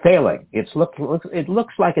failing. It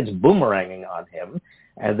looks like it's boomeranging on him,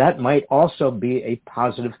 and that might also be a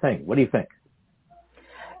positive thing. What do you think?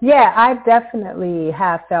 Yeah, I definitely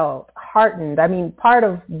have felt heartened. I mean, part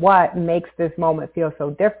of what makes this moment feel so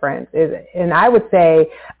different is, and I would say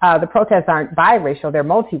the protests aren't biracial, they're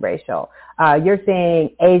multiracial. You're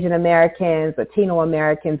seeing Asian Americans, Latino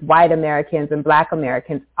Americans, white Americans, and Black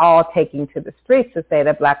Americans all taking to the streets to say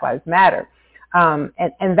that Black Lives Matter.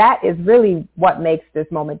 And that is really what makes this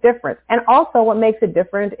moment different. And also what makes it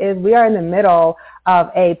different is we are in the middle of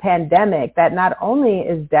a pandemic that not only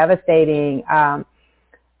is devastating,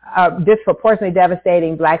 disproportionately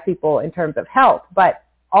devastating Black people in terms of health, but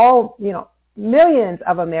millions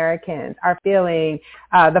of Americans are feeling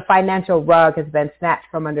the financial rug has been snatched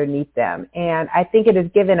from underneath them. And I think it has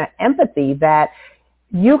given an empathy that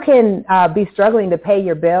you can be struggling to pay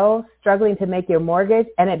your bills, struggling to make your mortgage,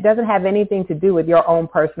 and it doesn't have anything to do with your own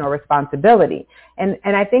personal responsibility. And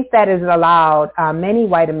I think that has allowed many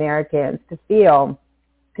white Americans to feel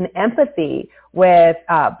an empathy with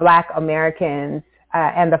Black Americans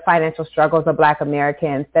and the financial struggles of Black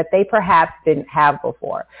Americans that they perhaps didn't have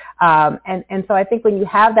before. And so I think when you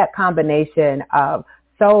have that combination of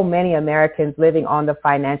so many Americans living on the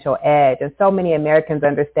financial edge, and so many Americans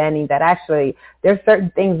understanding that actually there's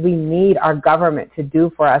certain things we need our government to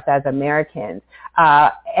do for us as Americans.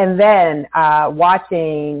 And then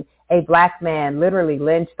watching a black man literally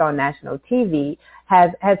lynched on national TV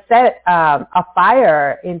has set a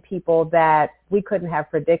fire in people that we couldn't have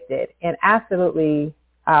predicted. And absolutely,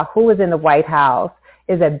 who is in the White House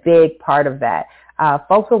is a big part of that.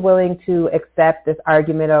 Folks are willing to accept this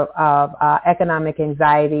argument of economic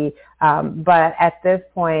anxiety, but at this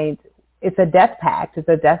point, it's a death pact. It's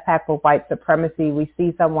a death pact for white supremacy. We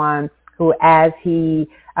see someone who, as he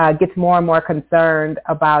gets more and more concerned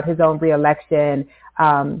about his own reelection,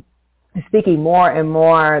 speaking more and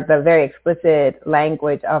more the very explicit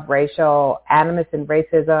language of racial animus and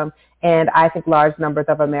racism. And I think large numbers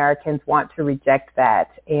of Americans want to reject that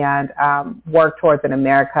and work towards an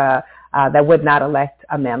America that would not elect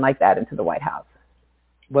a man like that into the White House.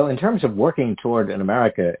 Well, in terms of working toward an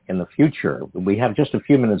America in the future, we have just a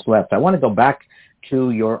few minutes left. I want to go back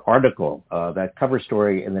to your article, that cover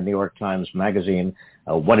story in the New York Times Magazine,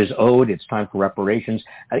 What is Owed? It's Time for Reparations.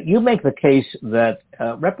 You make the case that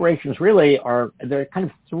reparations really there are kind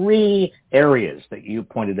of three areas that you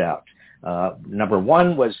pointed out. Number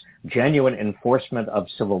one was genuine enforcement of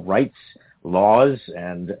civil rights laws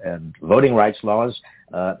and voting rights laws.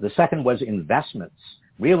 The second was investments,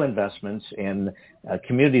 real investments in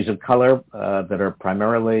communities of color that are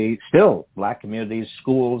primarily still black communities,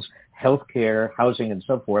 schools, healthcare, housing, and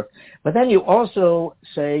so forth. But then you also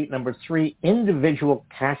say, number three, individual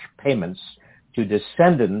cash payments to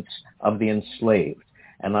descendants of the enslaved.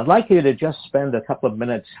 And I'd like you to just spend a couple of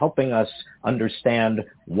minutes helping us understand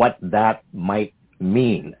what that might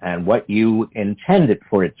mean and what you intended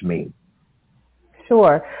for it to mean.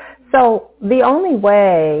 Sure. So the only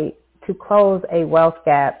way to close a wealth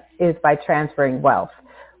gap is by transferring wealth.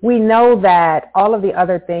 We know that all of the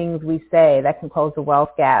other things we say that can close the wealth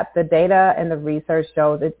gap, the data and the research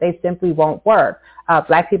show that they simply won't work.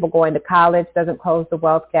 Black people going to college doesn't close the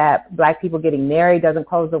wealth gap. Black people getting married doesn't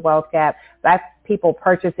close the wealth gap. Black people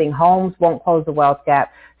purchasing homes won't close the wealth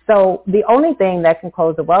gap. So the only thing that can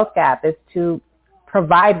close the wealth gap is to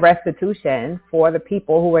provide restitution for the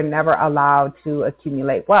people who were never allowed to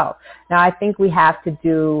accumulate wealth. Now, I think we have to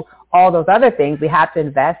do all those other things. We have to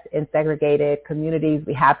invest in segregated communities.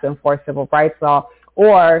 We have to enforce civil rights law,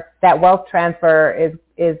 or that wealth transfer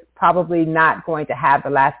is probably not going to have the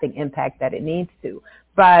lasting impact that it needs to.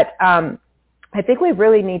 But I think we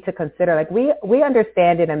really need to consider, like we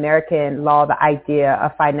understand in American law the idea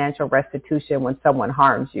of financial restitution when someone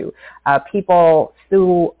harms you. People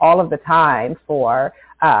sue all of the time for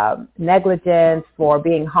negligence, for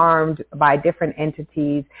being harmed by different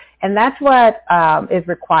entities, and that's what is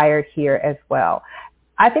required here as well.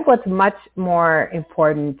 I think what's much more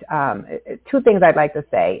important, two things I'd like to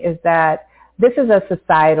say, is that this is a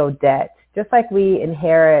societal debt. Just like we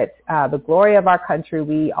inherit the glory of our country,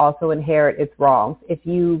 we also inherit its wrongs. If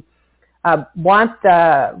you want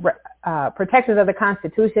the protections of the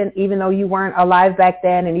Constitution, even though you weren't alive back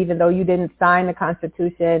then and even though you didn't sign the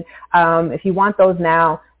Constitution, if you want those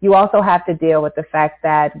now, you also have to deal with the fact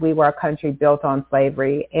that we were a country built on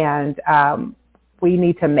slavery, and we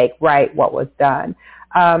need to make right what was done.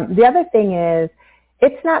 The other thing is,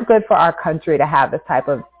 it's not good for our country to have this type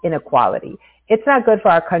of inequality. It's not good for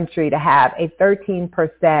our country to have a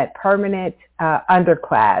 13% permanent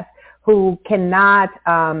underclass who cannot,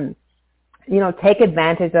 take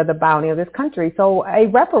advantage of the bounty of this country. So a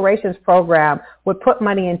reparations program would put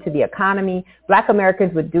money into the economy. Black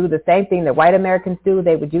Americans would do the same thing that white Americans do.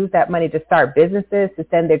 They would use that money to start businesses, to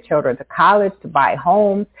send their children to college, to buy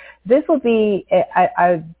homes. This would be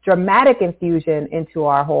a dramatic infusion into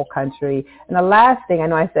our whole country. And the last thing, I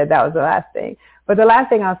know I said that was the last thing, but the last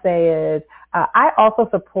thing I'll say is, I also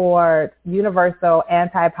support universal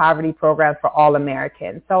anti-poverty programs for all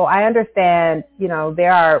Americans. So I understand,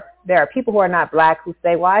 there are people who are not black who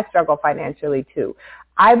say, well, I struggle financially too.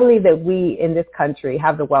 I believe that we in this country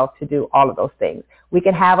have the wealth to do all of those things. We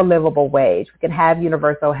can have a livable wage. We can have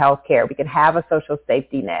universal health care. We can have a social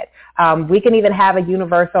safety net. We can even have a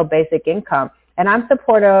universal basic income. And I'm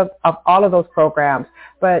supportive of all of those programs.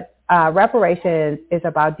 But reparations is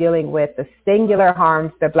about dealing with the singular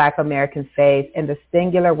harms that Black Americans face and the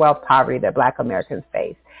singular wealth poverty that Black Americans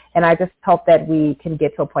face. And I just hope that we can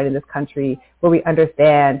get to a point in this country where we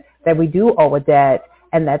understand that we do owe a debt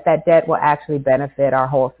and that debt will actually benefit our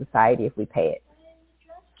whole society if we pay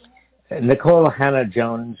it. Nicole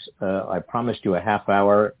Hannah-Jones, I promised you a half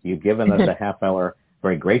hour. You've given us a half hour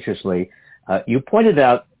very graciously. You pointed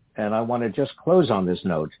out, and I want to just close on this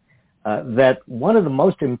note, that one of the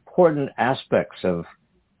most important aspects of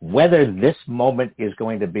whether this moment is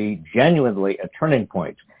going to be genuinely a turning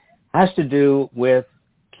point has to do with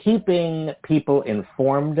keeping people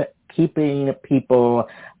informed, keeping people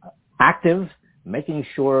active, making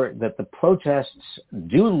sure that the protests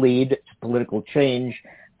do lead to political change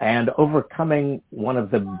and overcoming one of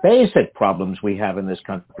the basic problems we have in this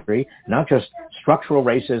country, not just structural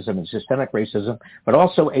racism and systemic racism, but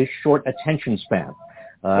also a short attention span.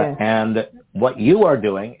 And what you are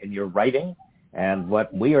doing in your writing and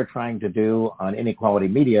what we are trying to do on Inequality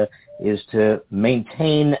Media is to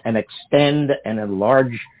maintain and extend and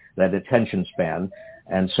enlarge that attention span.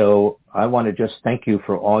 And so I want to just thank you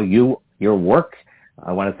for all your work.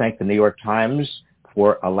 I want to thank the New York Times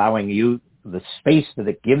for allowing you the space that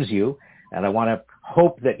it gives you. And I want to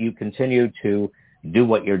hope that you continue to do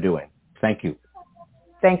what you're doing. Thank you.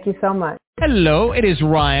 Thank you so much. Hello, it is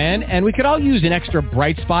Ryan, and we could all use an extra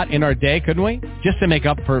bright spot in our day, couldn't we? Just to make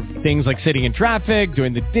up for things like sitting in traffic,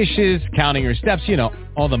 doing the dishes, counting your steps,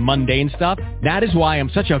 all the mundane stuff. That is why I'm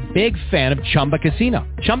such a big fan of Chumba Casino.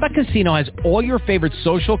 Chumba Casino has all your favorite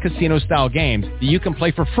social casino-style games that you can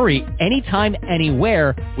play for free anytime,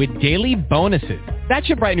 anywhere with daily bonuses. That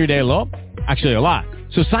should brighten your day a little. Actually, a lot.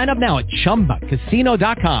 So sign up now at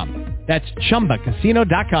ChumbaCasino.com. That's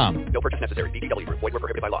ChumbaCasino.com. No purchase necessary. VGW Group. Void where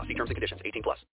prohibited by law. See terms and conditions. 18+.